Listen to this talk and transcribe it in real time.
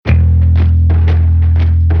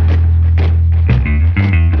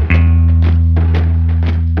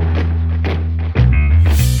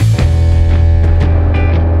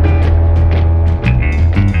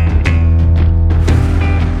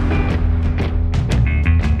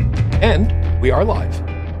And we are live.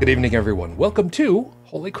 Good evening, everyone. Welcome to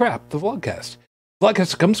Holy Crap, the Vlogcast.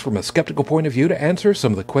 Vlogcast comes from a skeptical point of view to answer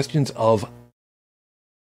some of the questions of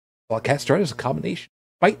Vlogcast started as a combination.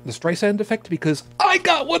 Fight the Streisand effect because I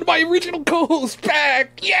got one of my original co-hosts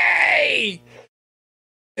back! Yay!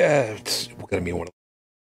 It's gonna be one of them.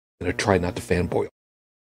 I'm gonna try not to fanboy.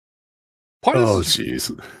 Part of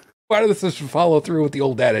this is to follow through with the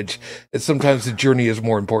old adage that sometimes the journey is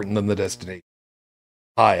more important than the destination.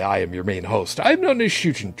 Hi, I am your main host. I'm known as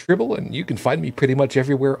Shujin Tribble, and you can find me pretty much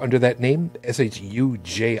everywhere under that name,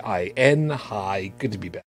 Shujin. Hi, good to be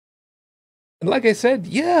back. And like I said,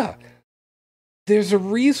 yeah, there's a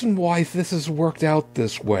reason why this has worked out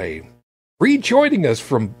this way. Rejoining us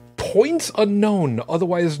from points unknown,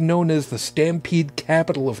 otherwise known as the Stampede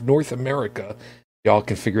capital of North America, y'all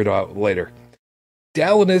can figure it out later.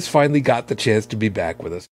 Dallin has finally got the chance to be back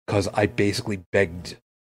with us, because I basically begged.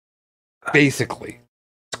 Basically.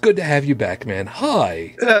 It's good to have you back, man.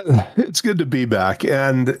 Hi. It's good to be back.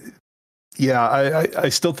 And yeah, I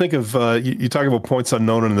still think of, you talk about points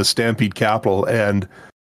unknown in the Stampede capital. And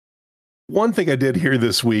one thing I did hear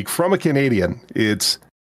this week from a Canadian, it's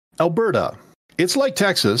Alberta. It's like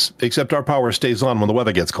Texas, except our power stays on when the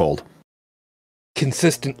weather gets cold.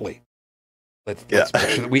 Consistently. Let's make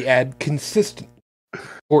sure that we add consistent.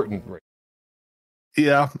 Important. Right?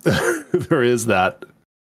 Yeah, there is that.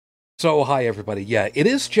 So, hi, everybody. Yeah, it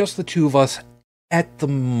is just the two of us at the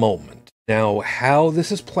moment. Now, how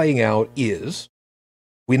this is playing out is,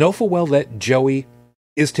 we know full well that Joey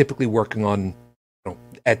is typically working on,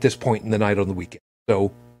 at this point in the night on the weekend.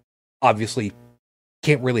 So, obviously,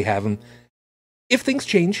 can't really have him. If things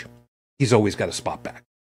change, he's always got a spot back.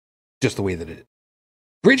 Just the way that it is.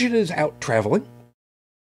 Bridget is out traveling.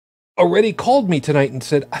 Already called me tonight and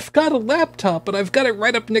said, I've got a laptop, but I've got it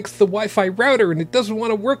right up next to the Wi-Fi router, and it doesn't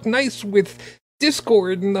want to work nice with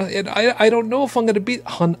Discord, and I don't know if I'm going to be...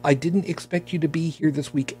 Hun, I didn't expect you to be here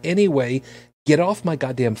this week anyway. Get off my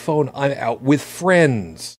goddamn phone. I'm out with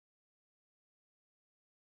friends.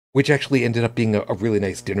 Which actually ended up being a really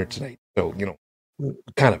nice dinner tonight. So,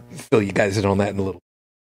 kind of fill you guys in on that in a little.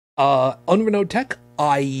 Unrenewed Tech,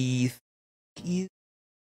 I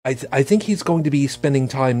think he's going to be spending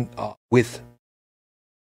time with,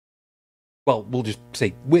 well, we'll just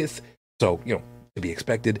say with, so, to be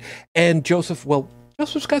expected. And Joseph, well,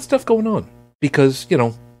 Joseph's got stuff going on because,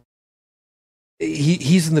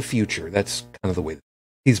 he's in the future. That's kind of the way that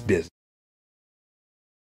he's busy.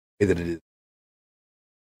 The way that it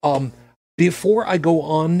is. Before I go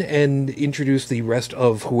on and introduce the rest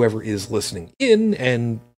of whoever is listening in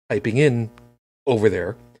and typing in over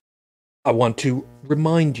there, I want to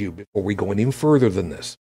remind you before we go any further than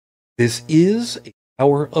this. This is a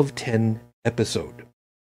Power of 10 episode.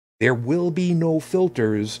 There will be no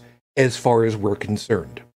filters as far as we're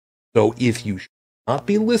concerned. So if you should not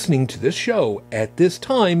be listening to this show at this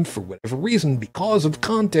time for whatever reason because of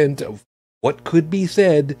content of what could be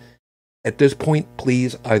said, at this point,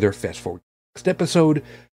 please either fast forward to the next episode,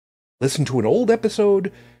 listen to an old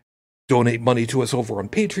episode, donate money to us over on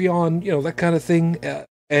Patreon, that kind of thing.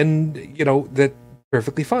 And, that's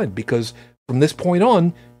perfectly fine, because from this point on,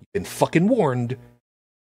 you've been fucking warned.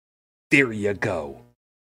 There you go.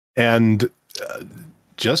 And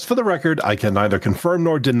just for the record, I can neither confirm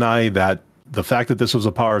nor deny that the fact that this was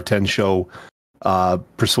a Power of 10 show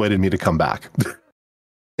persuaded me to come back.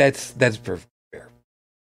 That's perfectly fair.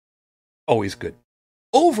 Always good.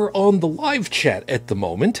 Over on the live chat at the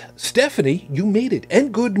moment, Stephanie, you made it,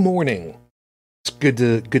 and good morning. It's good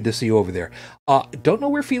to see you over there. Don't know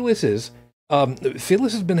where Felis is.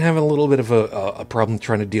 Felis has been having a little bit of a problem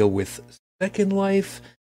trying to deal with Second Life.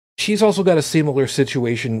 She's also got a similar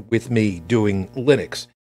situation with me doing Linux.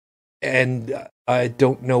 And I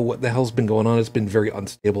don't know what the hell's been going on. It's been very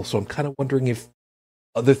unstable, so I'm kind of wondering if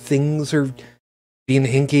other things are being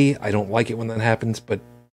hinky. I don't like it when that happens, but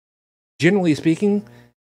generally speaking,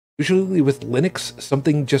 usually with Linux,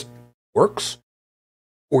 something just works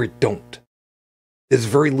or it don't. There's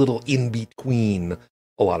very little in between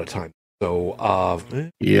a lot of times. So,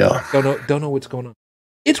 yeah. Don't know what's going on.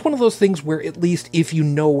 It's one of those things where at least if you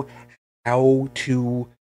know how to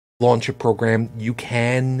launch a program, you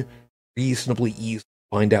can reasonably easily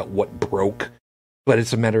find out what broke. But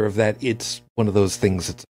it's a matter of that. It's one of those things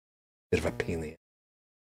that's a bit of a pain in the ass.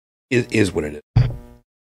 It is what it is.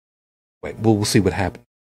 Wait, we'll see what happens.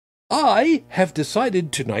 I have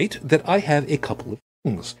decided tonight that I have a couple of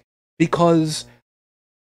things. Because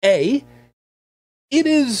it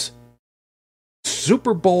is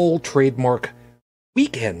Super Bowl trademark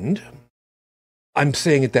weekend. I'm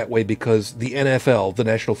saying it that way because the NFL, the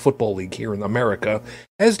National Football League here in America,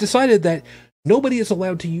 has decided that nobody is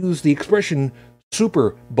allowed to use the expression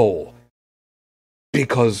Super Bowl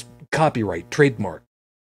because copyright, trademark,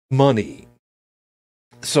 money.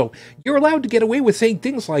 So you're allowed to get away with saying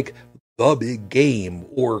things like the big game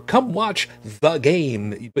or come watch the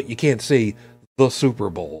game, but you can't say the Super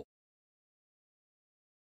Bowl.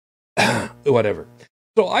 Whatever.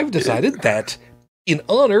 So I've decided that in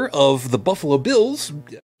honor of the Buffalo Bills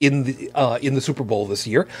in the Super Bowl this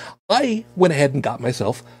year, I went ahead and got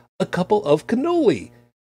myself a couple of cannoli.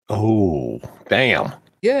 Oh, damn.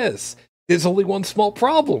 Yes, there's only one small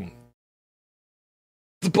problem.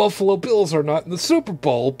 The Buffalo Bills are not in the Super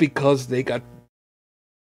Bowl because they got...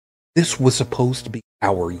 This was supposed to be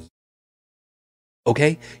our year.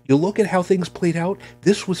 Okay? You look at how things played out,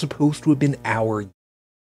 this was supposed to have been our year.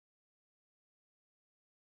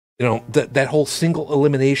 You know, that whole single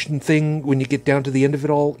elimination thing, when you get down to the end of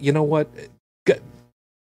it all, you know what?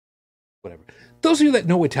 Whatever. Those of you that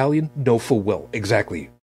know Italian know full well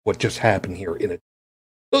exactly what just happened here in it.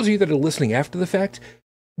 Those of you that are listening after the fact,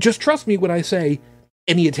 just trust me when I say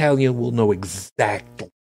any Italian will know exactly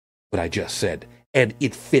what I just said, and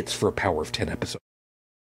it fits for a Power of 10 episode.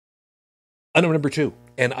 Item number 2,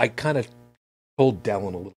 and I kind of told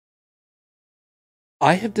Dallin a little.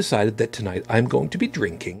 I have decided that tonight I'm going to be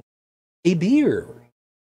drinking a beer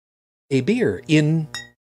in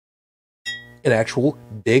an actual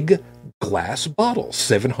big glass bottle,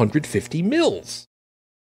 750 mils.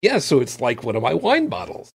 Yeah, so it's like one of my wine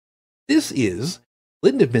bottles. This is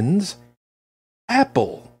Lindemann's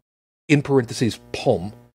Apple, in parentheses,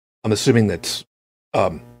 Pomme. I'm assuming that's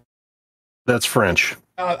French.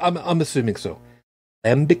 I'm assuming so.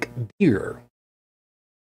 Lambic beer.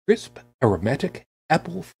 Crisp, aromatic,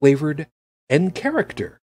 apple-flavored, and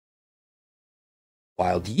character.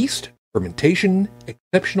 Wild yeast, fermentation,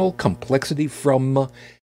 exceptional complexity from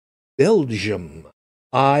Belgium.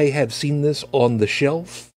 I have seen this on the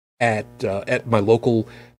shelf at my local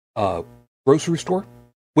grocery store,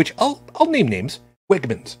 which I'll name names.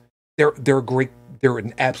 Wegmans. They're great. They're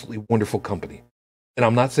an absolutely wonderful company, and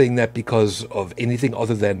I'm not saying that because of anything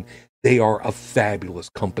other than they are a fabulous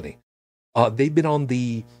company. They've been on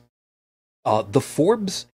the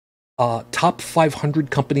Forbes top 500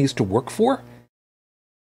 companies to work for.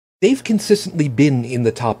 They've consistently been in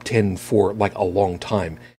the top 10 for like a long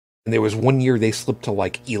time. And there was one year they slipped to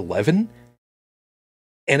like 11.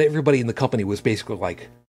 And everybody in the company was basically like,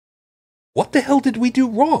 what the hell did we do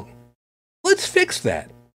wrong? Let's fix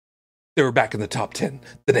that. They were back in the top 10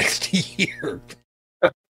 the next year.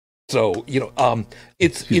 So, you know,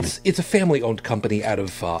 it's a family-owned company out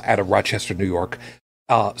of Rochester, New York.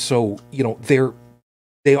 So, you know,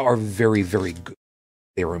 they are very, very good.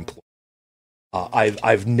 They're employed.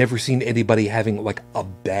 I've never seen anybody having like a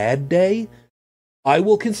bad day. I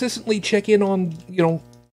will consistently check in on, you know,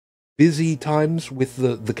 busy times with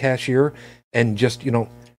the cashier and just, you know,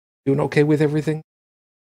 doing okay with everything.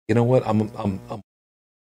 You know what? I'm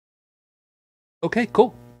okay,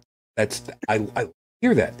 cool. I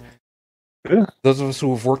hear that. Yeah. Those of us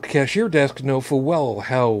who have worked cashier desk know full well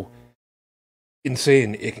how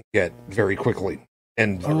insane it can get very quickly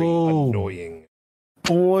and very annoying.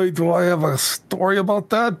 Boy, do I have a story about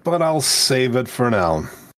that, but I'll save it for now.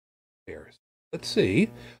 Let's see.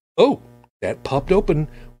 Oh, that popped open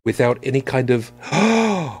without any kind of...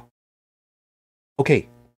 Okay,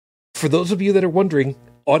 for those of you that are wondering,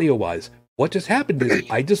 audio-wise, what just happened is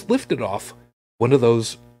I just lifted off one of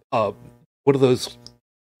those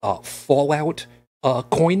Fallout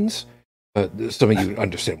coins. Some of you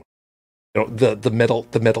understand. You know, the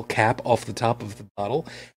metal cap off the top of the bottle,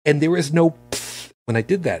 and there is no pfft when I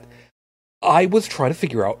did that. I was trying to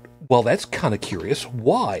figure out, well, that's kind of curious.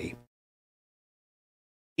 Why?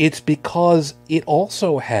 It's because it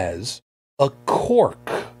also has a cork.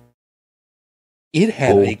 It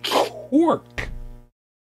had a cork.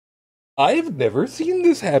 I've never seen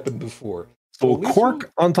this happen before. So a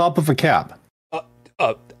cork on top of a cap.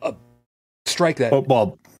 Strike that. Oh,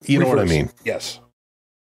 well, you know what I mean. Yes.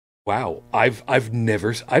 Wow. I've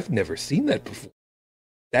never seen that before.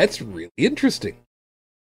 That's really interesting.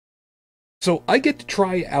 So I get to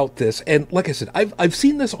try out this, and like I said, I've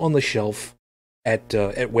seen this on the shelf at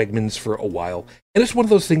Wegmans for a while, and it's one of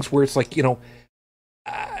those things where it's like, you know,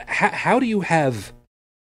 how do you have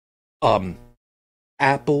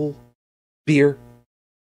apple beer?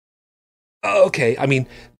 Okay, I mean,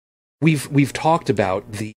 we've talked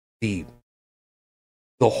about the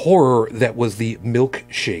horror that was the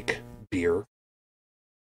milkshake beer.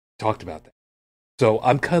 Talked about that. So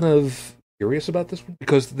I'm kind of curious about this one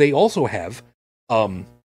because they also have, I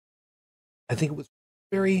think it was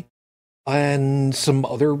berry and some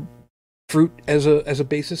other fruit as a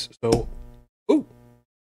basis. So Oh,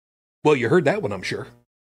 well, you heard that one, I'm sure.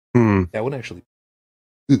 Hmm. That one actually.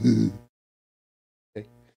 Okay.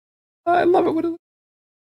 I love it when it.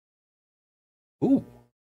 Ooh.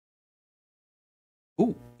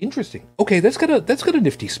 Ooh, interesting. Okay, that's got a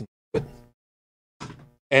nifty smell.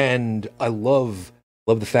 And I love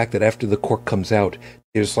the fact that after the cork comes out,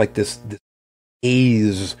 there's like this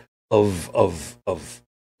haze of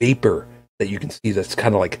vapor that you can see that's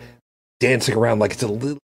kind of like dancing around like it's a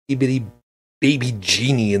little bitty baby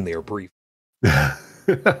genie in there brief. I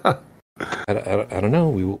don't know.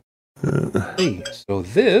 We will see. So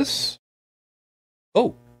this,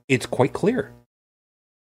 oh, it's quite clear.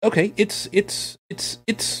 Okay, it's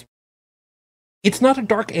not a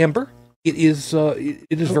dark amber. It is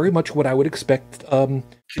very much what I would expect. Can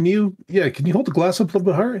you hold the glass up a little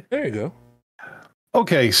bit higher? There you go.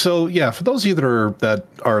 Okay, so yeah, for those of you that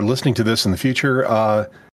are listening to this in the future,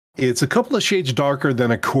 it's a couple of shades darker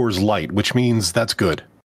than a Coors Light, which means that's good.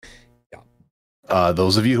 Yeah.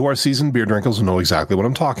 Those of you who are seasoned beer drinkers will know exactly what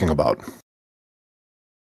I'm talking about.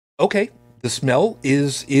 Okay, the smell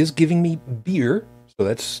is giving me beer, so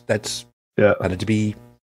that's yeah, kind of to be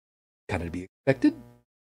expected.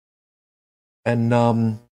 And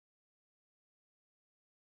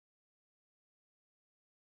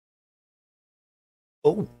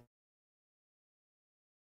oh,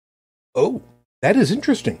 that is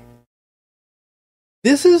interesting.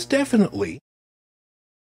 This is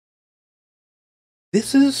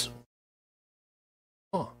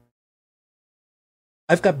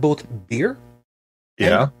I've got both beer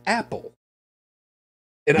and apple.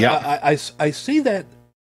 And I say that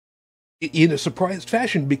in a surprised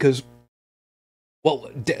fashion because, well,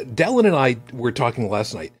 Dallin and I were talking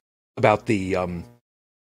last night about the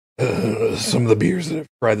some of the beers that I've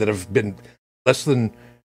tried that have been less than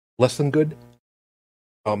good.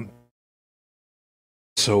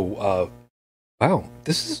 So wow,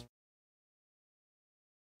 this is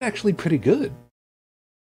actually pretty good.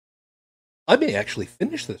 I may actually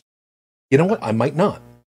finish this. You know what? I might not.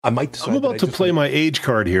 I might decide. I'm about to play my age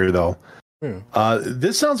card here, though. Yeah.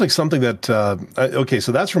 This sounds like something that, okay,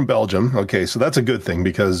 so that's from Belgium. Okay, so that's a good thing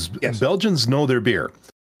because Belgians know their beer.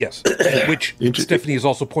 Yes, which Stephanie is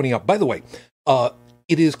also pointing out. By the way,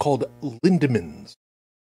 it is called Lindemans.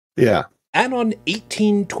 Yeah. And on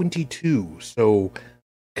 1822. So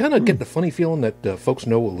kind of get the funny feeling that folks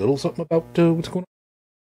know a little something about what's going on.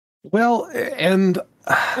 Well, and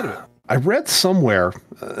I read somewhere,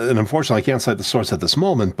 and unfortunately I can't cite the source at this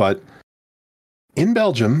moment, but in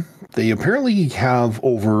Belgium, they apparently have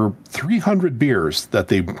over 300 beers that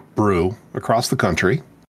they brew across the country.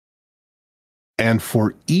 And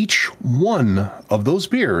for each one of those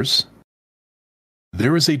beers,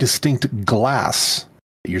 there is a distinct glass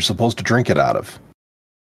that you're supposed to drink it out of.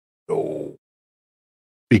 Oh.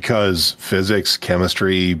 Because physics,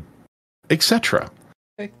 chemistry, etc.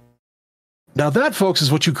 Okay. Now that, folks,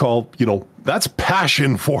 is what you call, that's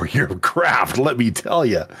passion for your craft, let me tell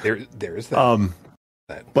you. There is that.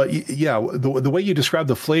 But yeah, the way you describe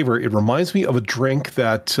the flavor, it reminds me of a drink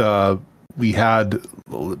that we had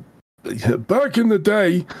back in the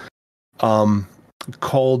day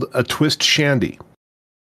called a twist shandy,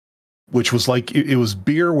 which was like, it was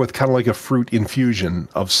beer with kind of like a fruit infusion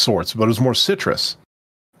of sorts, but it was more citrus,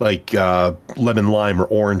 like lemon, lime, or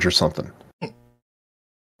orange or something.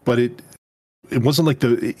 But it wasn't like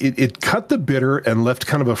it cut the bitter and left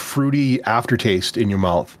kind of a fruity aftertaste in your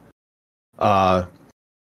mouth.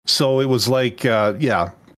 So it was like,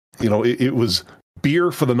 it was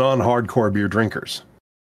beer for the non-hardcore beer drinkers.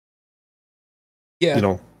 Yeah.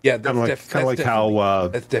 Kind of like how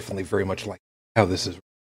that's definitely very much like how this is.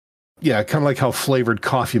 Yeah, kind of like how flavored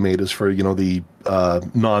Coffee Mate is for, the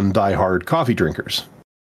non-diehard coffee drinkers.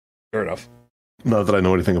 Fair enough. Not that I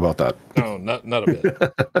know anything about that. No, not a bit.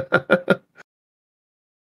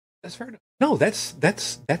 That's fair enough. No, that's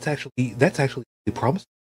actually promising.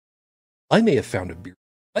 I may have found a beer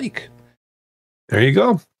like. There you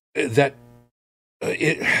go. That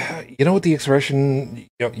you know what the expression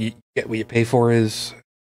you get what you pay for is.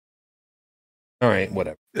 All right,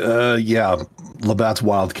 whatever. Yeah, Labatt's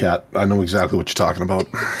Wildcat. I know exactly what you're talking about.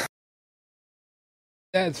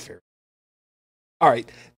 That's fair. All right,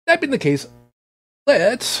 that being the case,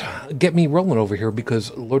 let's get me rolling over here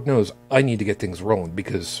because Lord knows I need to get things rolling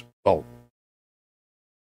because, well,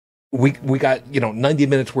 we got 90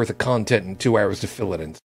 minutes worth of content and 2 hours to fill it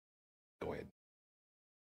in. Go ahead.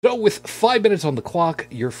 So with 5 minutes on the clock,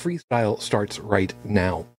 your freestyle starts right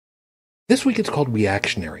now. This week it's called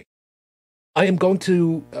Reactionary. I will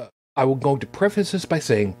going to preface this by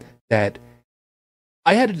saying that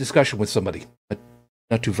I had a discussion with somebody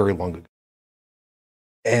not too very long ago.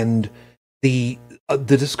 And The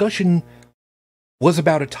discussion was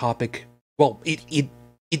about a topic. Well, it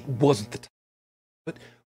wasn't the topic, but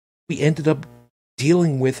we ended up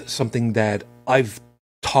dealing with something that I've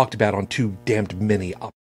talked about on too damned many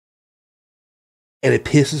and it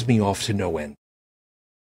pisses me off to no end.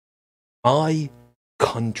 My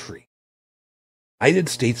country, United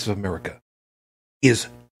States of America, is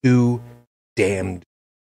too damned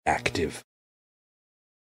active.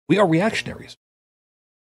 We are reactionaries.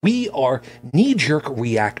 We are knee-jerk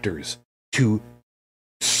reactors to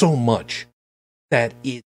so much that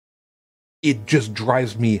it just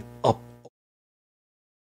drives me up.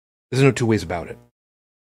 There's no two ways about it.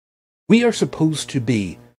 We are supposed to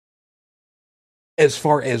be, as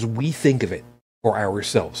far as we think of it for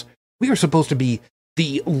ourselves, we are supposed to be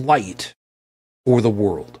the light for the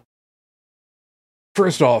world.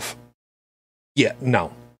 First off, yeah,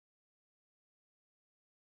 no.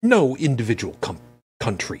 No individual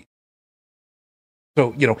country.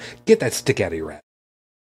 So, get that stick out of your ass.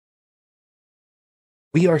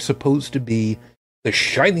 We are supposed to be the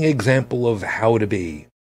shining example of how to be.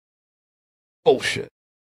 Bullshit.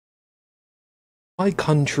 My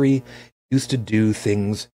country used to do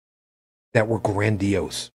things that were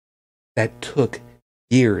grandiose, that took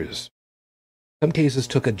years. In some cases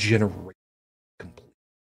took a generation complete.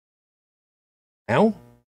 Now,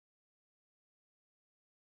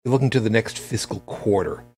 you're looking to the next fiscal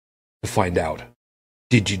quarter to find out,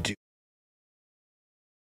 did you do?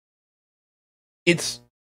 It's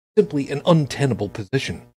simply an untenable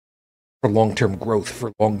position for long-term growth,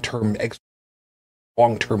 for long-term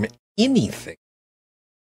anything.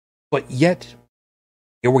 But yet,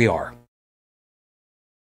 here we are,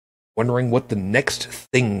 wondering what the next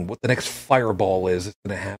fireball is that's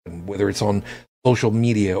going to happen, whether it's on social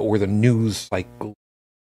media or the news cycle,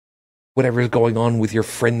 whatever is going on with your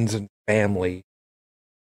friends and family.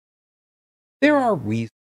 There are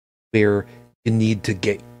reasons where you need to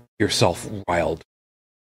get yourself riled.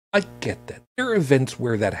 I get that. There are events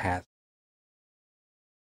where that happens.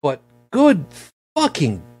 But good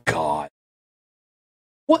fucking God.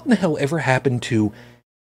 What in the hell ever happened to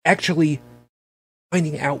actually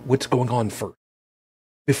finding out what's going on first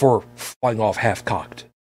before flying off half-cocked?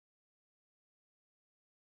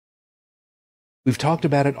 We've talked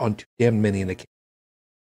about it on too damn many occasions.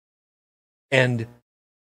 And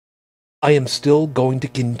I am still going to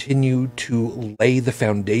continue to lay the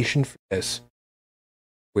foundation for this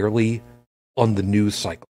squarely on the news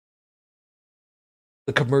cycle.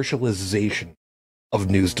 The commercialization of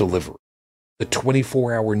news delivery. The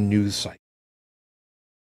 24-hour news cycle,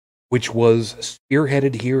 which was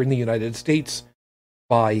spearheaded here in the United States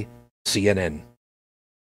by CNN.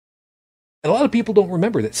 And a lot of people don't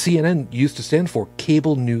remember that CNN used to stand for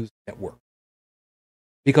Cable News Network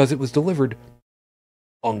because it was delivered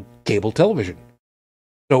on cable television.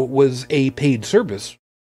 So it was a paid service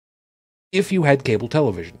if you had cable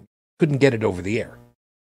television. You couldn't get it over the air.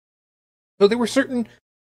 So there were certain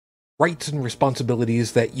rights and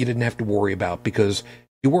responsibilities that you didn't have to worry about because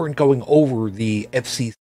you weren't going over the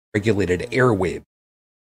FCC-regulated airwave.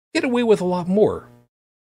 Get away with a lot more.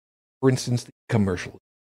 For instance, the commercials.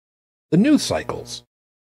 The news cycles.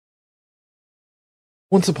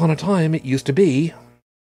 Once upon a time, it used to be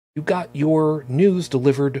you got your news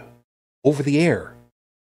delivered over the air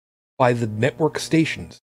by the network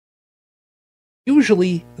stations.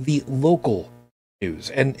 Usually the local news.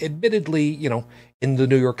 And admittedly, in the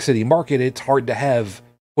New York City market, it's hard to have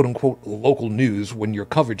quote-unquote local news when your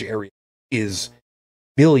coverage area is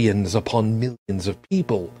millions upon millions of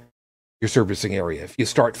people, your servicing area. If you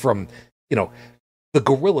start from, the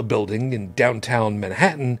Gorilla Building in downtown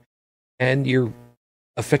Manhattan, and your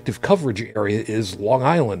effective coverage area is Long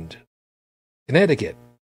Island, Connecticut,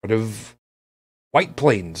 part of White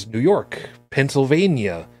Plains, New York,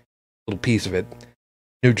 Pennsylvania, little piece of it,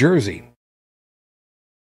 New Jersey.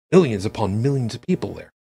 Millions upon millions of people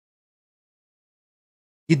there.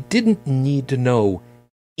 You didn't need to know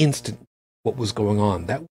instantly what was going on.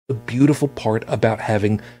 That was the beautiful part about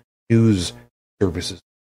having news services.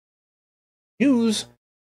 News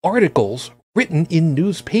articles written in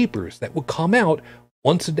newspapers that would come out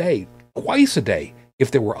once a day, twice a day,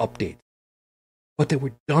 if there were updates. But they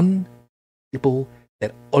were done by people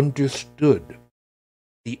that understood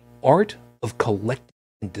the art of collecting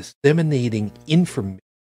and disseminating information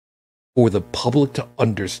for the public to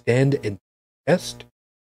understand and test.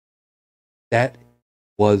 That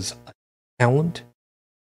was a talent,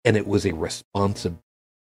 and it was a responsibility.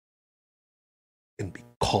 And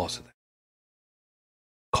because of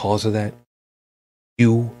that,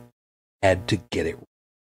 you had to get it right.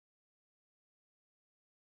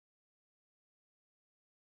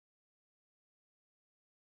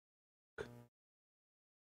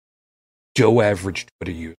 Joe average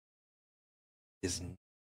Twitter user is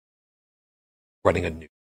running a nuke.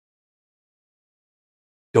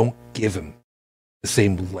 Don't give him the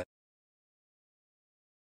same level.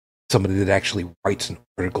 Somebody that actually writes an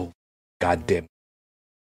article, goddamn.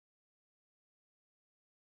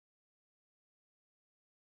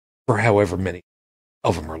 For however many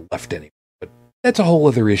of them are left anyway. But that's a whole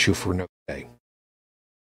other issue for another day.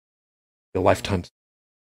 A lifetime.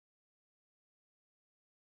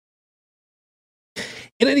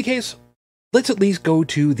 In any case, let's at least go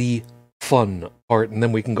to the fun part, and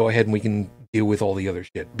then we can go ahead and we can deal with all the other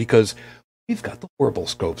shit, because we've got the horrible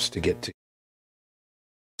scopes to get to.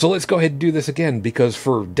 So let's go ahead and do this again, because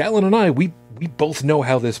for Dallin and I, we both know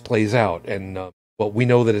how this plays out, and well, we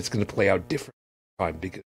know that it's going to play out different time,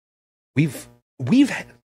 because we've had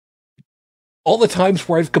all the times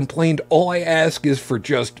where I've complained, all I ask is for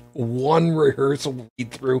just one rehearsal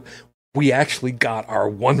read through. We actually got our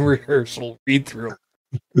one rehearsal read through.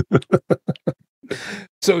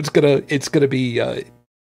 So it's gonna be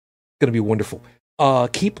wonderful.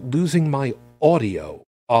 Keep losing my audio.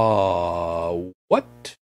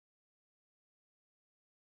 What?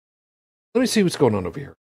 Let me see what's going on over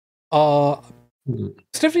here.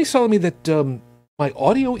 Stephanie's telling me that my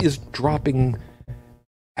audio is dropping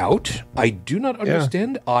out. I do not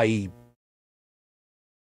understand. Yeah.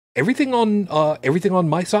 Everything on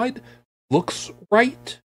my side looks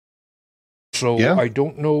right. So yeah. I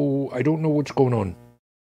don't know what's going on.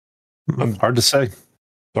 Hard to say.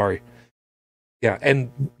 Sorry. Yeah,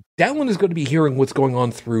 and Dallin is going to be hearing what's going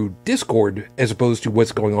on through Discord as opposed to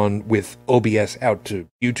what's going on with OBS out to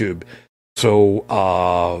YouTube. So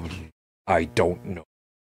I don't know.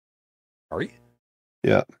 Sorry?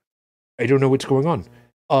 Yeah. I don't know what's going on.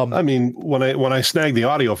 I mean, when I snag the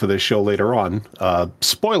audio for this show later on,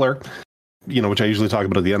 spoiler, which I usually talk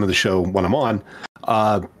about at the end of the show when I'm on,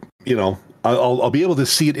 I'll be able to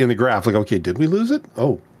see it in the graph. Like, okay, did we lose it?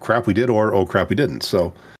 Oh, crap, we did, or oh, crap, we didn't.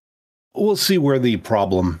 So we'll see where the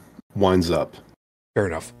problem winds up. Fair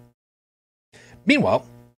enough. Meanwhile,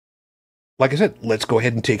 like I said, let's go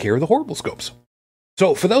ahead and take care of the horrible scopes.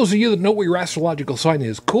 So for those of you that know what your astrological sign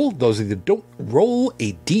is, cool. Those of you that don't, roll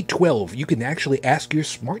a d12. You can actually ask your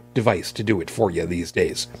smart device to do it for you these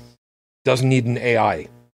days. Doesn't need an AI,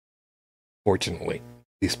 fortunately.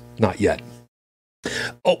 At least not yet.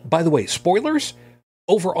 Oh, by the way, spoilers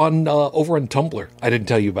over on Tumblr. I didn't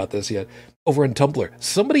tell you about this yet. Over on Tumblr,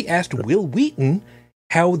 somebody asked Will Wheaton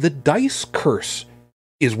how the dice curse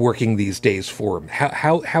is working these days for him.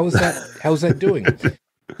 How's that doing?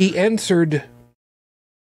 He answered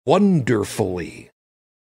wonderfully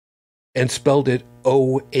and spelled it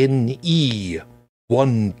O-N-E,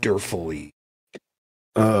 wonderfully.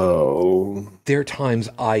 Oh, there are times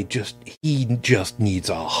he just needs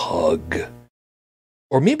a hug.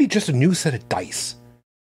 Or maybe just a new set of dice.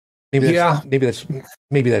 Maybe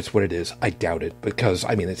that's what it is. I doubt it, because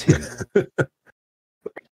I mean it's him.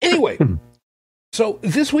 Anyway, so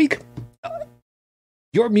this week,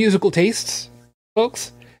 your musical tastes,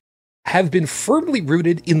 folks, have been firmly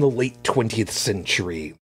rooted in the late 20th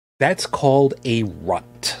century. That's called a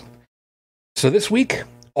rut. So this week,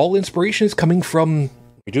 all inspiration is coming from,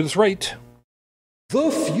 we do this right,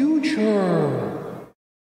 the future.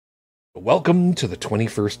 Welcome to the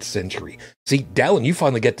 21st century. See, Dallin, you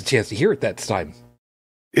finally get the chance to hear it that time.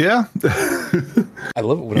 Yeah. I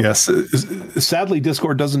love it. When yes. Sadly,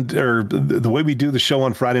 Discord doesn't, or the way we do the show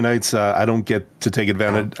on Friday nights, I don't get to take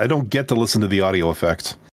advantage. I don't get to listen to the audio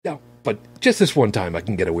effects. No, but just this one time I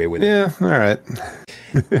can get away with it. Yeah, all right.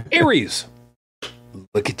 Aries,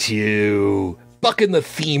 look at you. Bucking the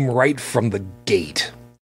theme right from the gate.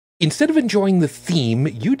 Instead of enjoying the theme,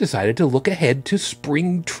 you decided to look ahead to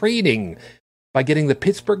spring training by getting the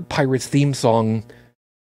Pittsburgh Pirates theme song,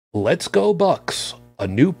 Let's Go Bucks, a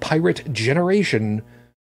new pirate generation,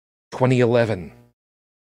 2011.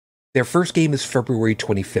 Their first game is February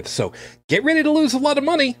 25th, so get ready to lose a lot of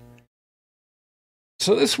money.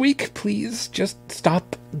 So this week, please just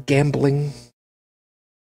stop gambling.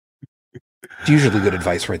 It's usually good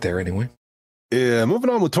advice right there anyway. Yeah,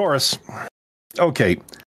 moving on with Taurus. Okay.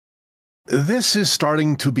 This is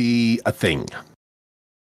starting to be a thing.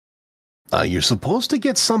 You're supposed to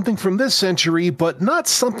get something from this century, but not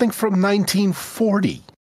something from 1940.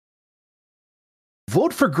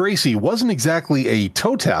 Vote for Gracie wasn't exactly a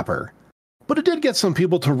toe tapper, but it did get some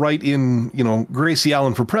people to write in, Gracie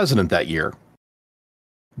Allen for president that year.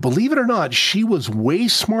 Believe it or not, she was way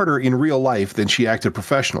smarter in real life than she acted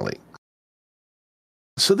professionally.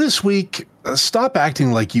 So this week, stop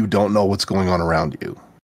acting like you don't know what's going on around you.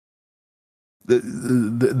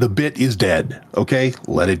 The bit is dead, okay?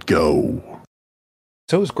 Let it go.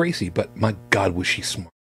 So is Gracie, but my God, was she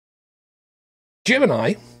smart.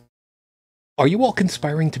 Gemini, are you all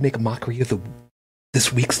conspiring to make a mockery of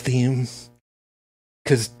this week's theme?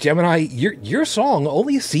 Because Gemini, your song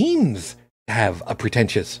only seems to have a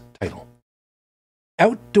pretentious title.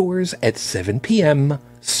 Outdoors at 7 p.m.,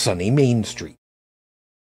 sunny Main Street.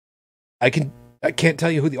 I can't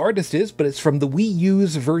tell you who the artist is, but it's from the Wii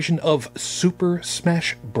U's version of Super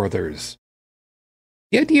Smash Brothers.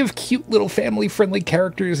 The idea of cute little family-friendly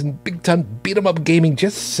characters and big-time beat-em-up gaming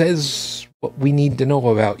just says what we need to know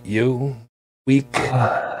about you.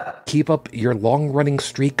 Keep up your long-running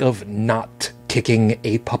streak of not kicking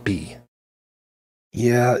a puppy.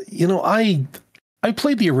 Yeah, I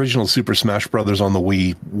played the original Super Smash Brothers on the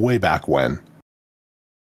Wii way back when.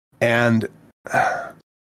 And I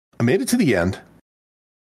made it to the end.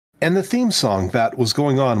 And the theme song that was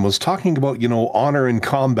going on was talking about, honor in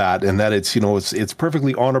combat, and that it's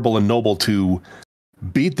perfectly honorable and noble to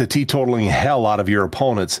beat the teetotaling hell out of your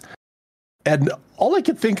opponents. And all I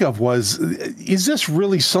could think of was, is this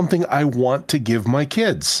really something I want to give my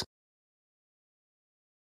kids?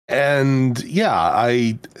 And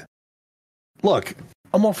yeah, look,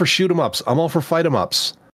 I'm all for shoot 'em ups. I'm all for fight 'em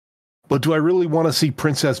ups. But do I really want to see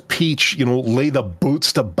Princess Peach, lay the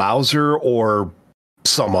boots to Bowser or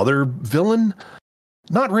some other villain?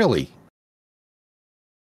 Not really.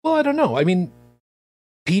 Well, I don't know. I mean,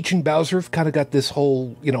 Peach and Bowser have kind of got this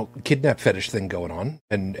whole, kidnap fetish thing going on.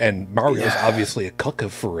 And Mario's obviously a cuck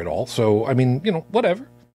for it all. So, I mean, whatever.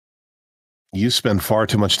 You spend far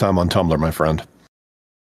too much time on Tumblr, my friend.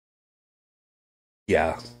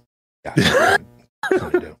 Yeah. I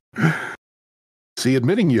do. See,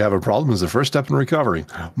 admitting you have a problem is the first step in recovery.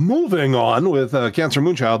 Moving on with Cancer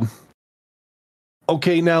Moonchild.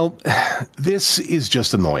 Okay, now, this is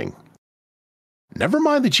just annoying. Never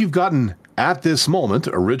mind that you've gotten At This Moment,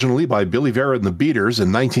 originally by Billy Vera and the Beaters in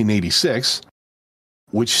 1986,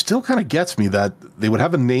 which still kind of gets me that they would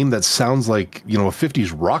have a name that sounds like, a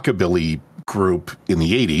 50s rockabilly group in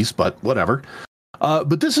the 80s, but whatever.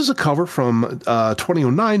 But this is a cover from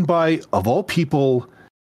 2009 by, of all people,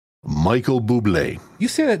 Michael Bublé. You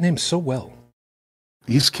say that name so well.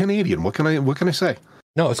 He's Canadian. What can I say?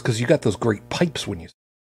 No, it's because you got those great pipes when you...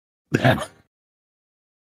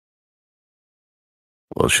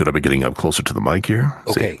 Well, should I be getting up closer to the mic here?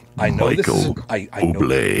 Okay, Say, I know Michael this is...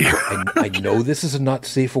 Bublé. I know this is a not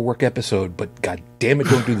safe for work episode, but god damn it,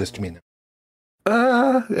 don't do this to me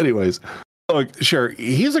now. Anyways, look, sure,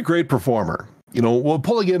 he's a great performer. We'll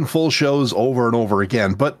pull again full shows over and over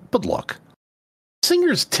again, but look,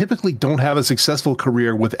 singers typically don't have a successful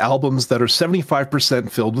career with albums that are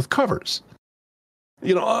 75% filled with covers.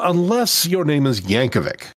 Unless your name is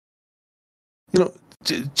Yankovic.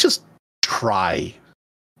 Just try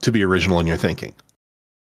to be original in your thinking.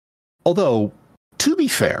 Although, to be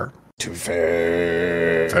fair, the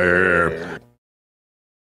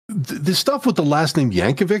stuff with the last name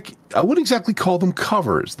Yankovic, I wouldn't exactly call them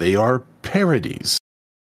covers. They are parodies.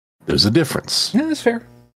 There's a difference. Yeah, that's fair.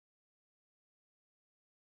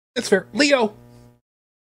 That's fair. Leo!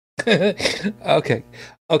 Okay.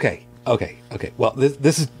 Well,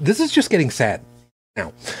 this is just getting sad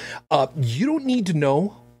now. You don't need to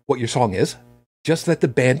know what your song is, just that the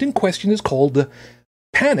band in question is called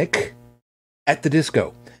Panic at the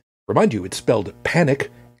Disco. Remind you, it's spelled Panic, !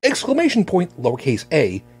 Lowercase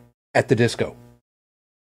a, at the Disco.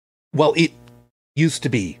 Well, it used to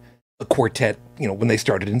be a quartet, when they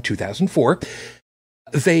started in 2004.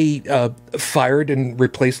 They fired and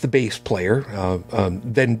replaced the bass player.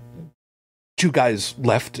 Then two guys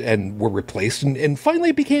left and were replaced, and finally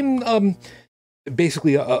it became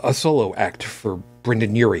basically a solo act for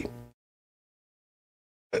Brendan Urie,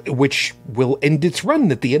 which will end its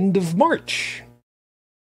run at the end of March.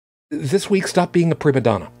 This week, stop being a prima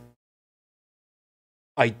donna.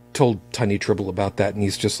 I told Tiny Tribble about that, and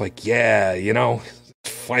he's just like, yeah, it's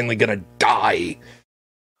finally gonna die.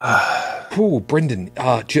 Ooh, Brendan.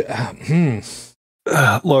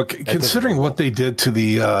 Look, considering what they did to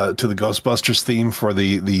the Ghostbusters theme for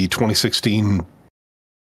the 2016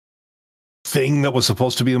 thing that was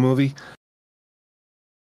supposed to be a movie,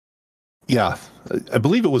 yeah, I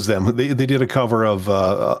believe it was them. They did a cover of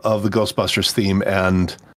the Ghostbusters theme,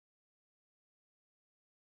 and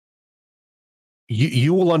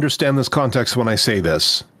you will understand this context when I say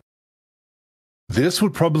this. This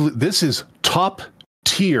is top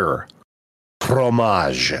tier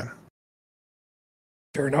fromage.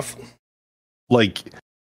 Fair enough. Like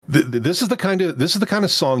this is the kind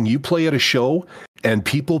of song you play at a show and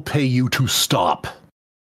people pay you to stop.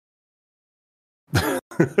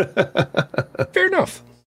 Fair enough.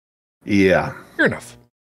 Yeah. Fair enough.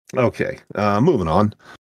 Okay, moving on.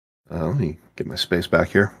 Let me get my space back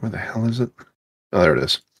here. Where the hell is it? Oh, there it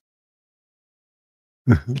is.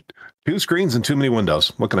 2 screens and too many windows.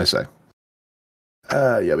 What can I say?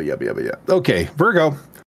 Yeah. Okay, Virgo.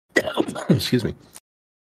 Excuse me.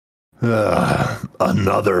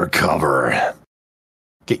 Another cover.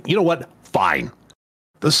 Okay, you know what? Fine.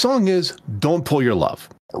 The song is Don't Pull Your Love.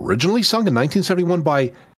 Originally sung in 1971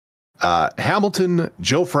 by Hamilton,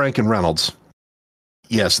 Joe Frank, and Reynolds.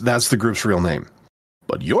 Yes, that's the group's real name.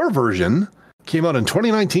 But your version came out in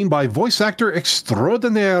 2019 by voice actor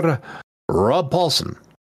extraordinaire Rob Paulson.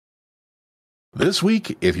 This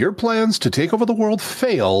week, if your plans to take over the world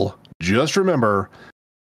fail, just remember,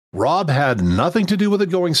 Rob had nothing to do with it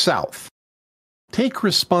going south. Take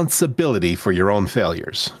responsibility for your own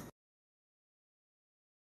failures.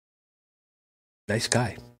 Nice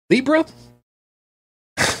guy. Libra?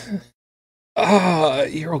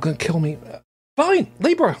 You're all gonna kill me. Fine,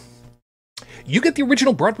 Libra. You get the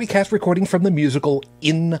original Broadway cast recording from the musical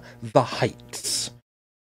In the Heights.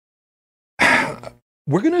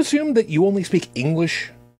 We're going to assume that you only speak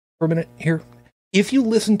English for a minute here. If you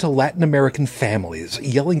listen to Latin American families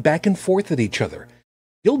yelling back and forth at each other,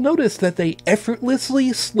 you'll notice that they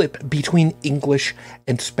effortlessly slip between English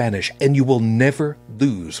and Spanish, and you will never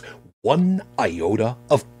lose one iota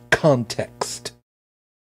of context.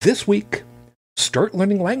 This week, start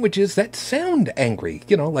learning languages that sound angry,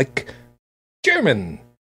 like German,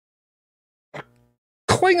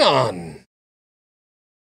 Klingon.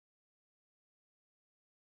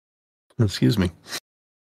 Excuse me.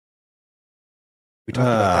 We talked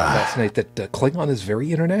about that last night, that Klingon is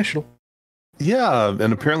very international. Yeah,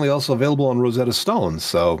 and apparently also available on Rosetta Stone,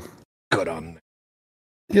 so... Good on.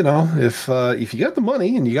 If you got the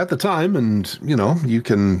money and you got the time and, you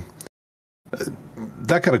can...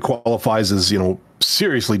 that kind of qualifies as,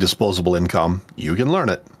 seriously disposable income. You can learn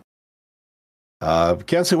it.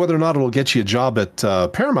 Can't say whether or not it'll get you a job at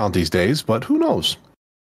Paramount these days, but who knows?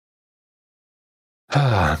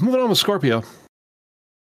 Moving on with Scorpio.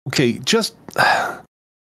 Okay, just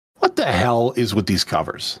what the hell is with these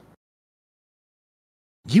covers?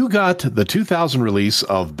 You got the 2000 release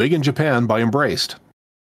of Big in Japan by Embraced.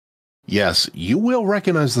 Yes, you will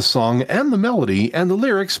recognize the song and the melody and the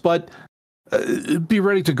lyrics, but be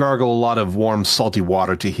ready to gargle a lot of warm, salty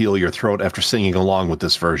water to heal your throat after singing along with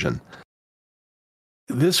this version.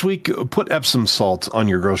 This week, put Epsom salt on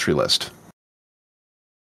your grocery list.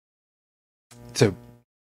 It's a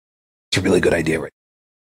really good idea, right?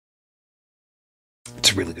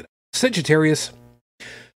 It's a really good idea. Sagittarius.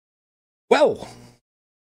 Well,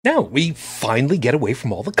 now we finally get away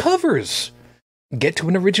from all the covers. Get to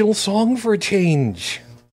an original song for a change.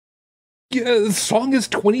 Yeah, the song is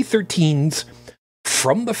 2013's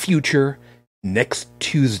From the Future Next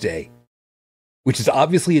Tuesday, which is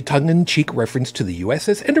obviously a tongue-in-cheek reference to the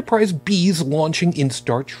USS Enterprise B's launching in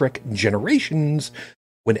Star Trek Generations,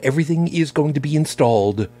 when everything is going to be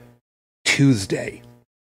installed Tuesday.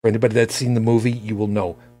 For anybody that's seen the movie, you will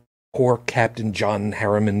know. Poor Captain John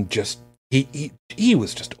Harriman he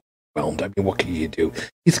was just overwhelmed. I mean, what can you do?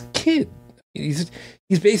 He's a kid. He's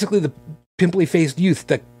basically the pimply-faced youth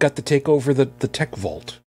that got to take over the tech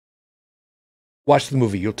vault. Watch the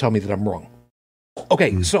movie. You'll tell me that I'm wrong.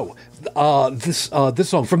 Okay, so this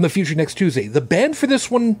song, From the Future Next Tuesday. The band for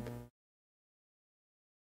this one...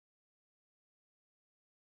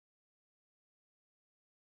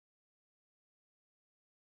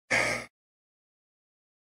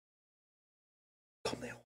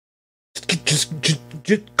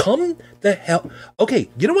 Just come the hell... Okay,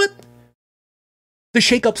 you know what? The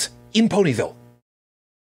Shakeups in Ponyville.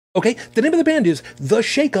 Okay, the name of the band is The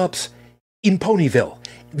Shakeups in Ponyville.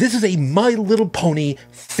 This is a My Little Pony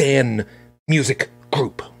fan music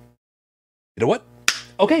group. You know what?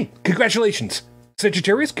 Okay, congratulations.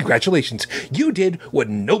 Sagittarius, congratulations. You did what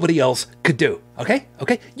nobody else could do. Okay?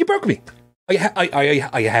 You broke me. Are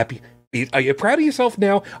you happy? Are you proud of yourself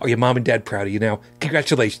now? Are your mom and dad proud of you now?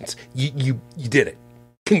 Congratulations. You did it.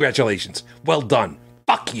 Congratulations. Well done.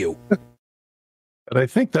 Fuck you. And I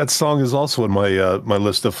think that song is also in my my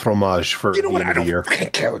list of fromage for the end of the year. I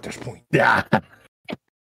don't care at this point. Yeah. All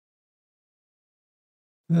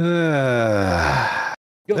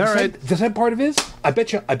right. The sad part of it is, I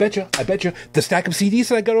bet you, the stack of CDs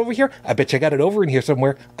that I got over here, I bet you I got it over in here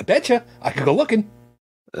somewhere. I bet you I could go looking.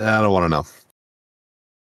 I don't want to know.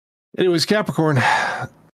 Anyways, Capricorn.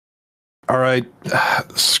 All right.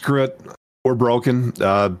 Screw it. We're broken.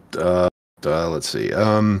 Let's see.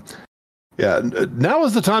 Yeah, now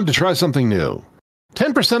is the time to try something new.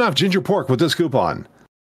 10% off ginger pork with this coupon.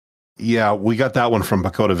 Yeah, we got that one from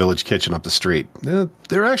Pacoda Village Kitchen up the street.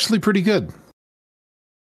 They're actually pretty good.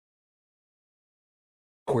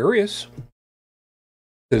 Aquarius.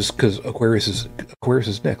 Because Aquarius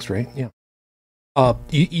is next, right? Yeah.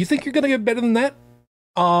 You think you're gonna get better than that?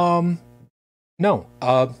 No.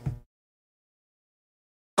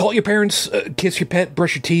 Call your parents, kiss your pet,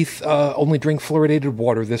 brush your teeth, only drink fluoridated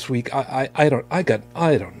water this week. I don't know. I got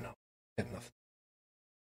nothing.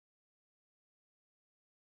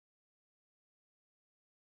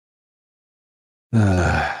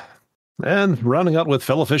 And rounding out with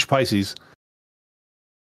fellow fish Pisces.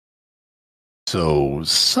 So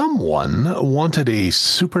someone wanted a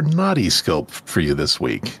super naughty scope for you this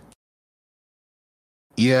week.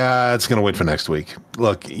 Yeah, it's going to wait for next week.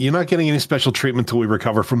 Look, you're not getting any special treatment till we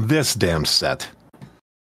recover from this damn set.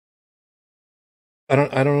 I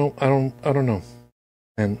don't know.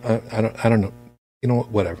 And I don't know. You know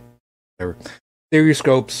what? Whatever. They're your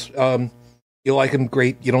scopes. You like them,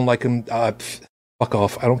 great. You don't like them, fuck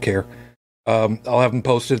off. I don't care. I'll have them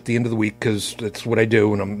posted at the end of the week because that's what I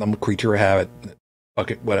do, and I'm a creature of habit.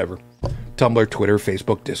 Fuck it, whatever. Tumblr, Twitter,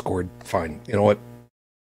 Facebook, Discord, fine. You know what?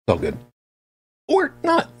 It's all good. Or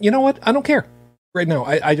not. You know what? I don't care. Right now,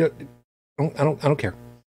 I don't care.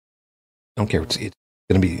 I don't care. It's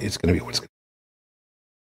gonna be what it's gonna be.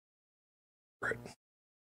 Right.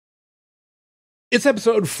 It's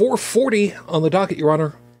episode 440 on the docket, Your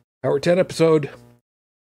Honor. Hour 10 episode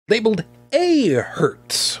labeled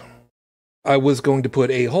A-Hertz. I was going to put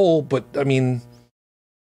A-hole, but I mean,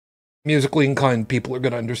 musically inclined people are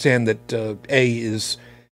going to understand that A is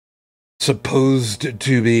supposed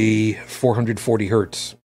to be 440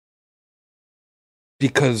 hertz.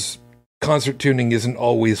 Because concert tuning isn't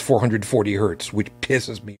always 440 hertz, which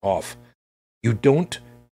pisses me off. You don't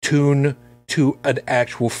tune to an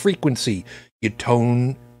actual frequency. You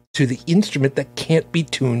tune to the instrument that can't be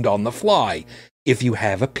tuned on the fly. If you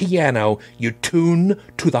have a piano, you tune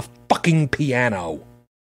to the fucking piano.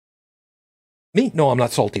 Me? No, I'm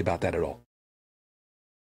not salty about that at all.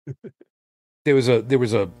 There was a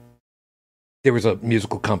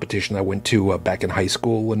musical competition I went to back in high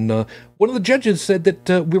school, and one of the judges said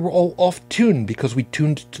that we were all off tune because we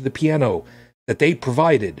tuned to the piano that they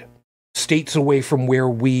provided states away from where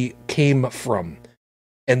we came from,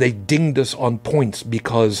 and they dinged us on points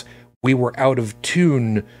because we were out of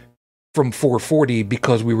tune from 440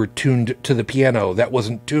 because we were tuned to the piano that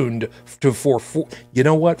wasn't tuned to 440. You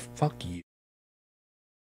know what? Fuck you.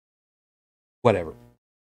 Whatever.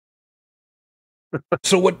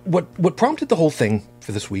 So what prompted the whole thing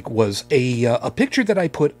for this week was a picture that I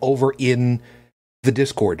put over in the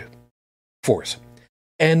Discord for us,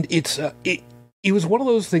 and it was one of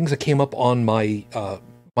those things that came up on my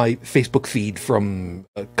my Facebook feed from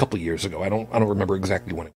a couple of years ago. I don't remember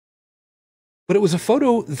exactly when it was. But it was a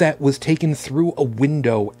photo that was taken through a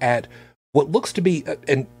window at what looks to be,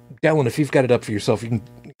 and Dallin, if you've got it up for yourself, you can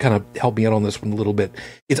kind of help me out on this one a little bit.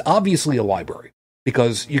 It's obviously a library,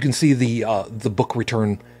 because you can see the book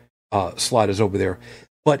return slide is over there.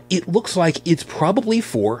 But it looks like it's probably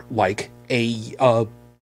for, like, a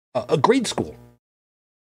grade school.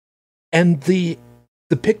 And the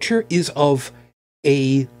picture is of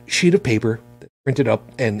a sheet of paper that's printed up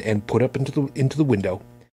and put up into the window.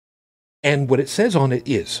 And what it says on it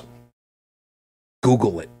is,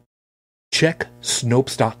 Google it. Check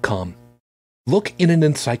Snopes.com. Look in an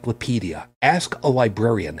encyclopedia. Ask a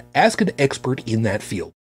librarian. Ask an expert in that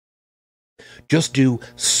field. Just do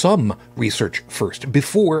some research first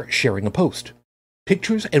before sharing a post.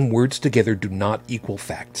 Pictures and words together do not equal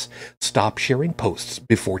facts. Stop sharing posts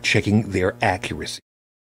before checking their accuracy.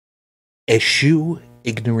 Eschew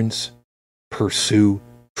ignorance. Pursue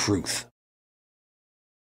truth.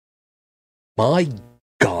 My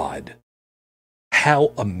God,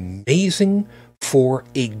 how amazing for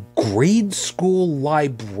a grade school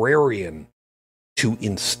librarian to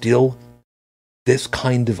instill this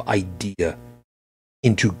kind of idea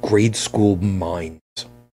into grade school minds.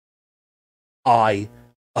 I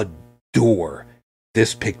adore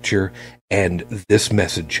this picture and this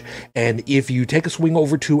message. And if you take a swing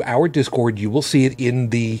over to our Discord, you will see it in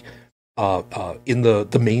the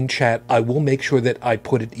main chat. I will make sure that I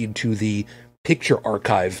put it into the picture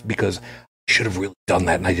archive, because I should have really done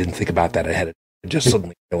that and I didn't think about that ahead. I just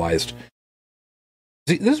suddenly realized.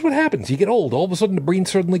 See, this is what happens. You get old. All of a sudden the brain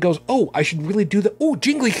suddenly goes, oh, I should really do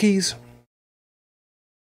jingly keys.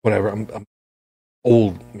 Whatever. I'm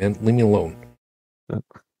old, man. Leave me alone.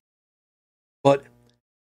 But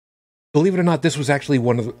believe it or not, this was actually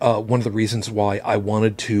one of the reasons why I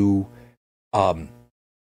wanted to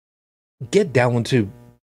get Dallin to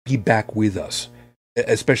be back with us,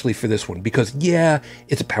 especially for this one, because yeah,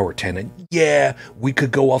 it's a power 10, and yeah, we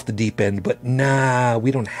could go off the deep end, but nah,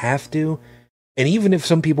 we don't have to. And even if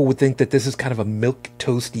some people would think that this is kind of a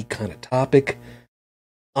milquetoasty kind of topic,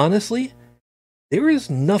 honestly, there is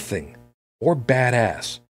nothing more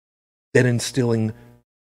badass than instilling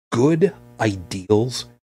good ideals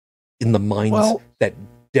in the minds that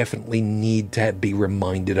definitely need to be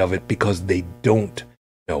reminded of it because they don't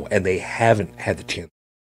know and they haven't had the chance.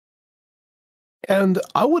 And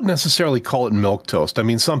I wouldn't necessarily call it milquetoast. I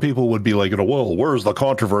mean, some people would be like, well, where's the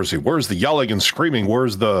controversy? Where's the yelling and screaming?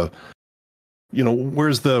 Where's the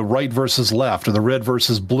right versus left or the red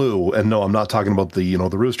versus blue? And no, I'm not talking about the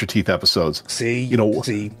Rooster Teeth episodes. You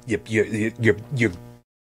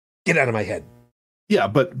get out of my head. Yeah,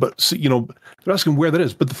 but so, they're asking where that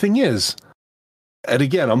is. But the thing is, and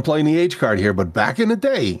again, I'm playing the age card here, but back in the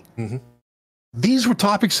day, these were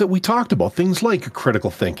topics that we talked about, things like critical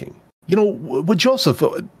thinking. What Joseph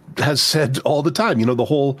has said all the time, the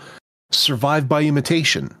whole survive by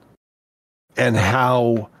imitation and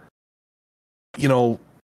how,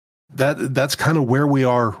 that's kind of where we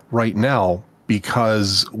are right now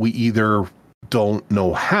because we either don't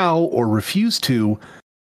know how or refuse to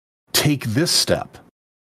take this step.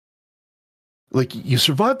 Like you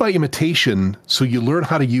survive by imitation, so you learn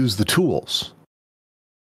how to use the tools.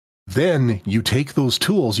 Then you take those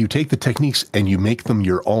tools, you take the techniques, and you make them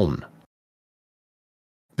your own.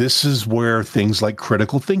 This is where things like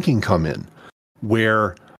critical thinking come in,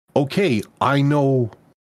 where, okay, I know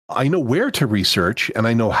where to research and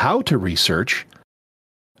I know how to research.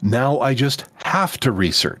 Now I just have to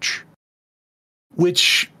research,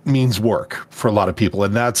 which means work for a lot of people.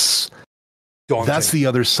 And that's the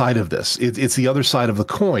other side of this. It's the other side of the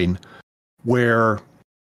coin where,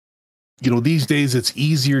 these days it's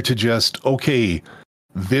easier to just, okay,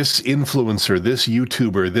 this influencer, this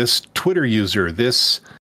YouTuber, this Twitter user, this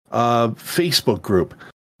Facebook group,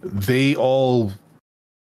 they all,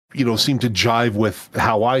 seem to jive with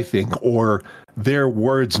how I think, or their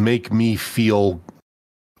words make me feel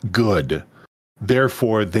good.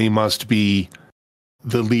 Therefore, they must be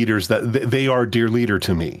the leaders that they are dear leader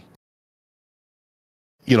to me.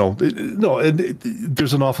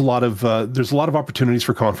 There's an awful lot of there's a lot of opportunities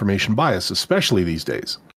for confirmation bias, especially these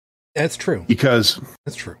days. That's true. That's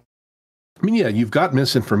true. I mean, yeah, you've got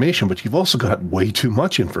misinformation, but you've also got way too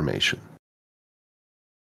much information.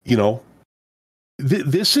 This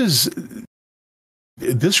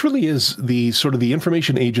really is the sort of the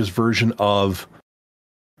information age's version of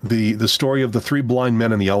the story of the three blind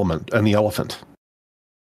men and the elephant.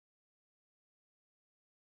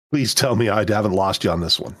 Please tell me I haven't lost you on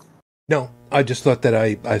this one. No, I just thought that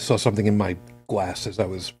I saw something in my glass as I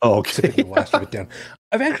was sipping the last of it down.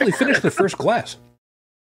 I've actually finished the first glass.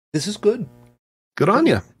 This is good. Good on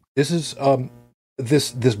you. This is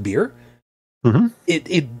this beer. Mm-hmm.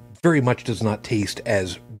 It very much does not taste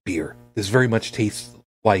as beer. This very much tastes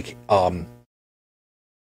like I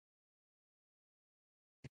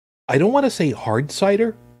don't want to say hard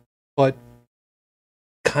cider, but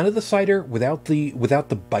kind of the cider without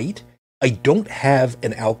the bite. I don't have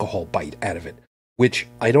an alcohol bite out of it, which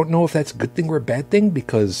I don't know if that's a good thing or a bad thing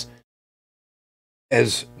because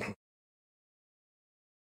as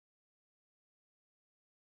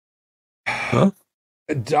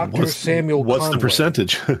Dr. Samuel Conway. What's the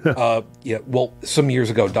percentage? Some years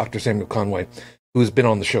ago, Dr. Samuel Conway, who's been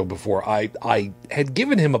on the show before, I had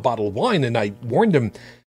given him a bottle of wine and I warned him,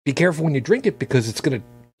 be careful when you drink it because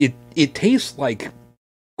it tastes like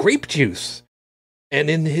grape juice. And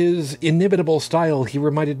in his inimitable style, he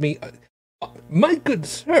reminded me, my good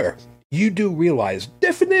sir, you do realize,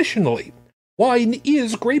 definitionally, wine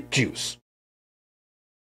is grape juice.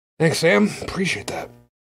 Thanks, Sam. Appreciate that.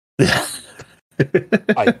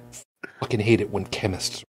 I fucking hate it when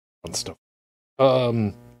chemists on stuff.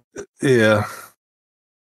 Yeah.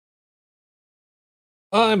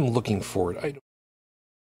 I'm looking for it.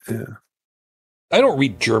 I don't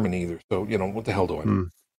read German either, so what the hell do I do?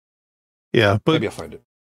 Yeah, but maybe I'll find it.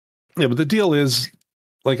 Yeah, but the deal is,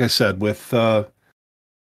 like I said, with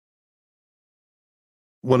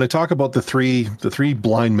when I talk about the three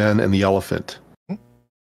blind men and the elephant,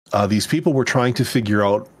 these people were trying to figure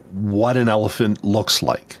out what an elephant looks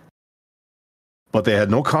like. But they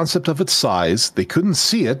had no concept of its size. They couldn't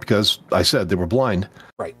see it because I said they were blind.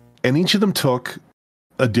 Right. And each of them took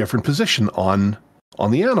a different position on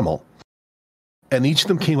the animal. And each of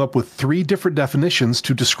them came up with 3 different definitions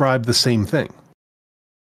to describe the same thing.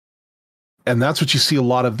 And that's what you see a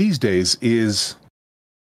lot of these days is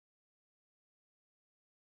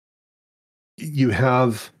you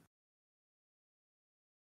have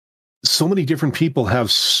so many different people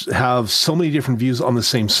have so many different views on the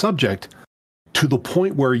same subject to the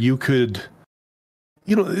point where you could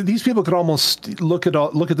these people could almost look at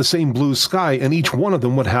the same blue sky, and each one of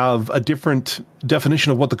them would have a different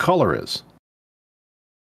definition of what the color is.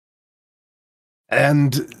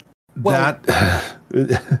 And that.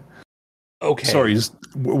 Okay. Sorry,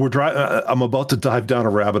 I'm about to dive down a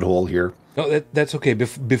rabbit hole here. No, that's okay.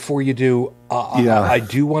 Before you do, I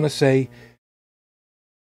do want to say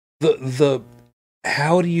the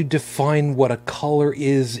how do you define what a color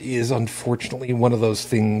is unfortunately one of those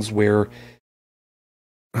things where,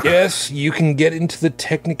 yes, you can get into the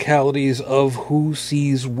technicalities of who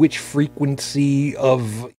sees which frequency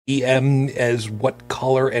of EM as what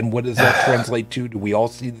color and what does that translate to. Do we all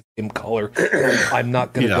see the same color? I'm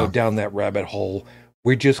not going to go down that rabbit hole.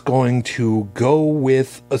 We're just going to go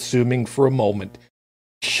with assuming for a moment,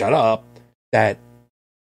 shut up, that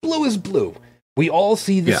blue is blue. We all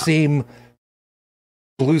see the same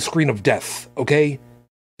blue screen of death, okay?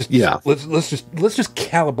 Let's just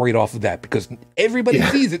calibrate off of that, because everybody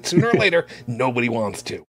sees it sooner or later. Nobody wants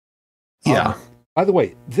to. Yeah. By the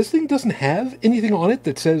way, this thing doesn't have anything on it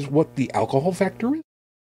that says what the alcohol factor is.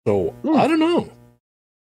 So, I don't know.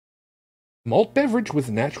 Malt beverage with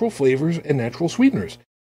natural flavors and natural sweeteners.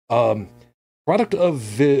 Product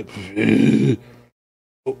of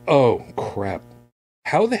oh, crap.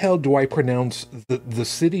 How the hell do I pronounce the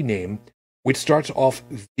city name, which starts off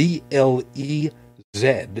VLEZ,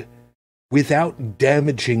 without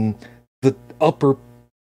damaging the upper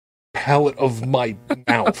palate of my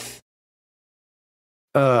mouth?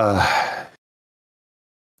 A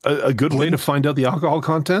good way to find out the alcohol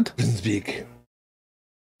content? Speak.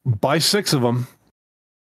 Buy 6 of them,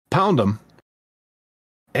 pound them,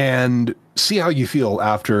 and see how you feel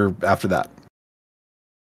after that.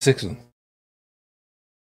 6 of them.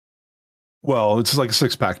 Well, it's like a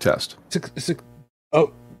 6-pack test. Six.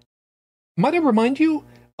 Oh, might I remind you?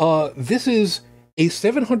 This is a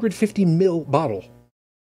 750 ml bottle.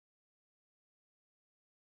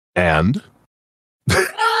 And?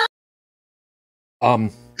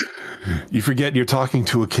 You forget you're talking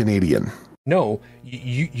to a Canadian. No,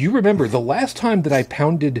 you remember the last time that I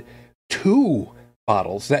pounded 2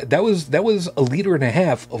 bottles, that was 1.5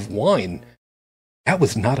 liters of wine. That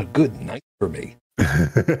was not a good night for me.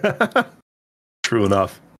 True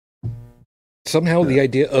enough. Somehow the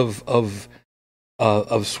idea of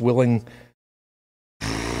swilling,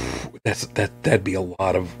 that'd be a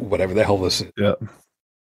lot of whatever the hell this is. Yeah.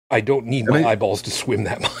 I don't need my eyeballs to swim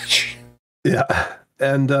that much. Yeah.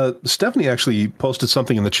 And Stephanie actually posted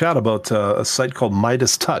something in the chat about a site called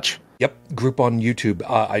Midas Touch. Yep, group on YouTube.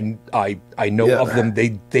 I know of them.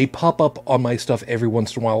 They pop up on my stuff every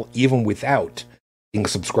once in a while, even without being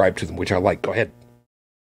subscribed to them, which I like. Go ahead.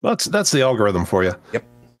 That's the algorithm for you. Yep.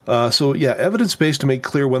 So evidence-based to make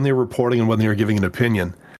clear when they're reporting and when they're giving an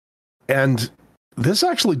opinion. And this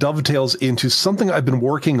actually dovetails into something I've been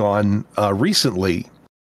working on recently.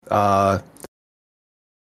 I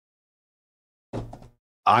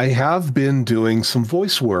have been doing some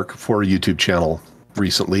voice work for a YouTube channel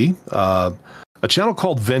recently, a channel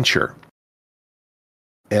called Venture,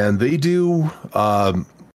 and they do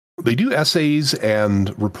essays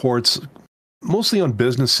and reports mostly on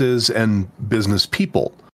businesses and business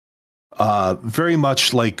people. Very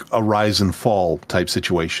much like a rise and fall type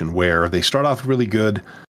situation where they start off really good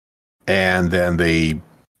and then they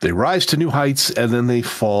rise to new heights and then they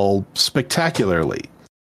fall spectacularly.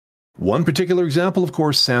 One particular example, of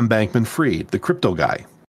course, Sam Bankman-Fried, the crypto guy.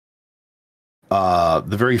 The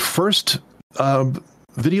very first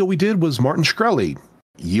video we did was Martin Shkreli,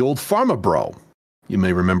 ye old pharma bro. You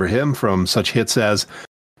may remember him from such hits as,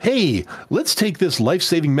 hey, let's take this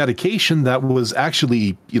life-saving medication that was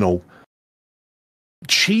actually,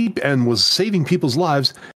 cheap and was saving people's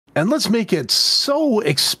lives, and let's make it so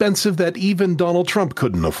expensive that even Donald Trump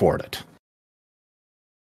couldn't afford it.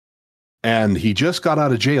 And he just got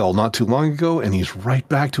out of jail not too long ago, and he's right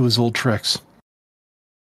back to his old tricks.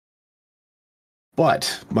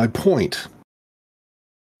 But my point,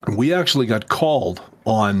 we actually got called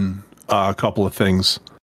on a couple of things.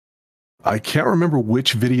 I can't remember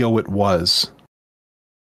which video it was.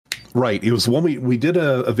 Right, it was the one we did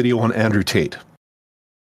a video on Andrew Tate.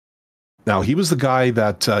 Now, he was the guy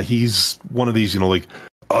that he's one of these, like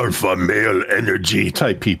alpha male energy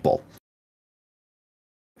type people.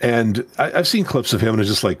 And I've seen clips of him, and it's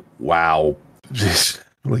just like, wow. Just,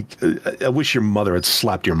 I wish your mother had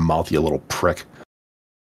slapped your mouth, you little prick.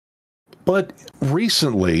 But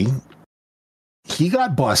recently, he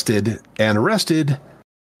got busted and arrested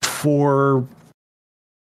for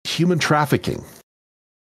human trafficking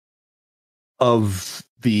of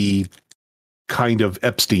the kind of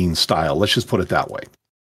Epstein style. Let's just put it that way.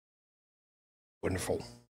 Wonderful.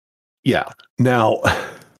 Yeah. Now,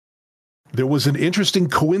 there was an interesting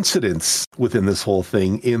coincidence within this whole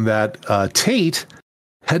thing in that Tate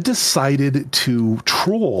had decided to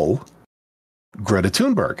troll Greta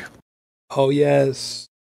Thunberg. Oh, yes.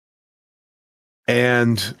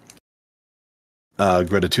 And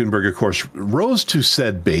Greta Thunberg, of course, rose to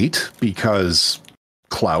said bait because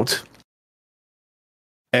clout.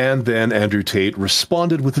 And then Andrew Tate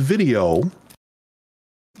responded with a video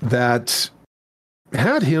that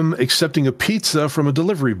had him accepting a pizza from a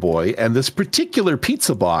delivery boy. And this particular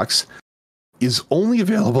pizza box is only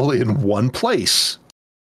available in one place,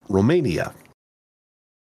 Romania.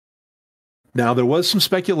 Now, there was some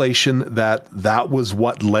speculation that that was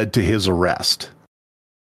what led to his arrest.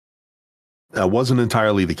 That wasn't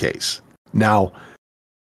entirely the case. Now,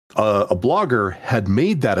 a blogger had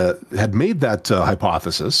made that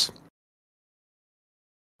hypothesis.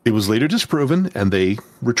 It was later disproven, and they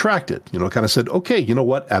retracted. Kind of said, "Okay, you know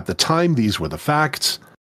what? At the time, these were the facts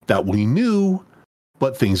that we knew,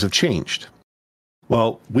 but things have changed."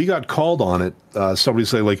 Well, we got called on it. Somebody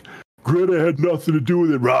say like, "Greta had nothing to do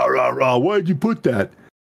with it. Rah rah rah. Why'd you put that?"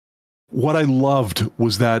 What I loved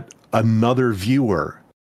was that another viewer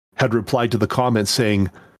had replied to the comment saying,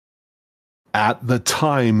 "At the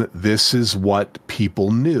time, this is what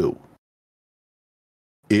people knew."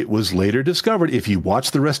 It was later discovered. If you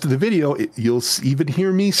watch the rest of the video, you'll even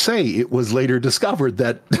hear me say it was later discovered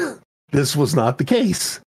that this was not the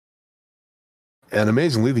case. And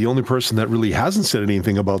amazingly, the only person that really hasn't said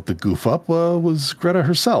anything about the goof up was Greta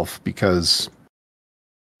herself, because,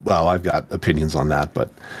 well, I've got opinions on that. But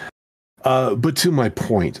to my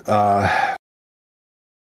point,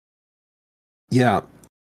 yeah,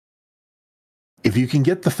 if you can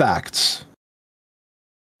get the facts,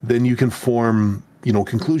 then you can form,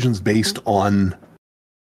 conclusions based on,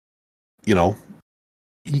 you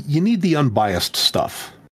need the unbiased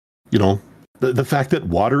stuff. The fact that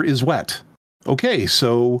water is wet. Okay,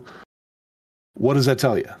 so what does that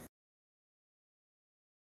tell you?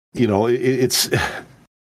 It's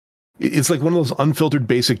like one of those unfiltered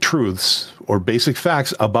basic truths or basic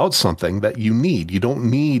facts about something that you need.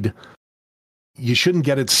 You shouldn't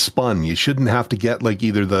get it spun. You shouldn't have to get like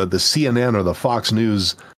either the CNN or the Fox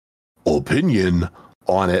News opinion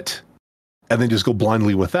on it and then just go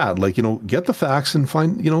blindly with that. Like, get the facts and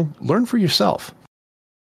find, learn for yourself.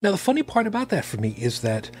 Now, the funny part about that for me is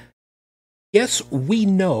that, yes, we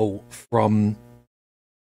know from,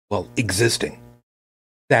 existing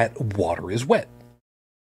that water is wet.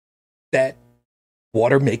 That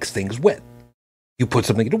water makes things wet. You put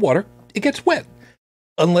something into water, it gets wet.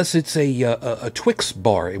 Unless it's a Twix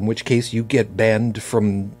bar, in which case you get banned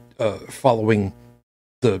from following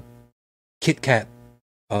the Kit Kat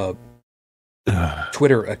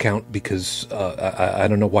Twitter account because I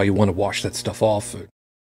don't know why you want to wash that stuff off.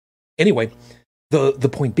 Anyway, the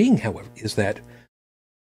point being, however, is that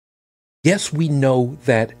yes, we know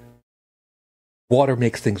that water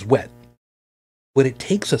makes things wet, but it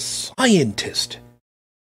takes a scientist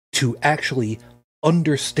to actually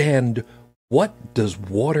understand what does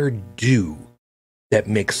water do that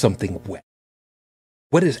makes something wet.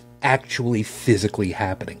 What is actually physically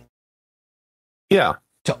happening? Yeah.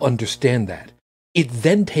 To understand that. It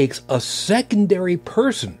then takes a secondary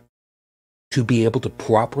person to be able to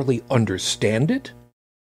properly understand it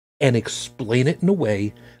and explain it in a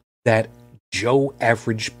way that Joe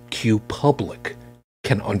Average Q public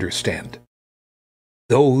can understand.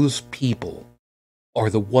 Those people are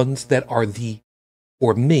the ones that are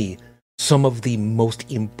for me, some of the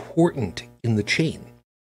most important in the chain.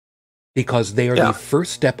 Because they are the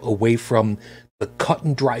first step away from the cut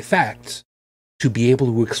and dry facts to be able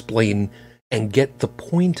to explain and get the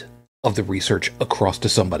point of the research across to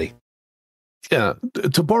somebody. Yeah.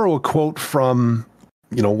 To borrow a quote from,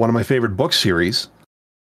 one of my favorite book series,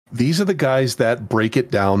 these are the guys that break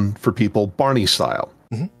it down for people Barney style.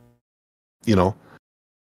 Mm-hmm.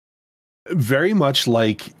 Very much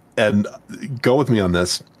like, and go with me on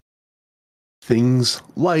this, things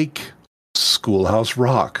like Schoolhouse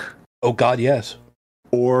Rock. Oh God, yes.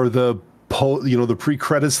 Or the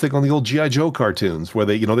pre-credits thing on the old G.I. Joe cartoons where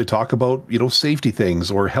they talk about, safety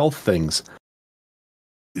things or health things.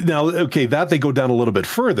 Now, okay, that they go down a little bit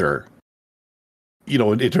further,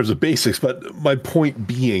 in terms of basics. But my point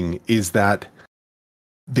being is that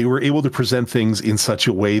they were able to present things in such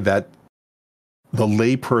a way that the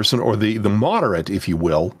layperson or the moderate, if you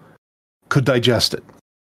will, could digest it.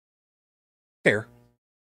 Fair.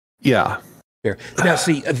 Yeah. Fair. Now,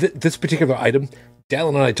 see, this particular item,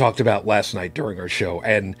 Dallin and I talked about last night during our show,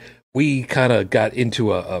 and we kind of got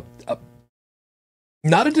into a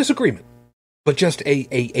not a disagreement, but just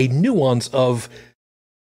a nuance of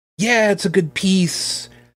yeah, it's a good piece.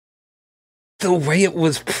 The way it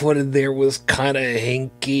was put in there was kind of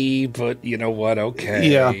hinky, but you know what? Okay.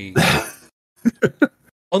 Yeah.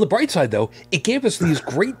 On the bright side, though, it gave us these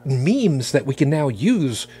great memes that we can now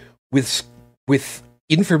use with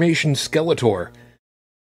information Skeletor,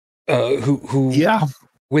 who Yeah.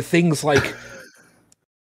 with things like,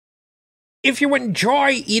 if you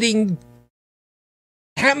enjoy eating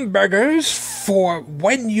hamburgers for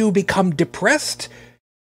when you become depressed,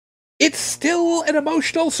 it's still an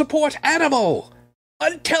emotional support animal.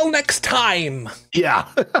 Until next time. Yeah.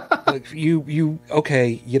 Like, you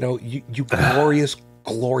okay, you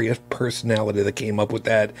glorious personality that came up with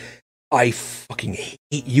that. I fucking hate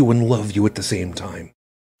you and love you at the same time.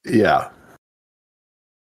 Yeah.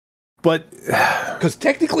 But because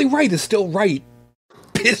technically right is still right.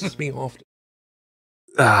 Pisses me off.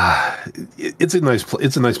 It's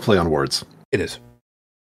a nice play on words. It is.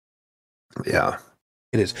 Yeah.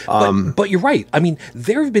 It is. But you're right. I mean,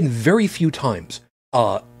 there have been very few times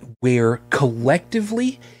where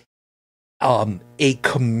collectively a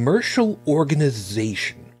commercial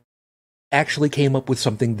organization actually came up with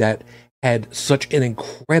something that had such an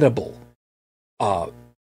incredible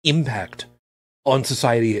impact on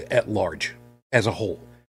society at large as a whole.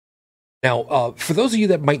 Now, for those of you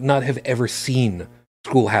that might not have ever seen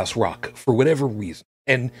Schoolhouse Rock for whatever reason,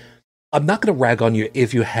 and I'm not going to rag on you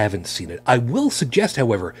if you haven't seen it. I will suggest,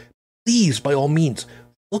 however, please, by all means,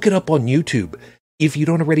 look it up on YouTube. If you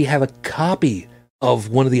don't already have a copy of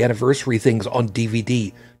one of the anniversary things on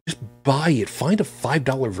DVD, just buy it. Find a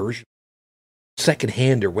 $5 version,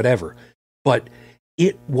 secondhand or whatever. But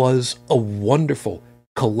it was a wonderful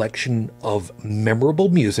collection of memorable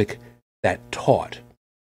music that taught.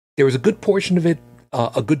 There was a good portion of it,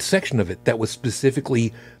 a good section of it, that was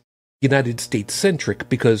specifically United States centric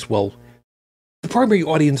because, well, the primary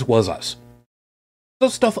audience was us. So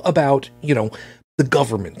stuff about, the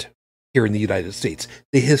government here in the United States,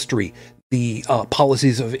 the history, the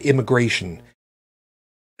policies of immigration,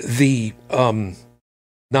 the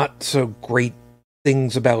not so great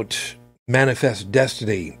things about manifest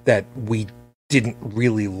destiny that we didn't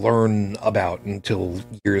really learn about until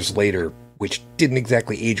years later, which didn't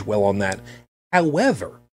exactly age well on that.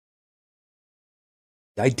 However,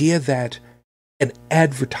 the idea that an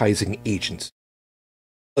advertising agency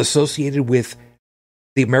associated with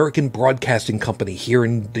the American Broadcasting Company here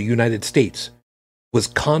in the United States was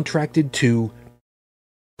contracted to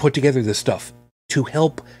put together this stuff to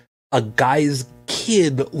help a guy's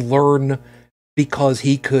kid learn because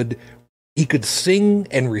he could sing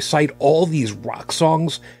and recite all these rock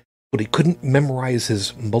songs, but he couldn't memorize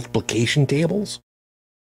his multiplication tables.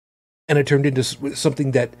 And it turned into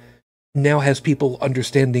something that now has people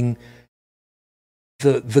understanding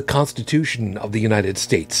the Constitution of the United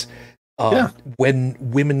States. When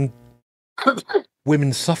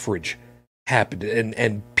women's suffrage happened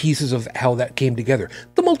and pieces of how that came together.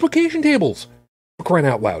 The multiplication tables, for crying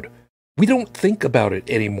out loud. We don't think about it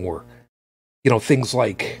anymore. Things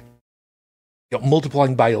like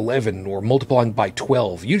multiplying by 11 or multiplying by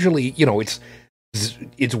 12. Usually,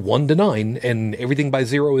 it's 1 to 9 and everything by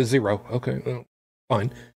 0 is 0. Okay, well,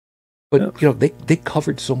 fine. But, they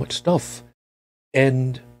covered so much stuff.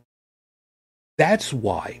 And that's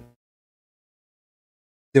why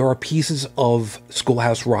there are pieces of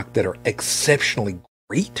Schoolhouse Rock that are exceptionally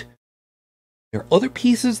great. There are other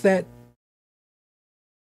pieces that,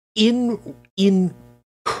 in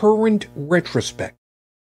current retrospect,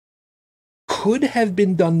 could have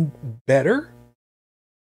been done better,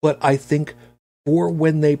 but I think for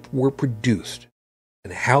when they were produced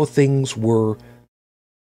and how things were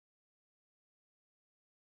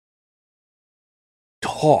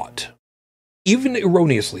taught, even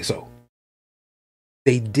erroneously so,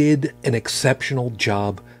 they did an exceptional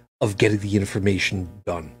job of getting the information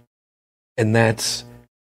done. And that's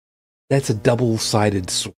a double-sided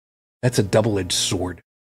sword. That's a double-edged sword.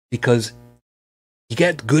 Because you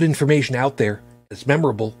get good information out there, it's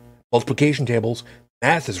memorable, multiplication tables,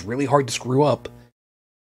 math is really hard to screw up.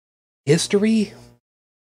 History,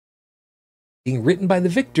 being written by the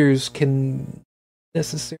victors, can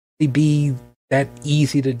necessarily be that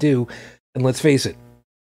easy to do. And let's face it,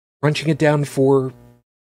 crunching it down for,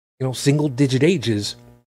 single-digit ages,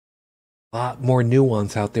 a lot more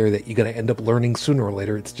nuance out there that you got to end up learning sooner or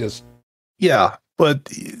later. It's just... Yeah, but,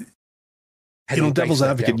 devil's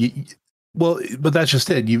advocate, but that's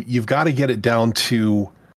just it. You've got to get it down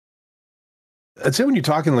to... I'd say when you're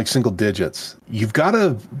talking like single digits, you've got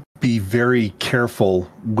to be very careful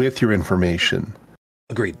with your information.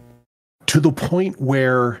 Agreed. To the point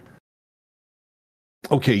where,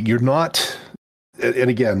 okay, you're not... and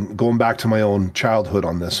again, going back to my own childhood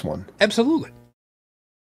on this one. Absolutely.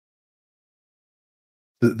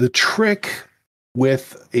 The trick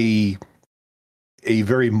with a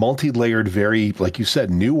very multi-layered, very, like you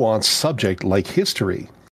said, nuanced subject like history,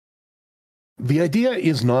 the idea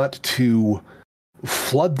is not to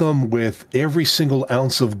flood them with every single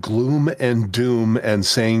ounce of gloom and doom and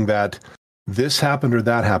saying that this happened or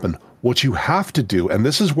that happened. What you have to do, and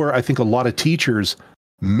this is where I think a lot of teachers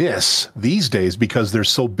miss these days because they're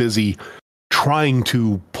so busy trying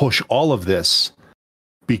to push all of this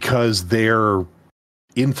because their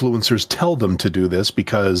influencers tell them to do this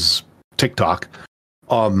because TikTok.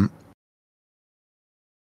 The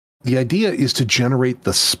idea is to generate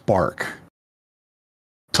the spark,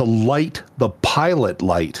 to light the pilot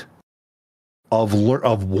light of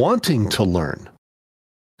wanting to learn.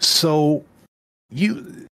 So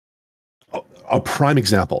a prime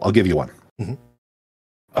example, I'll give you one.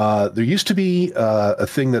 Mm-hmm. There used to be a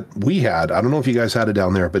thing that we had. I don't know if you guys had it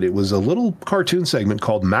down there, but it was a little cartoon segment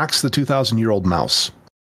called Max the 2,000-Year-Old Mouse.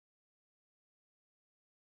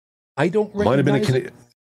 I don't recognize might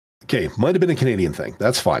have been a Canadian thing.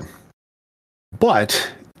 That's fine.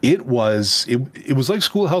 But it was like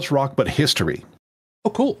Schoolhouse Rock, but history. Oh,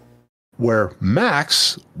 cool. Where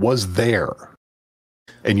Max was there.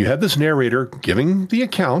 And you had this narrator giving the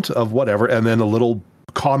account of whatever, and then a little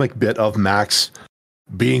comic bit of Max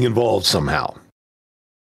being involved somehow.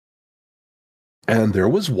 And there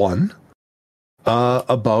was one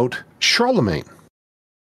about Charlemagne.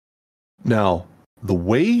 Now, the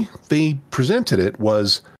way they presented it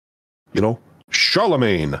was,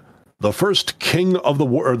 Charlemagne, the first king of the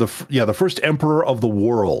world, the first emperor of the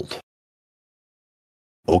world.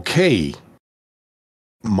 Okay,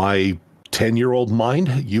 my 10-year-old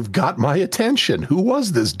mind, you've got my attention. Who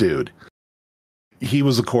was this dude? He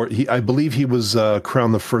was I believe he was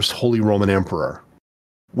crowned the first Holy Roman Emperor,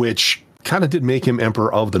 which kind of did make him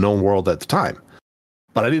emperor of the known world at the time.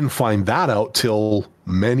 But I didn't find that out till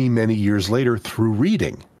many, many years later through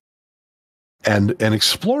reading and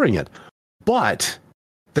exploring it. But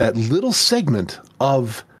that little segment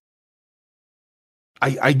of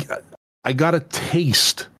I got a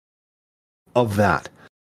taste of that.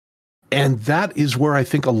 And that is where I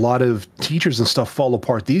think a lot of teachers and stuff fall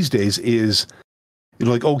apart these days is,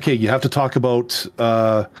 like, okay, you have to talk about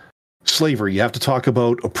slavery. You have to talk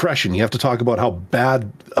about oppression. You have to talk about how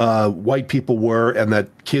bad white people were and that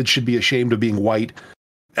kids should be ashamed of being white.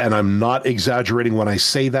 And I'm not exaggerating when I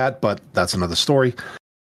say that, but that's another story.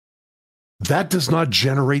 That does not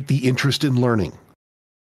generate the interest in learning.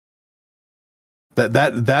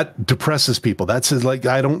 That depresses people. That says, like,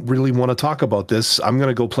 I don't really want to talk about this. I'm going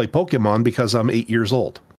to go play Pokemon because I'm 8 years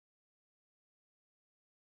old.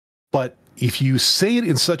 But if you say it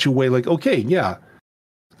in such a way like, okay, yeah,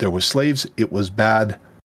 there were slaves, it was bad,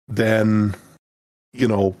 then,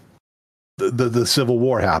 the Civil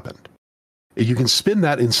War happened. You can spin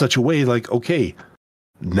that in such a way like, okay,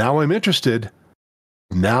 now I'm interested.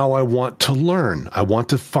 Now I want to learn. I want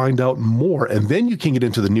to find out more. And then you can get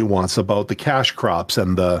into the nuance about the cash crops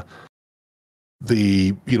and some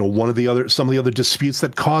of the other disputes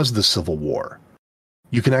that caused the Civil War.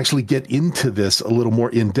 You can actually get into this a little more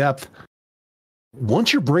in depth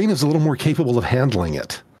once your brain is a little more capable of handling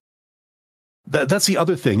it. That's the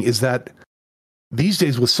other thing, is that these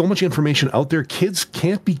days with so much information out there, kids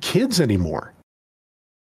can't be kids anymore.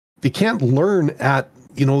 They can't learn at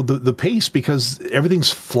the pace because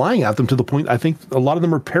everything's flying at them to the point I think a lot of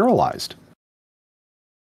them are paralyzed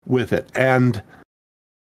with it. And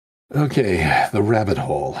okay, the rabbit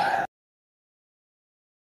hole.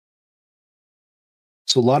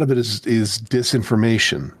 So a lot of it is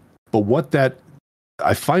disinformation. But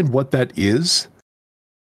I find what that is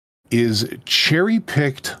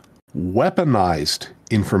cherry-picked, weaponized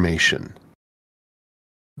information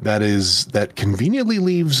that conveniently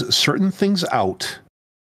leaves certain things out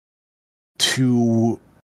to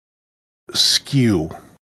skew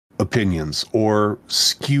opinions or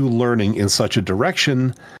skew learning in such a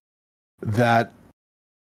direction that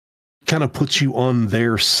kind of puts you on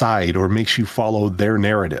their side or makes you follow their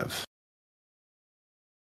narrative.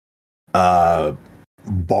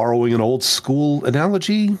 Borrowing an old school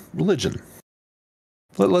analogy, religion.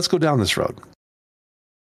 Let's go down this road.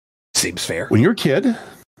 Seems fair. When you're a kid,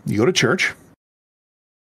 you go to church.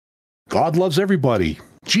 God loves everybody.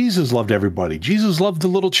 Jesus loved everybody. Jesus loved the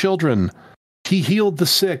little children. He healed the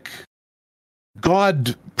sick.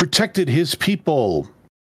 God protected his people.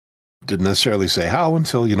 Didn't necessarily say how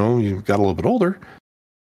until, you got a little bit older.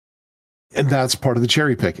 And that's part of the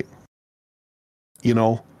cherry picking.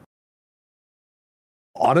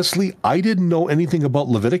 Honestly, I didn't know anything about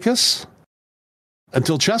Leviticus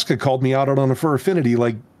until Cheska called me out on it for affinity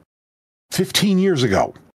like 15 years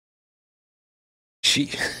ago.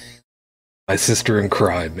 My sister in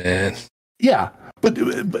crime, man. Yeah,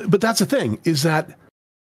 but that's the thing, is that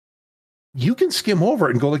you can skim over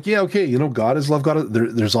it and go like, yeah, okay, God is love,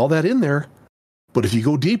 there's all that in there. But if you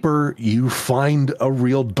go deeper, you find a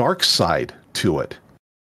real dark side to it.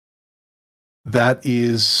 That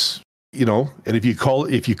is, and if you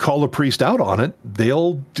call a priest out on it,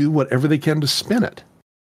 they'll do whatever they can to spin it.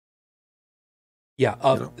 Yeah.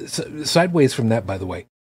 Sideways from that, by the way,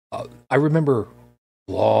 I remember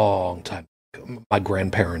a long time, my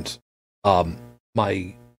grandparents,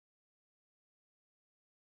 my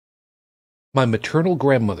maternal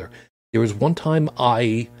grandmother. There was one time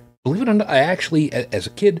believe it or not, I actually, as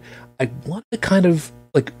a kid, I wanted to kind of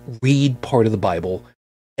like read part of the Bible,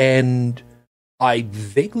 and I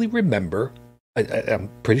vaguely remember,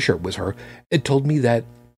 I'm pretty sure it was her, it told me that,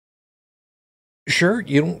 sure,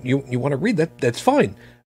 you want to read that, that's fine.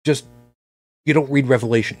 Just, you don't read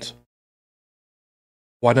Revelations.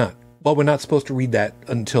 Why not? Well, we're not supposed to read that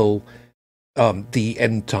until the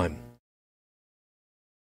end time.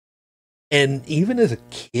 And even as a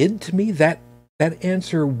kid, to me, that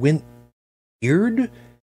answer went weird.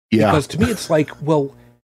 Yeah. Because to me, it's like, well,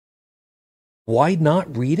 why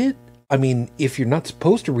not read it? I mean, if you're not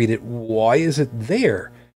supposed to read it, why is it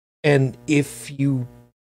there? And if you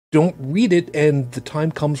don't read it and the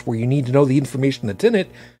time comes where you need to know the information that's in it,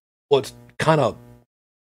 well, it's kind of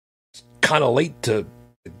late to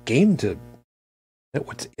the game to know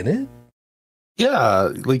what's in it.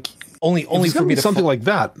 Yeah, like only for me to something like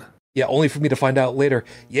that. Yeah, only for me to find out later.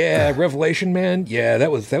 Yeah, Revelation, man. Yeah, that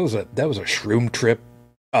was a shroom trip.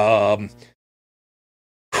 Yeah.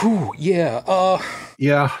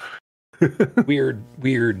 Weird.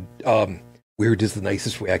 Weird is the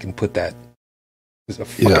nicest way I can put that. It was a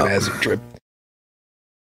fucking acid trip.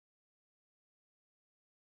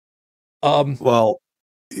 Well,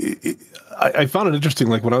 I found it interesting.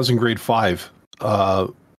 Like when I was in grade 5,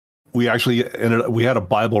 we actually we had a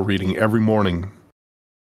Bible reading every morning,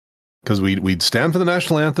 because we'd stand for the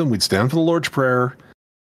national anthem, we'd stand for the Lord's Prayer,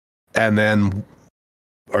 and then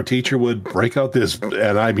our teacher would break out this,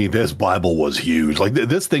 and I mean, this Bible was huge. Like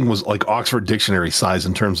this thing was like Oxford Dictionary size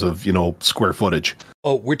in terms of, square footage.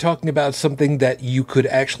 Oh, we're talking about something that you could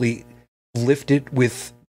actually lift it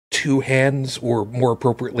with 2 hands, or more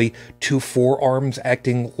appropriately, 2 forearms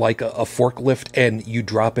acting like a forklift, and you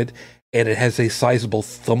drop it, and it has a sizable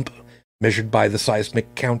thump measured by the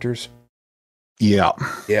seismic counters. Yeah.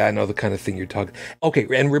 Yeah, I know the kind of thing you're talking. Okay,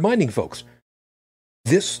 and reminding folks,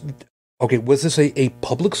 was this a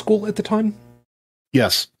public school at the time?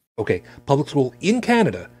 Yes. Okay, public school in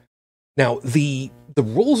Canada. Now, the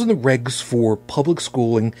rules and the regs for public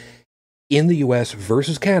schooling in the U.S.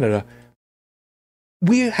 versus Canada,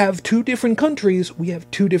 we have 2 different countries, we have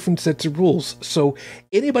 2 different sets of rules. So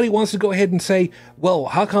anybody wants to go ahead and say, well,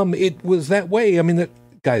 how come it was that way? I mean,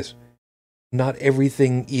 guys, not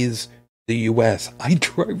everything is the U.S. I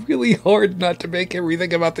try really hard not to make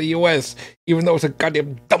everything about the U.S., even though it's a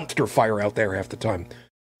goddamn dumpster fire out there half the time.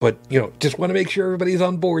 But, just want to make sure everybody's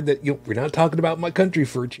on board that, we're not talking about my country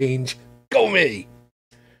for a change. Go me!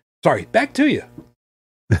 Sorry, back to you.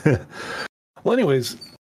 Well, anyways,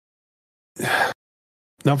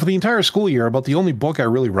 now for the entire school year, about the only book I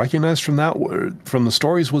really recognized from the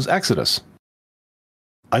stories was Exodus.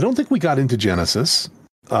 I don't think we got into Genesis.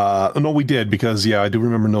 No, we did, because, I do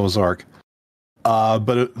remember Noah's Ark.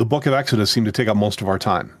 But the book of Exodus seemed to take up most of our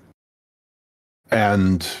time.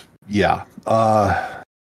 And, but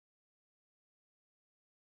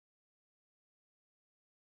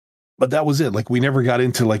that was it. Like, we never got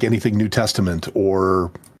into, like, anything New Testament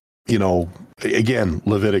or, again,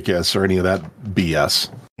 Leviticus or any of that BS,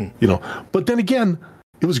 But then again,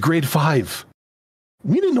 it was grade 5.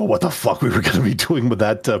 We didn't know what the fuck we were going to be doing with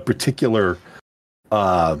that particular,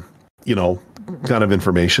 kind of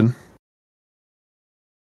information.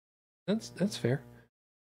 That's fair.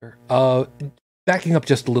 Backing up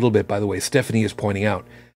just a little bit, by the way, Stephanie is pointing out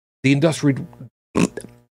the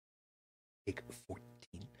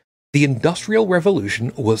Industrial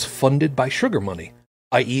Revolution was funded by sugar money,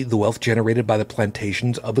 i.e. the wealth generated by the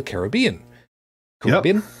plantations of the Caribbean.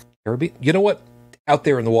 Caribbean? You know what? Out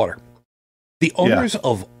there in the water. The owners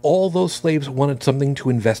of all those slaves wanted something to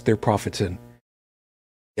invest their profits in.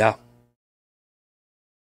 Yeah.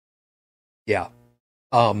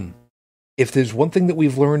 If there's one thing that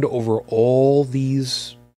we've learned over all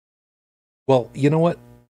these, well, you know what?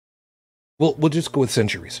 We'll just go with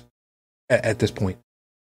centuries at this point.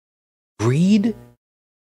 Greed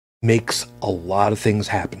makes a lot of things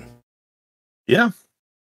happen. Yeah.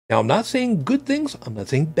 Now, I'm not saying good things. I'm not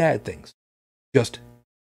saying bad things. Just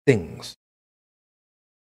things.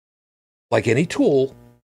 Like any tool,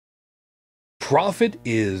 excessive profit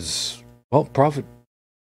is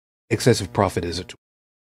a tool.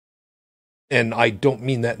 And I don't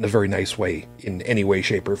mean that in a very nice way, in any way,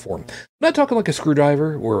 shape, or form. I'm not talking like a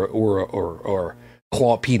screwdriver or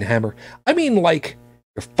claw peen hammer. I mean like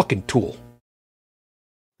your fucking tool.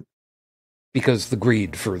 Because the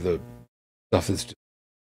greed for the stuff is just...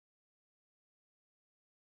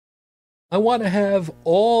 I want to have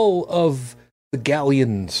all of the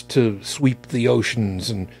galleons to sweep the oceans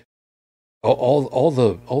and all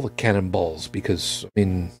the cannonballs, because, I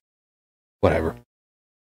mean, whatever.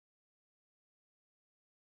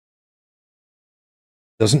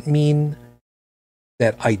 Doesn't mean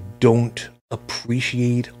that I don't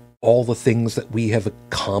appreciate all the things that we have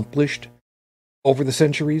accomplished over the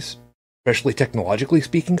centuries, especially technologically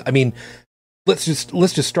speaking. I mean, let's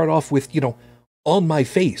just start off with, on my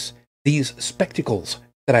face, these spectacles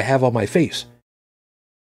that I have on my face.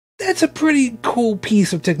 That's a pretty cool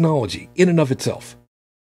piece of technology in and of itself.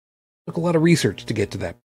 Took a lot of research to get to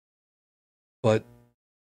that. But,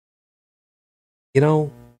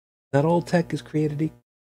 not all tech is created equal.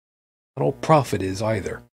 Not all profit is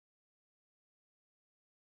either.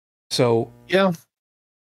 So, yeah.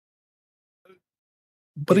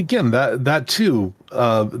 But again, that too,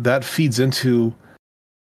 that feeds into,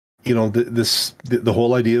 the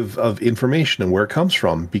whole idea of information and where it comes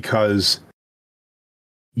from, because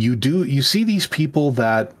you see these people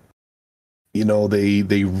that,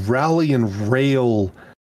 they rally and rail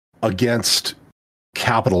against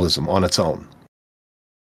capitalism on its own.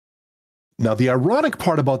 Now, the ironic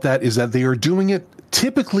part about that is that they are doing it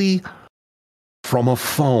typically from a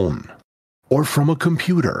phone or from a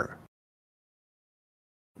computer,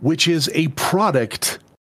 which is a product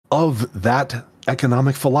of that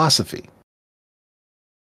economic philosophy.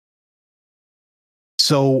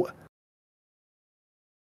 So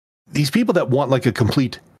these people that want like a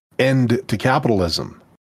complete end to capitalism,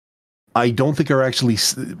 I don't think are actually,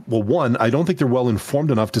 well, one, I don't think they're well informed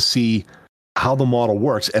enough to see how the model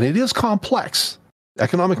works. And it is complex.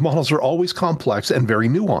 Economic models are always complex and very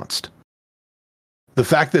nuanced. The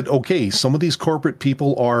fact that, okay, some of these corporate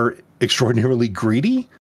people are extraordinarily greedy,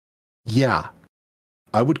 yeah,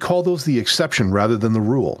 I would call those the exception rather than the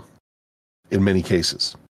rule in many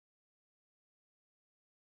cases.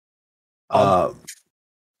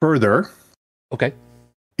 Further, okay,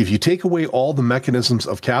 if you take away all the mechanisms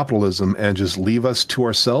of capitalism and just leave us to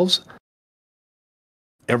ourselves,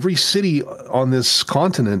 every city on this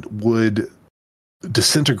continent would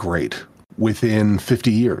disintegrate within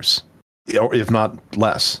 50 years, or if not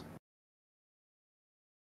less.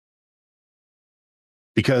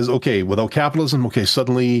 Because, okay, without capitalism, okay,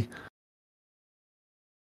 suddenly,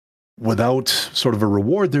 without sort of a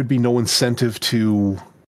reward, there'd be no incentive to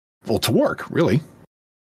work, really.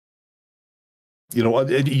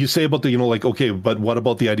 You say about the, okay, but what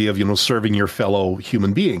about the idea of, serving your fellow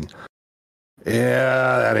human being?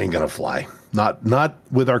 Yeah, that ain't gonna fly. Not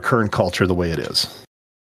with our current culture the way it is.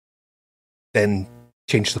 Then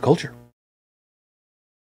change the culture.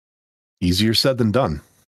 Easier said than done.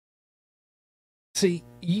 See,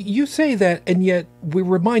 you say that, and yet we're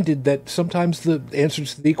reminded that sometimes the answer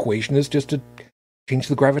to the equation is just to change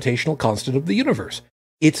the gravitational constant of the universe.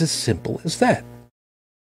 It's as simple as that.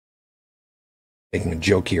 Making a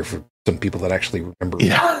joke here for some people that actually remember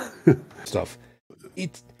stuff.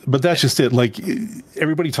 But that's just it. Like,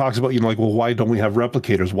 everybody talks about, well, why don't we have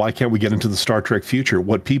replicators? Why can't we get into the Star Trek future?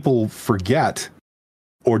 What people forget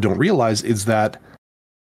or don't realize is that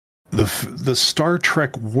the Star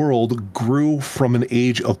Trek world grew from an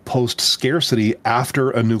age of post-scarcity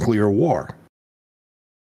after a nuclear war,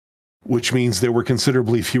 which means there were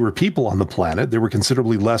considerably fewer people on the planet. There were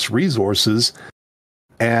considerably less resources,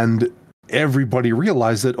 and everybody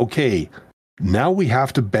realized that, okay, now we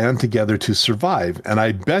have to band together to survive. And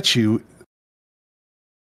I bet you,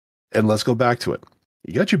 and let's go back to it.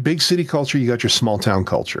 You got your big city culture, you got your small town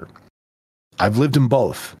culture. I've lived in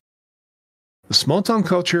both. The small town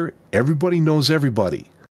culture, everybody knows everybody.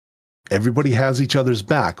 Everybody has each other's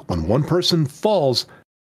back. When one person falls,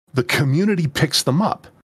 the community picks them up.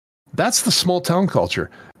 That's the small town culture.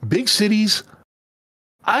 Big cities,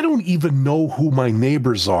 I don't even know who my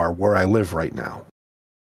neighbors are where I live right now.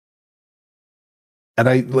 And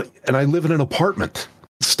I live in an apartment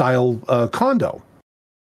style condo.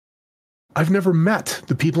 I've never met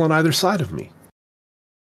the people on either side of me.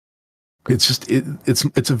 It's just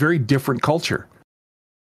it's a very different culture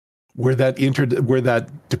where that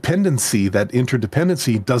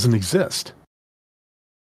interdependency doesn't exist.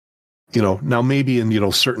 Now maybe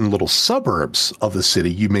in, certain little suburbs of the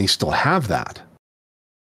city, you may still have that.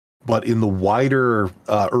 But in the wider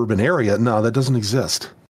urban area, no, that doesn't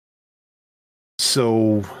exist.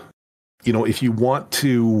 So, if you want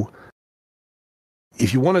to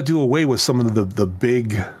do away with some of the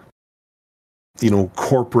big,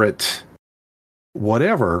 corporate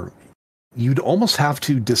whatever, you'd almost have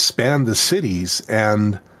to disband the cities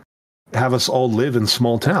and have us all live in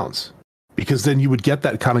small towns, because then you would get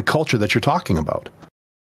that kind of culture that you're talking about.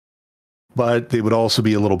 But they would also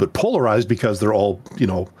be a little bit polarized because they're all,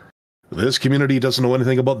 this community doesn't know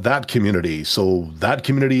anything about that community, so that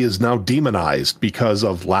community is now demonized because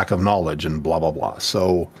of lack of knowledge and blah, blah, blah.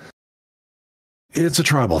 So it's a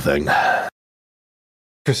tribal thing.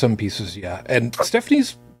 For some pieces, yeah. And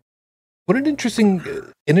Stephanie's put an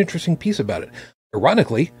interesting piece about it.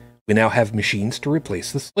 Ironically, we now have machines to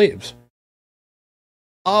replace the slaves.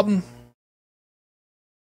 The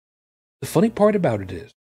funny part about it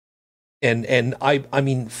is, and I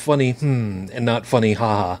mean funny, and not funny,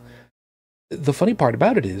 haha. The funny part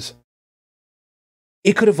about it is,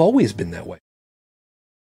 it could have always been that way.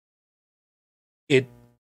 It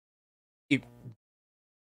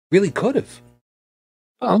really could have.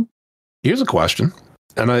 Well, here's a question,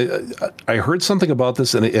 and I heard something about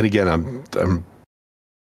this, and again,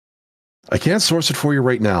 I can't source it for you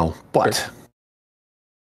right now, but. Sure.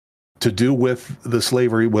 To do with the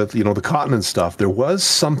slavery, with the cotton and stuff, there was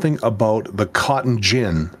something about the cotton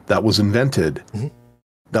gin that was invented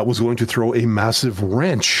that was going to throw a massive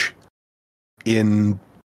wrench in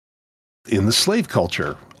the slave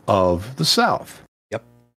culture of the South. Yep.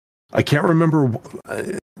 I can't remember.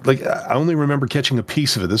 I only remember catching a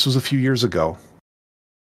piece of it. This was a few years ago.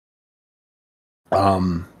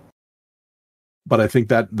 But I think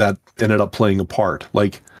that ended up playing a part.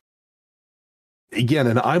 Again,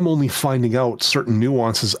 and I'm only finding out certain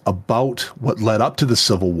nuances about what led up to the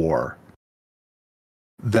Civil War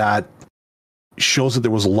that shows that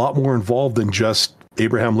there was a lot more involved than just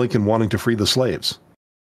Abraham Lincoln wanting to free the slaves.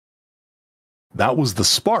 That was the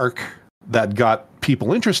spark that got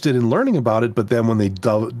people interested in learning about it, but then when they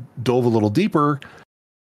dove a little deeper,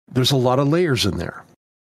 there's a lot of layers in there.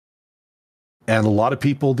 And a lot of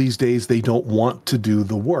people these days, they don't want to do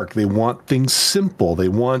the work. They want things simple. They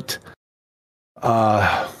want...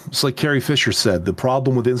 it's like Carrie Fisher said, the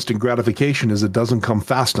problem with instant gratification is it doesn't come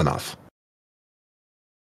fast enough.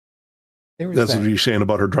 That's what you're saying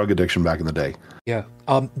about her drug addiction back in the day. Yeah.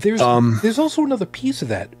 There's also another piece of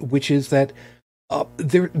that, which is that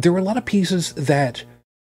there are a lot of pieces that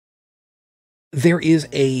there is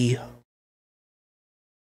I'm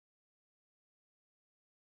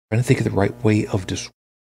trying to think of the right way of describing.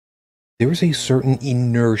 There is a certain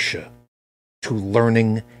inertia to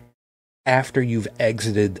learning after you've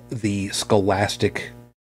exited the scholastic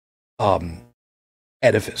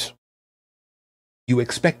edifice. You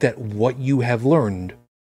expect that what you have learned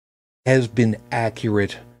has been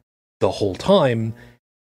accurate the whole time,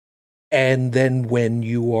 and then when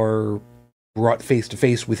you are brought face to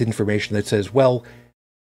face with information that says, well,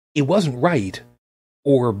 it wasn't right,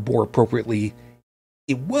 or more appropriately,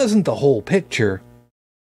 it wasn't the whole picture,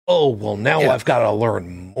 oh, well, now I've got to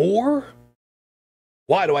learn more?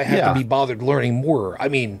 Why do I have to be bothered learning more? I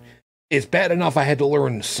mean, it's bad enough I had to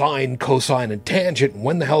learn sine, cosine, and tangent.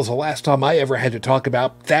 When the hell's the last time I ever had to talk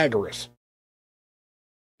about Pythagoras?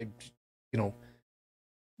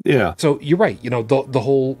 Yeah. So you're right. The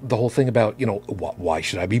whole thing about, why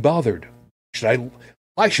should I be bothered?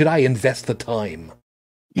 Why should I invest the time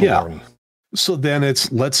to learn? So then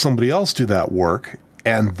it's let somebody else do that work.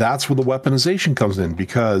 And that's where the weaponization comes in,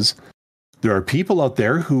 because there are people out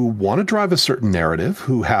there who want to drive a certain narrative,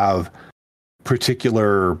 who have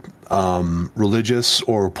particular religious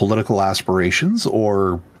or political aspirations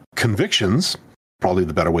or convictions, probably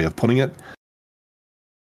the better way of putting it,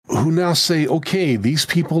 who now say, okay, these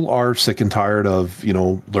people are sick and tired of,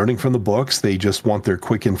 learning from the books. They just want their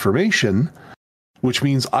quick information, which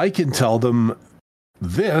means I can tell them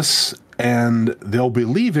this and they'll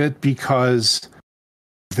believe it because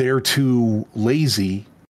they're too lazy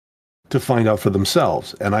to find out for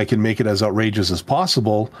themselves, and I can make it as outrageous as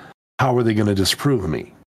possible. How are they going to disprove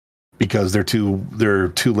me? Because they're too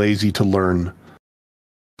lazy to learn,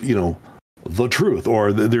 the truth,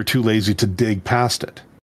 or they're too lazy to dig past it.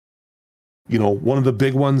 One of the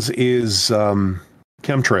big ones is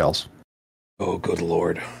chemtrails. Oh, good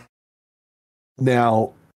Lord.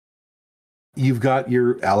 Now, you've got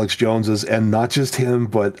your Alex Joneses, and not just him,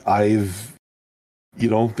 but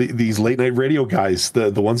these late night radio guys,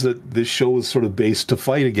 the ones that this show is sort of based to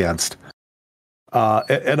fight against.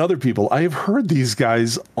 and other people. I have heard these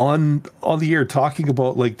guys on the air talking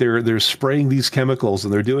about like they're spraying these chemicals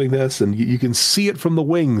and they're doing this, and you can see it from the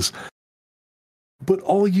wings. But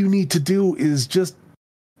all you need to do is just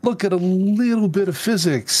look at a little bit of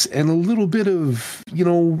physics and a little bit of,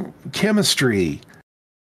 chemistry,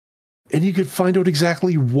 and you could find out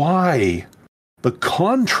exactly why the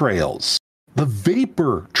contrails, the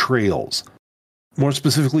vapor trails, more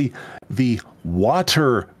specifically, the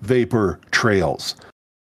water vapor trails,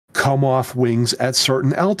 come off wings at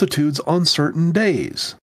certain altitudes on certain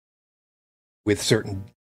days. With certain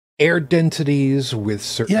air densities, with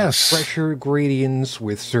certain pressure gradients,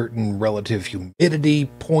 with certain relative humidity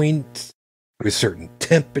points, with certain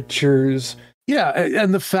temperatures. Yeah,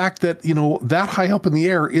 and the fact that, that high up in the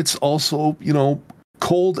air, it's also,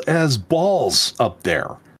 cold as balls up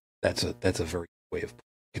there. That's a very good way of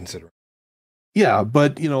considering. Yeah,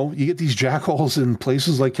 but, you get these jackholes in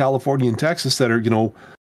places like California and Texas that are,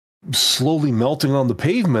 slowly melting on the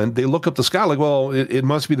pavement. They look up the sky like, well, it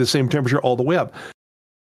must be the same temperature all the way up.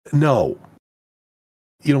 No.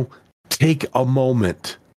 Take a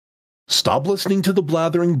moment. Stop listening to the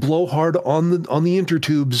blathering, blow hard on the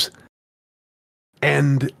intertubes,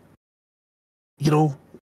 and,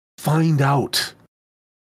 find out.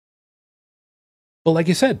 Well, like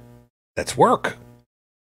you said, that's work.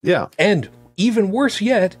 Yeah. And even worse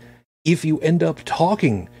yet, if you end up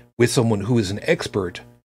talking with someone who is an expert,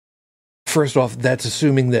 first off, that's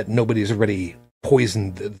assuming that nobody's already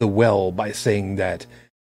poisoned the well by saying that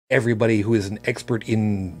everybody who is an expert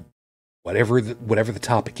in whatever the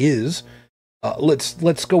topic is,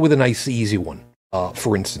 let's go with a nice easy one.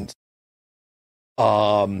 For instance,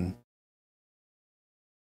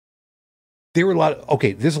 there's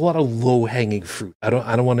a lot of low hanging fruit. I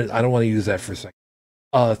don't want to use that for a second.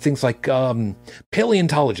 Things like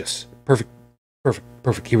paleontologists.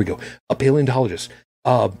 Perfect. Here we go. A paleontologist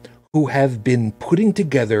who have been putting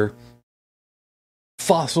together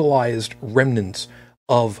fossilized remnants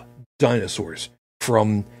of dinosaurs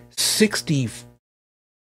from 60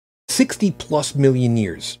 plus million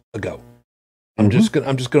years ago. I'm just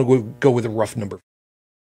gonna go with a rough number.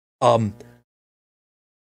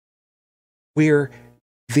 Where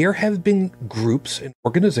there have been groups and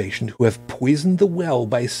organizations who have poisoned the well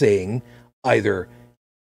by saying either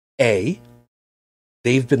A,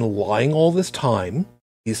 they've been lying all this time,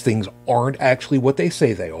 these things aren't actually what they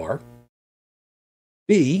say they are.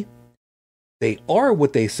 B, they are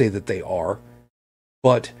what they say that they are,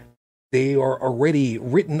 but they are already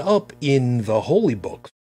written up in the holy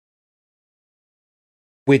books,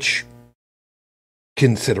 which,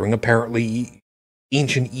 considering apparently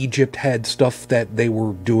ancient Egypt had stuff that they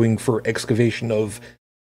were doing for excavation of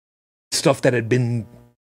stuff that had been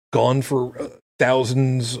gone for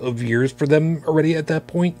thousands of years for them already at that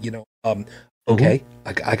point, okay,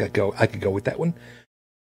 I could go with that one.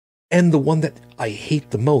 And the one that I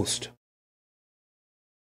hate the most,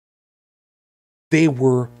 they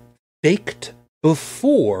were faked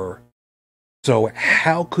before, so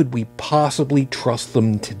how could we possibly trust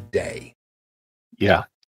them today? Yeah.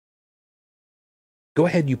 Go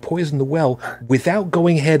ahead, you poison the well without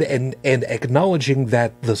going ahead and acknowledging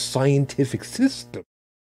that the scientific system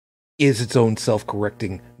is its own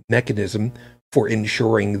self-correcting mechanism for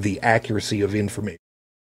ensuring the accuracy of information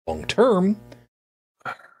long term.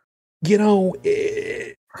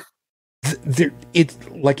 It's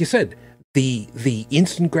like you said, the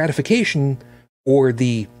instant gratification or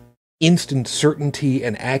the instant certainty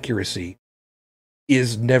and accuracy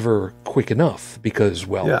is never quick enough because,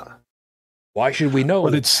 why should we know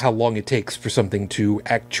how long it takes for something to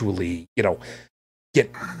actually, get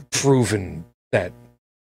proven that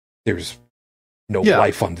there's no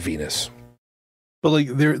life on Venus?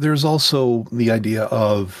 But there's also the idea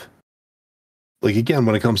of, again,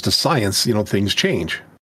 when it comes to science, things change.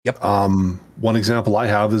 Yep. One example I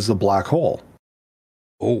have is the black hole.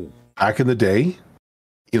 Oh. Back in the day,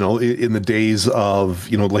 in the days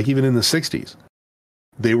of, even in the 60s,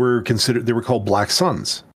 they were called black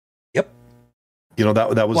suns. Yep.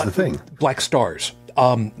 That was the thing. Black stars.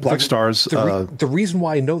 Stars. The reason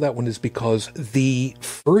why I know that one is because the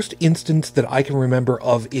first instance that I can remember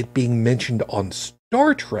of it being mentioned on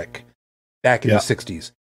Star Trek back in the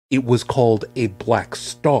 60s, it was called a black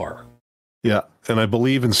star. Yeah, and I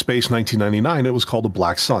believe in Space 1999, it was called a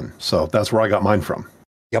black sun. So that's where I got mine from.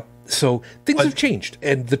 Yep. So things have changed,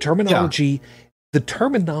 and the terminology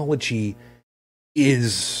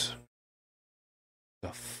is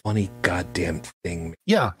a funny goddamn thing.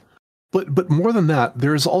 Yeah. But more than that,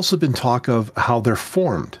 there's also been talk of how they're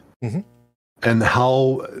formed. Mm-hmm. and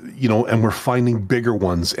how, and we're finding bigger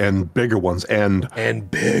ones and bigger ones and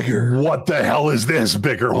bigger. What the hell is this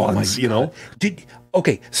bigger ones,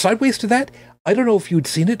 Okay, sideways to that, I don't know if you'd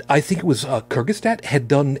seen it. I think it was Kyrgyzstan had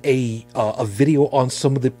done a video on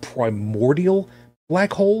some of the primordial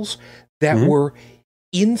black holes that were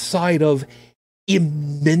inside of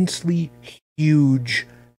immensely huge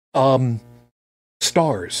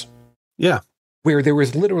stars. Yeah. Where there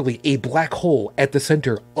was literally a black hole at the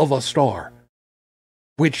center of a star.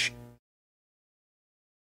 Which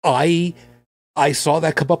I saw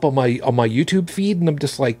that come up on my YouTube feed, and I'm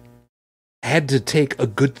just like, had to take a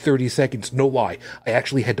good 30 seconds. No lie. I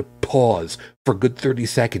actually had to pause for a good 30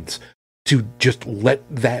 seconds to just let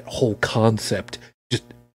that whole concept just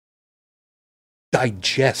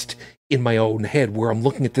digest in my own head, where I'm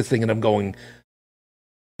looking at this thing and I'm going,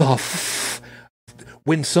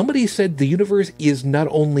 when somebody said the universe is not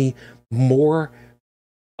only more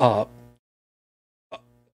oh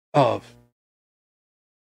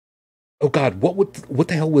God, what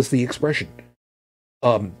the hell was the expression?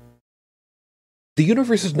 The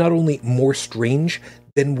universe is not only more strange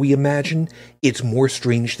than we imagine, it's more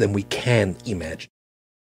strange than we can imagine.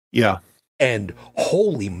 Yeah. And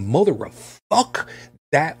holy mother of fuck,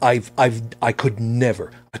 that I could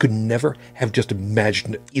never have just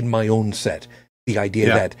imagined in my own set the idea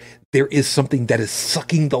that there is something that is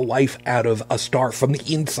sucking the life out of a star from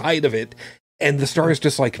the inside of it. And the star is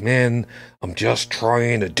just like, man, I'm just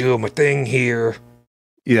trying to do my thing here.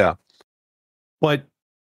 Yeah. But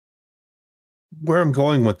where I'm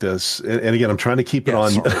going with this, and again, I'm trying to keep it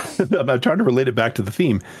on, I'm trying to relate it back to the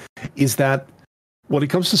theme, is that when it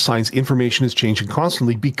comes to science, information is changing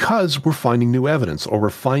constantly because we're finding new evidence, or we're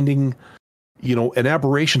finding, an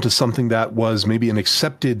aberration to something that was maybe an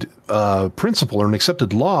accepted principle or an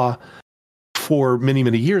accepted law for many,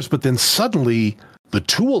 many years. But then suddenly the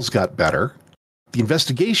tools got better, the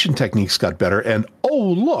investigation techniques got better, and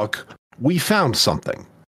look, we found something.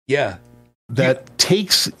 Yeah. That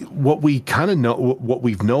takes what we kind of know, what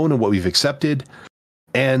we've known and what we've accepted,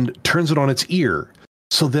 and turns it on its ear.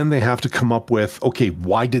 So then they have to come up with, okay,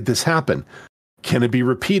 why did this happen? Can it be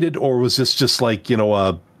repeated, or was this just like,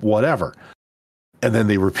 whatever? And then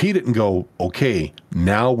they repeat it and go, okay,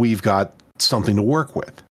 now we've got something to work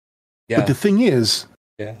with. Yeah. But the thing is,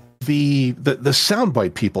 the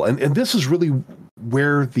soundbite people, and this is really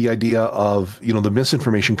where the idea of, the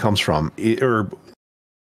misinformation comes from, or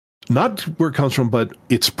not where it comes from, but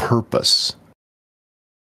its purpose.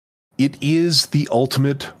 It is the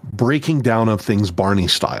ultimate breaking down of things Barney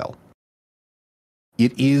style.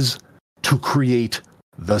 It is to create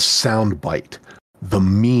the soundbite, the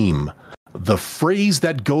meme, the phrase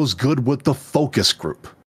that goes good with the focus group.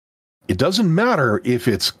 It doesn't matter if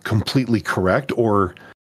it's completely correct, or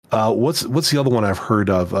what's the other one I've heard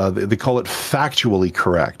of? They call it factually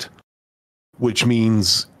correct, which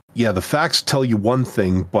means, the facts tell you one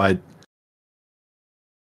thing, but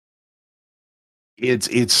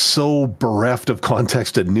it's so bereft of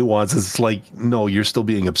context and nuance. It's like, no, you're still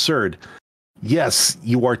being absurd. Yes,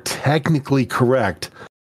 you are technically correct,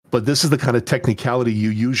 but this is the kind of technicality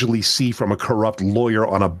you usually see from a corrupt lawyer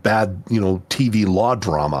on a bad, TV law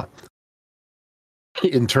drama,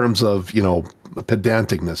 in terms of,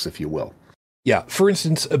 pedanticness, if you will. Yeah. For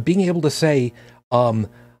instance, being able to say,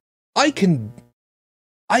 I can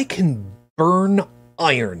burn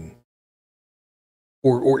iron.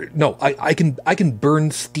 Or no, I can burn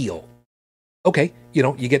steel. Okay,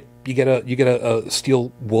 you get a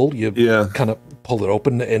steel wool, you kind of pull it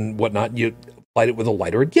open and whatnot, you light it with a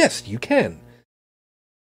lighter, and yes, you can.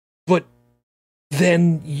 But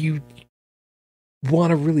then you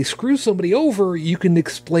want to really screw somebody over, you can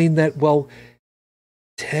explain that, well,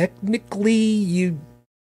 technically you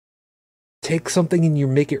take something and you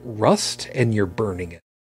make it rust and you're burning it.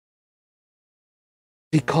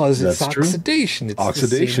 Because it's oxidation. It's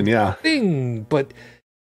oxidation, the same thing. But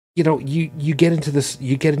you get into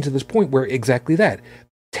this point where exactly that.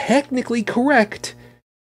 Technically correct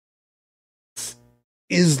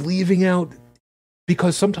is leaving out,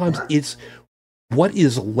 because sometimes it's what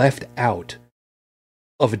is left out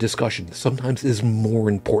of a discussion sometimes is more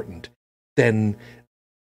important than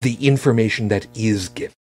the information that is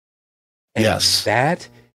given. And that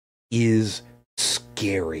is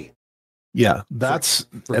scary. Yeah, that's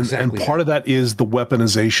and part of that is the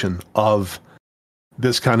weaponization of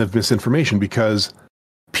this kind of misinformation, because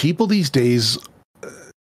people these days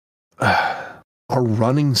are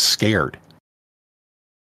running scared.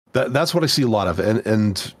 That's what I see a lot of,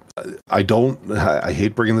 and I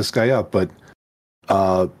hate bringing this guy up, but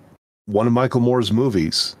one of Michael Moore's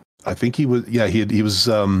movies, I think he was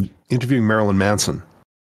interviewing Marilyn Manson,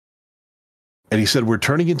 And he said, we're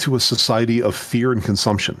turning into a society of fear and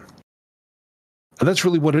consumption. And that's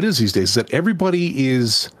really what it is these days, is that everybody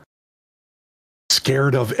is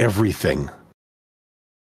scared of everything.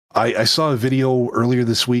 I saw a video earlier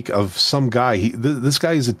this week of some guy. This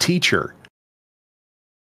guy is a teacher.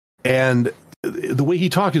 And the way he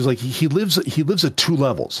talked is like he lives at two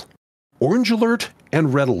levels, orange alert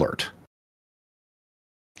and red alert.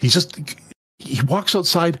 He walks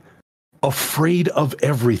outside afraid of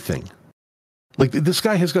everything. Like, this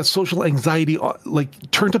guy has got social anxiety,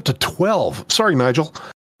 like, turned up to 12. Sorry, Nigel.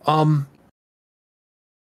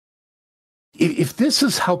 If this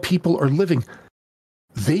is how people are living,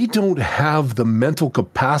 they don't have the mental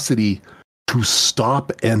capacity to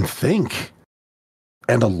stop and think.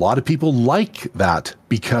 And a lot of people like that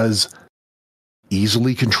because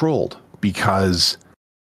easily controlled, because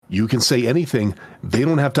you can say anything. They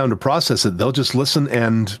don't have time to process it. They'll just listen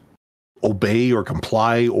and obey or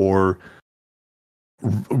comply or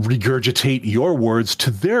regurgitate your words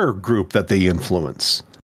to their group that they influence.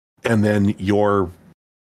 And then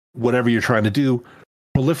whatever you're trying to do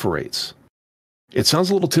proliferates. It sounds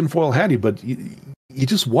a little tinfoil hatty, but you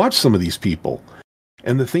just watch some of these people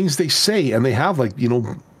and the things they say, and they have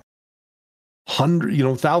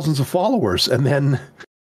thousands of followers. And then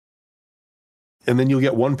you'll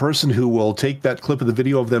get one person who will take that clip of the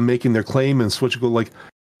video of them making their claim and switch and go like,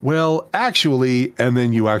 well, actually, and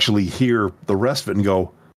then you actually hear the rest of it and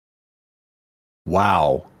go,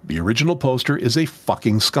 wow, the original poster is a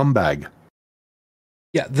fucking scumbag.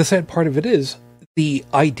 Yeah, the sad part of it is the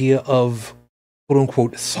idea of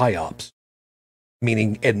quote-unquote psyops,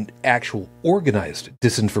 meaning an actual organized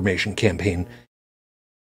disinformation campaign.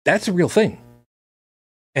 That's a real thing.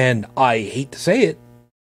 And I hate to say it,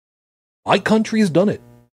 my country has done it.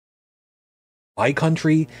 My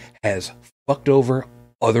country has fucked over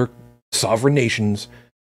other sovereign nations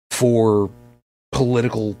for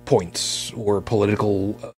political points or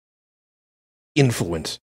political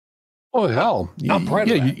influence. Oh, hell. I'm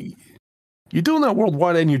proud of that. You're doing that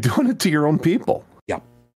worldwide, and you're doing it to your own people. Yeah.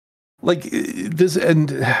 Like this,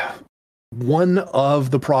 and one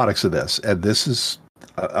of the products of this, and this is,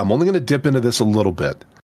 I'm only going to dip into this a little bit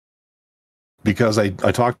because I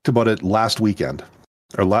talked about it last weekend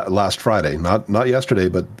or last Friday, not yesterday,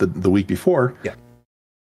 but the week before. Yeah.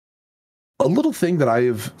 A little thing that I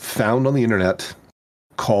have found on the internet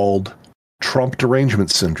called Trump derangement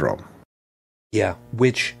syndrome. Yeah,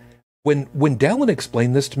 which when Dallin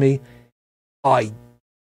explained this to me, I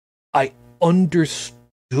understood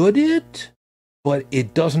it, but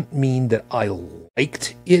it doesn't mean that I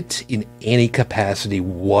liked it in any capacity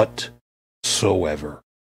whatsoever.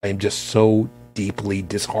 I am just so deeply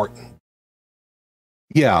disheartened.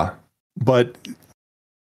 Yeah, but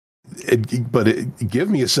give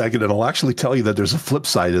me a second and I'll actually tell you that there's a flip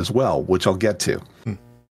side as well, which I'll get to.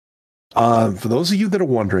 For those of you that are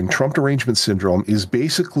wondering, Trump derangement syndrome is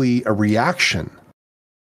basically a reaction.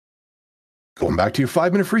 Going back to your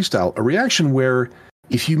 5-minute freestyle, a reaction where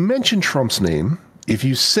if you mention Trump's name, if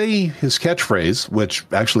you say his catchphrase, which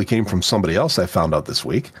actually came from somebody else I found out this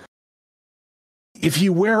week, if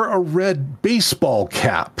you wear a red baseball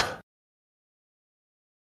cap,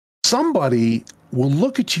 somebody will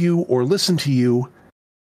look at you or listen to you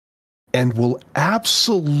and will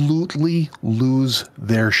absolutely lose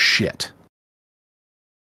their shit.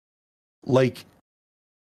 Like,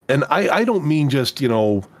 and I don't mean just,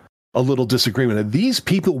 a little disagreement. These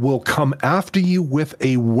people will come after you with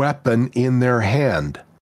a weapon in their hand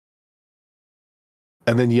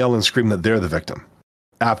and then yell and scream that they're the victim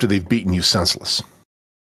after they've beaten you senseless.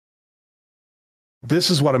 This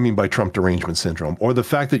is what I mean by Trump derangement syndrome, or the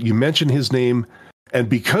fact that you mention his name, and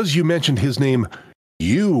because you mentioned his name,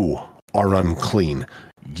 you are unclean.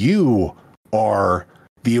 You are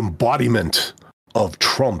the embodiment of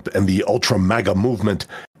Trump and the ultra MAGA movement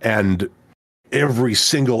and every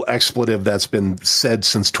single expletive that's been said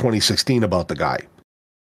since 2016 about the guy.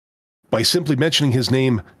 By simply mentioning his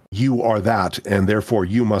name, you are that, and therefore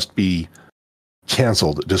you must be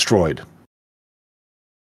canceled, destroyed.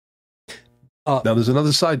 Now there's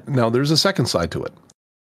another side. Now there's a second side to it.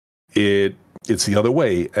 It's the other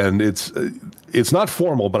way, and it's not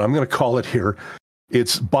formal, but I'm going to call it here.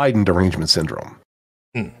 It's Biden derangement syndrome.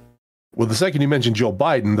 Well, the second you mention Joe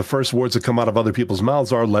Biden, the first words that come out of other people's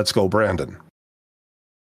mouths are, "Let's go, Brandon."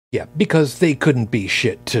 Yeah, because they couldn't be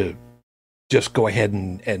shit to just go ahead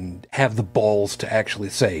and have the balls to actually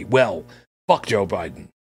say, well, fuck Joe Biden.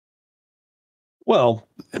 Well,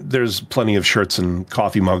 there's plenty of shirts and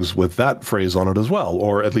coffee mugs with that phrase on it as well,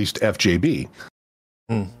 or at least FJB.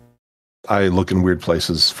 I look in weird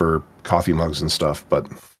places for coffee mugs and stuff, but...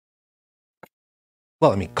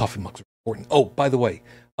 Well, I mean, coffee mugs are important. Oh, by the way,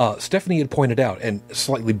 Stephanie had pointed out, and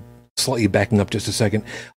slightly backing up just a second,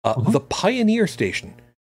 the Pioneer station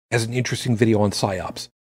has an interesting video on PsyOps.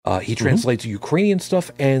 He translates Ukrainian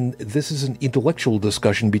stuff, and this is an intellectual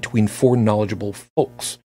discussion between four knowledgeable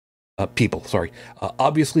people.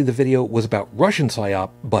 Obviously, the video was about Russian PSYOP,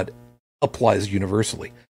 but applies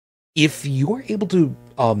universally. If you're able to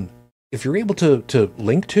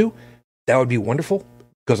link to, that would be wonderful,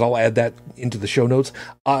 because I'll add that into the show notes.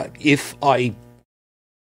 If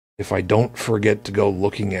I don't forget to go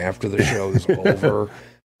looking after the show is over,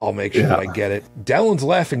 I'll make sure I get it. Dallon's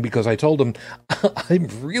laughing because I told him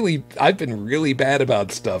I've been really bad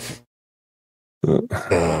about stuff.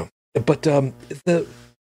 Now,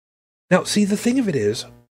 see, the thing of it is,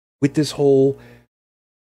 with this whole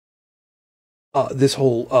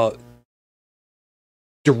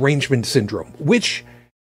derangement syndrome, which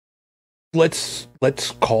let's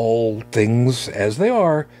call things as they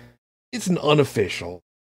are, it's an unofficial.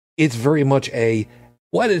 It's very much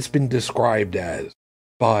what it's been described as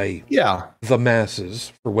by the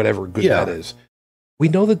masses, for whatever good that is. We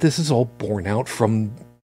know that this is all born out from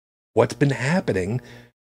what's been happening,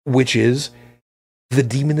 which is the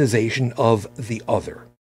demonization of the other.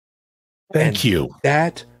 Thank you.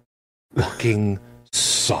 That fucking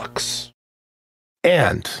sucks.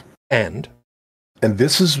 And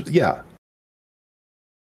this is,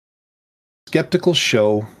 skeptical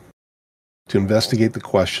show to investigate the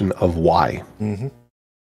question of why. Mm-hmm.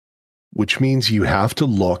 Which means you have to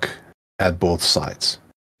look at both sides.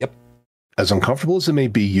 Yep. As uncomfortable as it may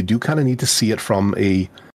be, you do kind of need to see it from a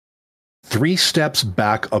 3 steps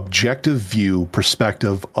back objective view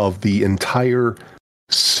perspective of the entire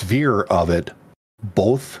sphere of it,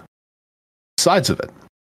 both sides of it,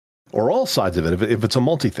 or all sides of it, if it's a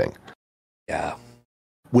multi-thing. Yeah.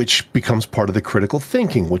 Which becomes part of the critical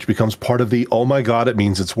thinking, which becomes part of the, oh my God, it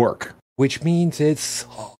means it's work. Which means it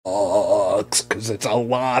sucks, because it's a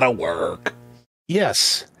lot of work.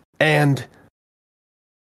 Yes. And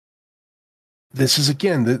this is,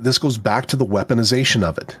 again, this goes back to the weaponization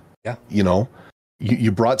of it. Yeah. You know,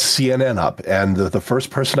 you brought CNN up, and the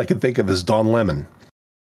first person I can think of is Don Lemon.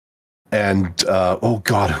 And, oh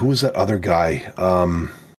God, who was that other guy?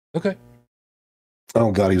 Okay.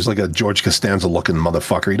 Oh God, he was like a George Costanza-looking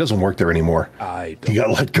motherfucker. He doesn't work there anymore. He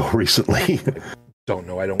got let go recently. Don't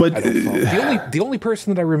know. I don't follow. The only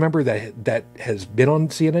person that I remember that has been on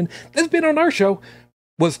CNN, that's been on our show,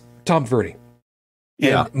 was Tom Verdi.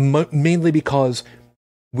 Yeah. Mainly because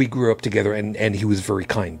we grew up together, and he was very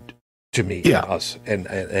kind to me and us.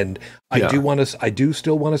 And I do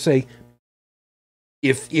still want to say,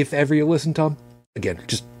 if ever you listen, Tom, again,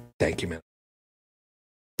 just thank you, man.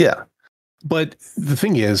 Yeah. But the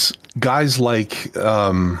thing is, guys like,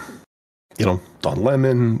 Don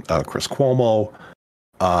Lemon, Chris Cuomo,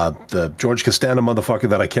 the George Costanza motherfucker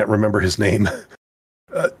that I can't remember his name.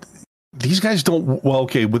 These guys don't,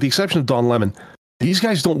 with the exception of Don Lemon, these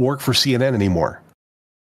guys don't work for CNN anymore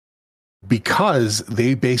because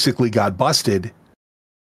they basically got busted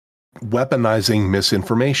weaponizing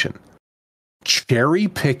misinformation, cherry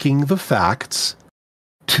picking the facts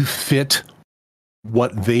to fit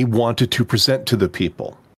what they wanted to present to the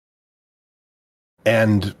people.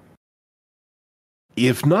 And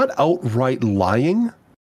if not outright lying,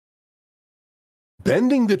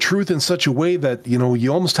 bending the truth in such a way that,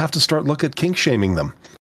 you almost have to start look at kink shaming them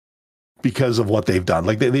because of what they've done.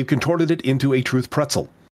 Like they've contorted it into a truth pretzel,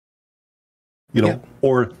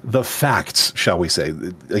 or the facts, shall we say.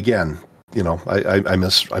 Again, I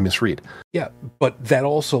misread. Yeah. But that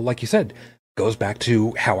also, like you said, goes back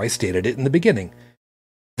to how I stated it in the beginning.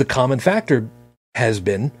 The common factor has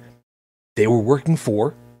been they were working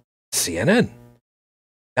for CNN,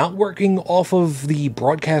 not working off of the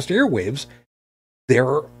broadcast airwaves.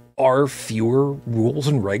 There are fewer rules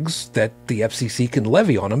and regs that the FCC can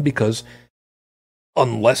levy on them because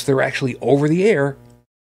unless they're actually over the air,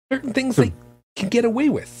 certain things they can get away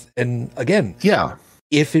with. And again,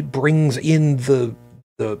 if it brings in the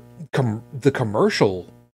commercial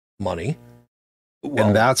money,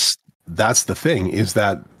 and that's the thing, is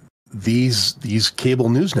that these cable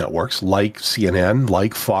news networks like CNN,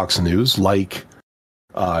 like Fox News, like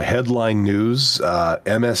Headline News,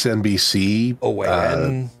 MSNBC,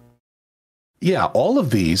 OAN, all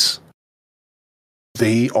of these,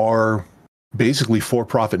 they are basically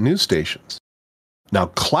for-profit news stations. Now,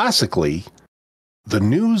 classically, the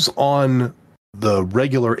news on the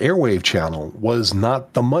regular airwave channel was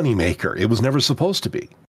not the moneymaker. It was never supposed to be.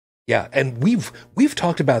 Yeah, and we've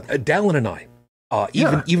talked about Dallin and I,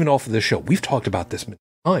 even off of the show, we've talked about this many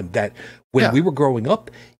times, that when we were growing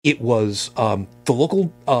up, it was the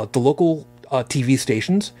local TV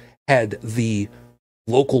stations had the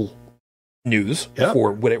local news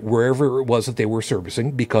for wherever it was that they were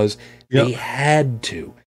servicing, because they had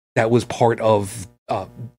to. That was part of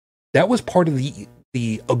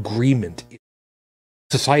the agreement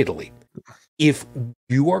societally. If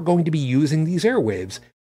you are going to be using these airwaves,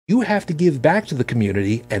 you have to give back to the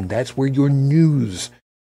community, and that's where your news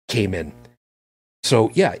came in. So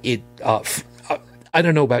yeah, I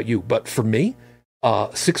don't know about you, but for me,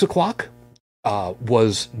 6 o'clock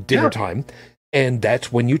was dinner time, and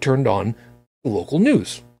that's when you turned on local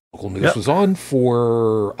news. Local news was on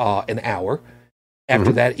for an hour.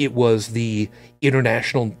 After that, it was the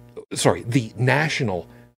national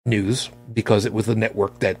news, because it was the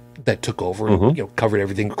network that took over and covered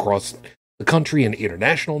everything across the country and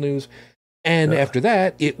international news. And after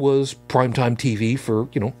that, it was primetime TV for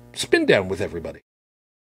spin down with everybody.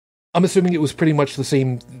 I'm assuming it was pretty much the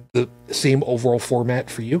same overall format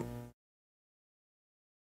for you.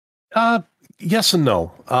 Yes and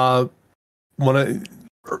no. When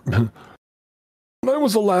I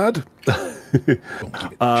was a lad.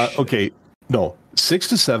 Okay, no. 6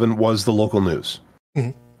 to 7 was the local news.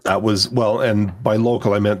 Mm-hmm. That was, and by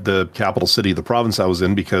local I meant the capital city of the province I was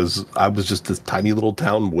in, because I was just this tiny little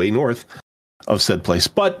town way north of said place,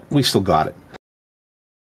 but we still got it.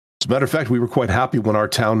 As a matter of fact, we were quite happy when our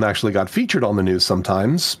town actually got featured on the news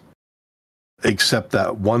sometimes, except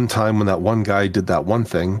that one time when that one guy did that one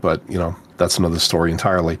thing, but, that's another story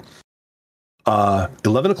entirely.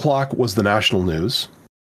 11 o'clock was the national news.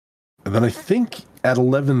 And then I think at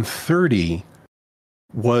 11:30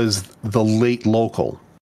 was the late local,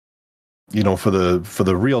 for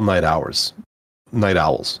the real night owls.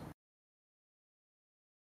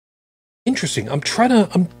 Interesting. I'm trying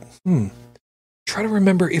to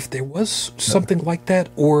remember if there was something like that,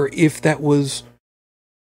 or if that was.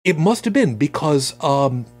 It must have been because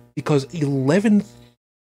 11.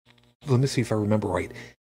 Let me see if I remember right.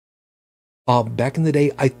 Back in the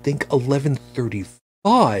day, I think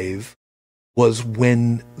 11:35 was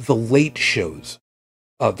when the late shows,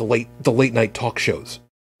 the late night talk shows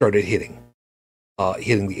started hitting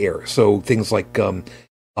the air. So things like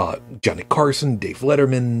Johnny Carson, Dave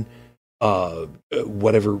Letterman,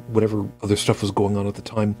 whatever other stuff was going on at the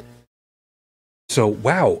time. So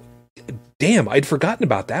wow, damn, I'd forgotten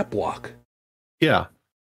about that block. Yeah.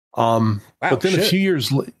 Wow, but then a few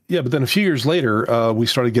years later, we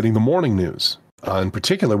started getting the morning news. In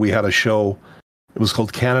particular, we had a show. It was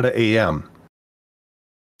called Canada AM.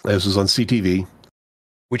 This was on CTV,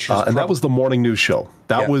 and that was the morning news show.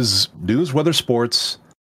 That was news, weather, sports.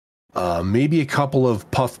 Maybe a couple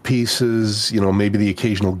of puff pieces. Maybe the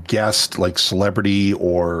occasional guest, like celebrity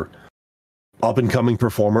or up and coming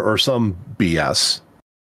performer, or some BS.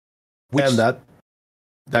 And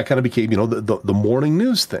that kind of became, the morning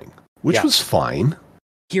news thing, which was fine.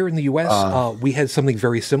 Here in the U.S., we had something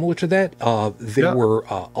very similar to that. There were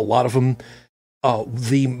a lot of them,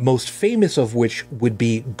 the most famous of which would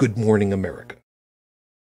be Good Morning America.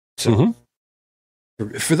 So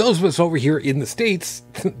for those of us over here in the States,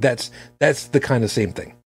 that's the kind of same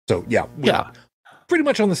thing. So, we're pretty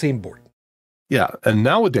much on the same board. Yeah, and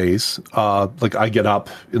nowadays, like I get up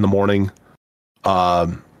in the morning,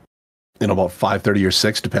 about 5:30 or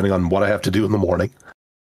 6, depending on what I have to do in the morning.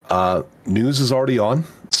 News is already on.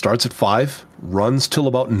 Starts at 5, runs till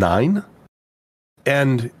about 9.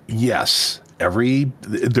 And yes,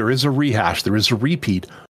 there is a rehash, there is a repeat,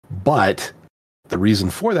 but the reason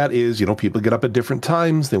for that is, people get up at different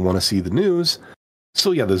times, they want to see the news.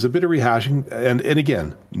 So yeah, there's a bit of rehashing, and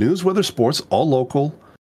again, news, weather, sports, all local.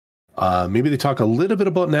 Maybe they talk a little bit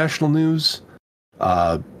about national news.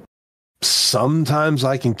 Sometimes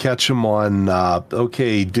I can catch them on,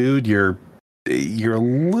 okay, dude, your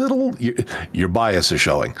bias is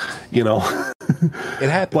showing, It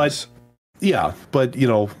happens. But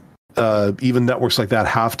even networks like that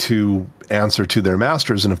have to answer to their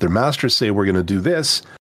masters. And if their masters say, we're going to do this,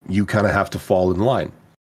 you kind of have to fall in line.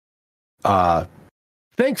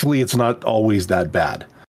 Thankfully, it's not always that bad.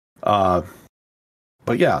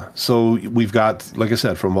 But yeah, so we've got, like I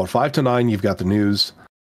said, from about 5 to 9, you've got the news.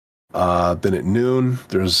 Then at noon,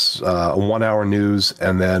 there's a 1-hour news.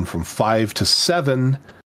 And then from 5 to 7,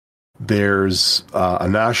 there's a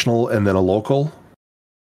national and then a local.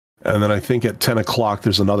 And then I think at 10 o'clock,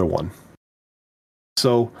 there's another one.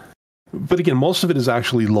 So, but again, most of it is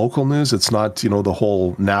actually local news. It's not, the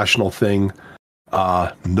whole national thing.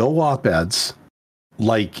 No op-eds.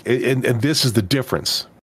 And this is the difference.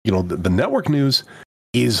 The network news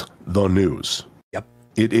is the news. Yep.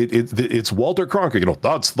 It's Walter Cronkite.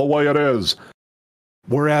 That's the way it is.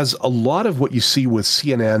 Whereas a lot of what you see with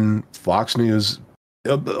CNN, Fox News,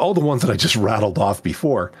 all the ones that I just rattled off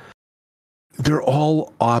before, they're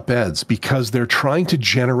all op-eds because they're trying to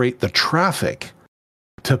generate the traffic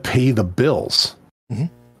to pay the bills.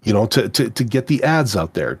 Mm-hmm. You know, to get the ads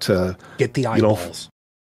out there, to get the eyeballs.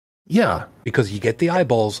 Yeah. Because you get the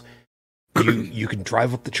eyeballs, you can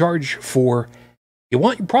drive up the charge for, you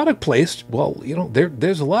want your product placed. Well, you know,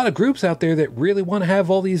 there's a lot of groups out there that really want to have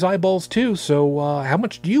all these eyeballs too. So how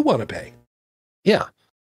much do you want to pay? Yeah.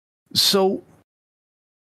 So,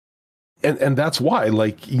 and that's why,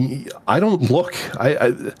 like, I don't look,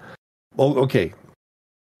 well, okay.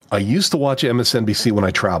 I used to watch MSNBC when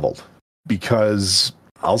I traveled because,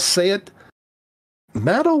 I'll say it,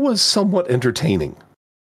 Maddow was somewhat entertaining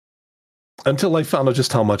until I found out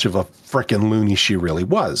just how much of a frickin' loony she really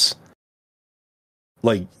was.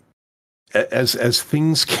 Like, as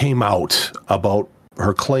things came out about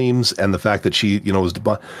her claims and the fact that she, you know, was,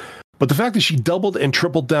 but the fact that she doubled and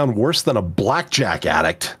tripled down worse than a blackjack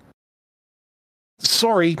addict.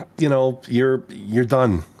 Sorry, you know, you're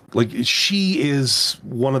done. Like, she is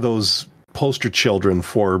one of those poster children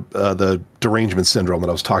for the derangement syndrome that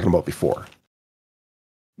I was talking about before.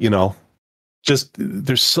 You know, just,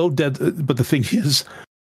 they're so dead. But the thing is,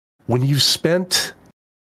 when you've spent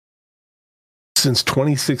since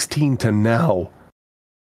 2016 to now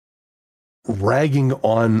ragging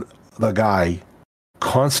on the guy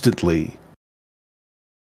constantly,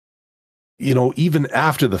 you know, even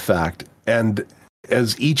after the fact, and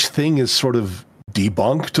as each thing is sort of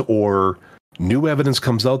debunked or new evidence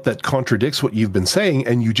comes out that contradicts what you've been saying,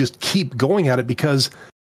 and you just keep going at it because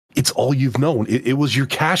it's all you've known. It was your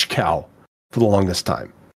cash cow for the longest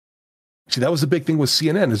time. See, that was the big thing with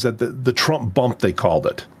CNN, is that the Trump bump, they called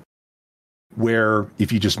it, where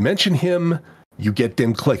if you just mention him, you get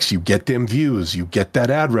them clicks, you get them views, you get that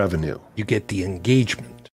ad revenue. You get the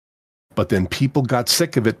engagement. But then people got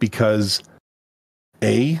sick of it because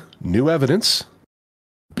A, new evidence,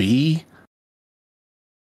 B,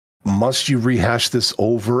 must you rehash this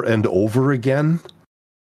over and over again?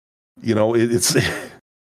 You know, it's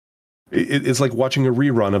like watching a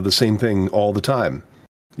rerun of the same thing all the time.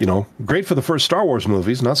 You know, great for the first Star Wars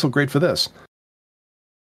movies, not so great for this.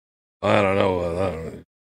 I don't know.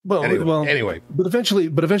 Well, anyway. But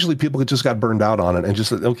eventually people just got burned out on it and just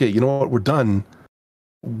said, okay, you know what, we're done.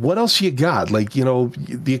 What else you got? Like, you know,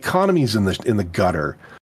 the economy's in the gutter.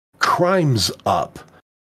 Crime's up.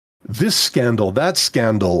 This scandal, that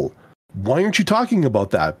scandal. Why aren't you talking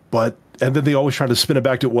about that? And then they always try to spin it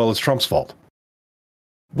back to, well, it's Trump's fault.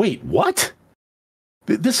 Wait, what?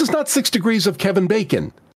 This is not 6 degrees of Kevin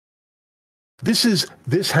Bacon.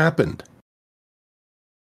 This happened.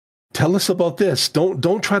 Tell us about this.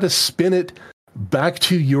 Don't try to spin it back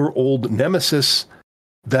to your old nemesis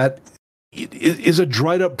that is a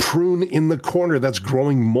dried up prune in the corner that's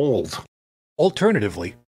growing mold.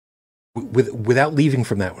 Alternatively, without leaving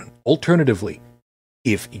from that one, alternatively,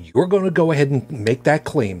 if you're going to go ahead and make that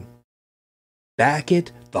claim, back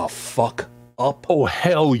it the fuck up. Oh,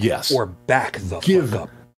 hell yes. Or back the fuck up.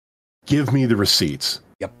 Give me the receipts.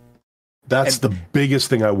 Yep. That's the biggest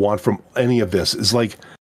thing I want from any of this, is like,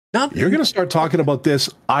 you're going to start talking about this.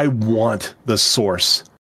 I want the source,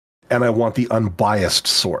 and I want the unbiased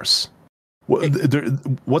source.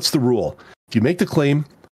 What's the rule? If you make the claim,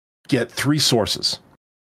 get 3 sources,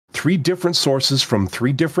 3 different sources from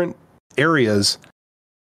 3 different areas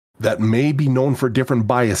that may be known for different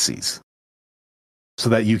biases, so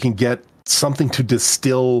that you can get something to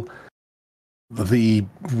distill the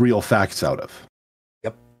real facts out of.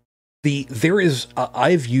 Yep.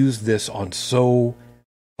 I've used this on so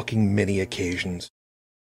fucking many occasions,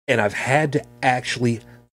 and I've had to actually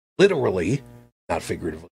literally, not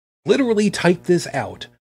figuratively, literally type this out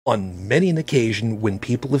on many an occasion when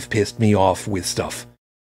people have pissed me off with stuff.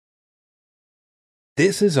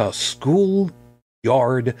 This is a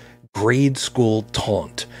schoolyard, grade school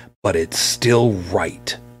taunt, but it's still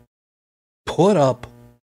right. Put up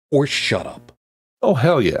or shut up. Oh,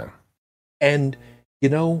 hell yeah. And, you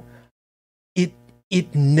know,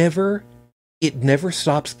 it never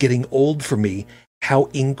stops getting old for me how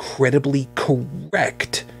incredibly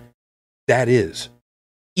correct that is.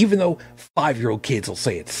 Even though 5-year-old kids will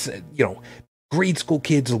say it's, you know, grade school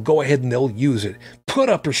kids will go ahead and they'll use it. Put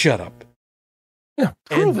up or shut up. Yeah,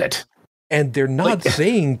 prove it. And they're not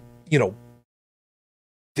saying, you know,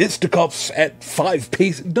 fisticuffs at 5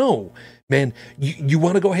 paces. No, man, you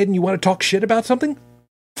want to go ahead and you want to talk shit about something?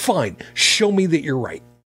 Fine. Show me that you're right.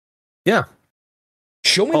 Yeah.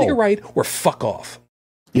 Show me that you're right, or fuck off.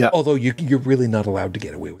 Yeah. Although you're really not allowed to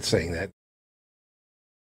get away with saying that.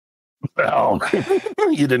 Well,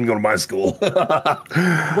 you didn't go to my school.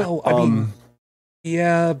 Well, I mean,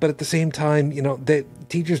 yeah, but at the same time, you know,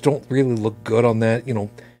 teachers don't really look good on that. You know,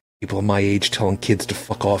 people of my age telling kids to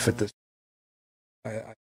fuck off at this.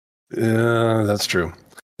 I That's true.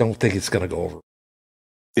 don't think it's going to go over.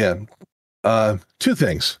 Yeah. Two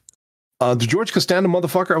things. The George Costanza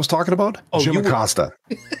motherfucker I was talking about? Jim Acosta.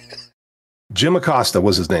 Jim Acosta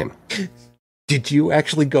was his name. Did you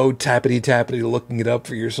actually go tappity looking it up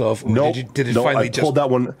for yourself? No, did it no, finally I pulled that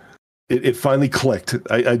one. It finally clicked.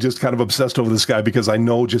 I just kind of obsessed over this guy because I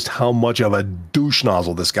know just how much of a douche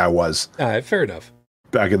nozzle this guy was. Fair enough.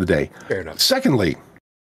 Back in the day. Fair enough. Secondly,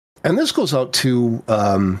 and this goes out to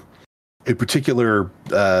a particular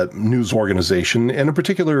news organization and a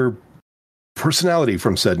particular personality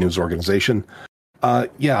from said news organization. This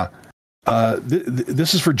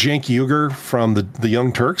is for Cenk Uygur from the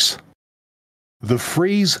Young Turks. The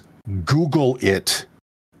phrase "Google it"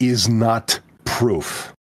 is not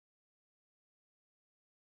proof.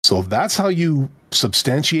 So if that's how you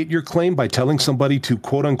substantiate your claim, by telling somebody to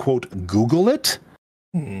quote unquote Google it,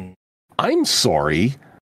 I'm sorry.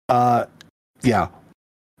 That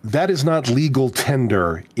is not legal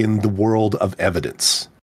tender in the world of evidence.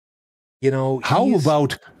 How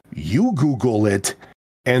about you Google it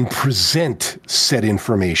and present said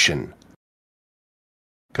information?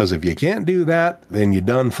 Because if you can't do that, then you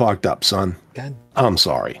done fucked up, son. God. I'm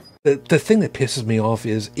sorry. The thing that pisses me off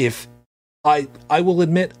is if I will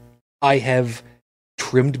admit I have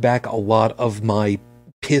trimmed back a lot of my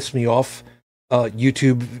piss me off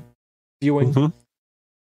YouTube viewing. Mm-hmm.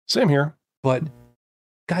 Same here. But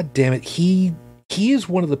God damn it, he is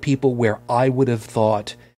one of the people where I would have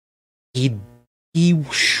thought he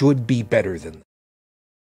should be better than that.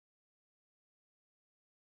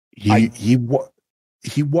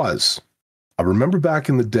 He was. I remember back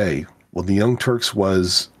in the day when the Young Turks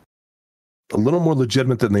was a little more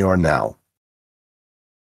legitimate than they are now.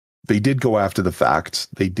 They did go after the facts.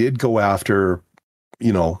 They did go after,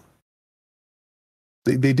 they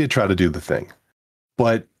did try to do the thing.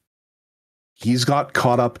 But he's got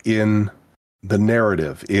caught up in the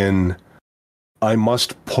narrative, I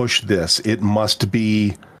must push this. It must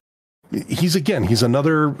be. He's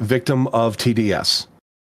another victim of TDS.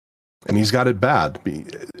 And he's got it bad.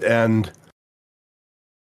 And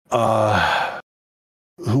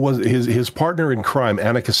who was his partner in crime,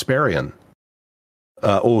 Anna Kasparian?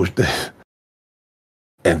 And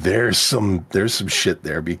there's some shit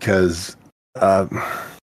there because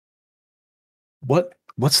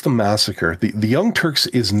what's the massacre? The Young Turks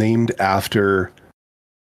is named after.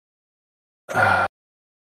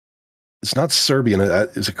 It's not Serbian.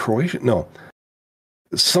 Is it Croatian? No,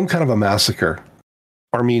 some kind of a massacre.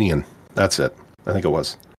 Armenian. That's it. I think it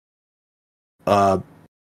was. Anna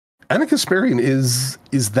Kasparian is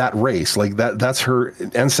that race. Like that's her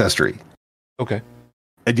ancestry. Okay.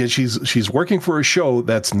 And yet she's working for a show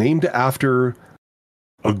that's named after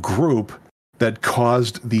a group that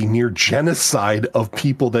caused the near genocide of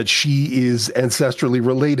people that she is ancestrally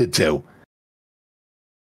related to.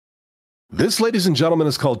 This, ladies and gentlemen,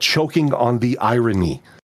 is called choking on the irony.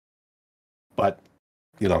 But,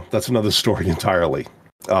 that's another story entirely.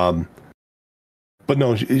 But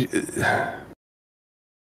no,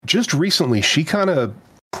 just recently, she kind of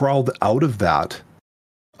crawled out of that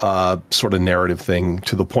sort of narrative thing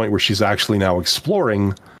to the point where she's actually now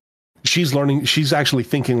exploring. She's learning. She's actually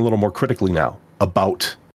thinking a little more critically now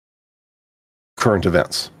about current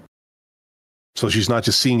events. So she's not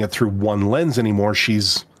just seeing it through one lens anymore.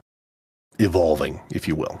 She's evolving, if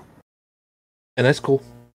you will. And that's cool.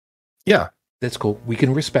 Yeah. That's cool. We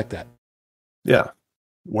can respect that. Yeah.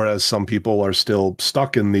 Whereas some people are still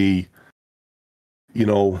stuck in the,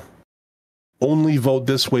 only vote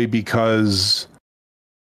this way because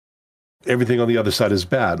everything on the other side is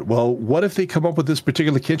bad. Well, what if they come up with this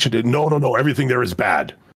particular candidate? No, everything there is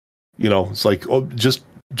bad. It's like, just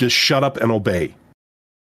shut up and obey.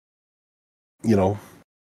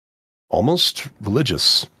 Almost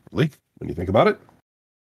religious, really, when you think about it.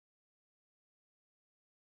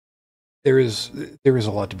 There is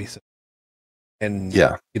a lot to be said. And,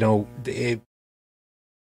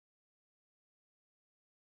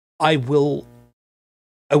 I will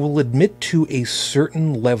admit to a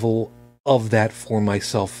certain level of that for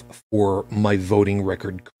myself for my voting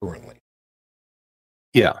record currently.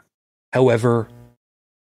 Yeah. However,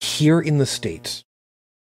 here in the States,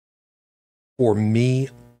 for me,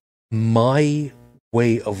 my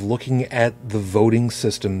way of looking at the voting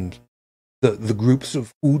system, the groups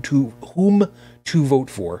of whom to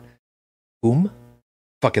vote for, whom?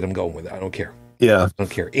 Fuck it, I'm going with it. I don't care. Yeah. I don't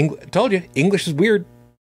care. Told you, English is weird.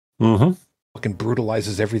 Mm-hmm. Fucking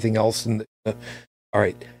brutalizes everything else. All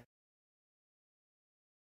right.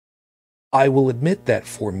 I will admit that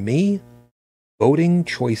for me, voting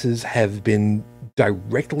choices have been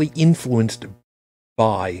directly influenced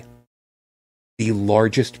by the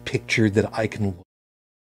largest picture that I can look,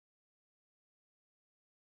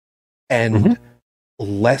 and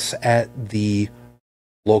less at the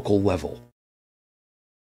local level.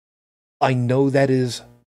 I know that is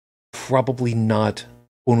probably not,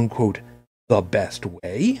 quote unquote, the best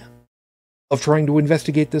way of trying to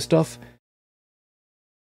investigate this stuff,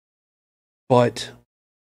 but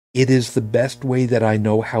it is the best way that I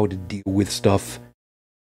know how to deal with stuff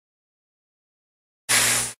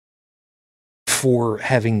for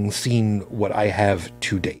having seen what I have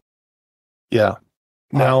to date. Yeah.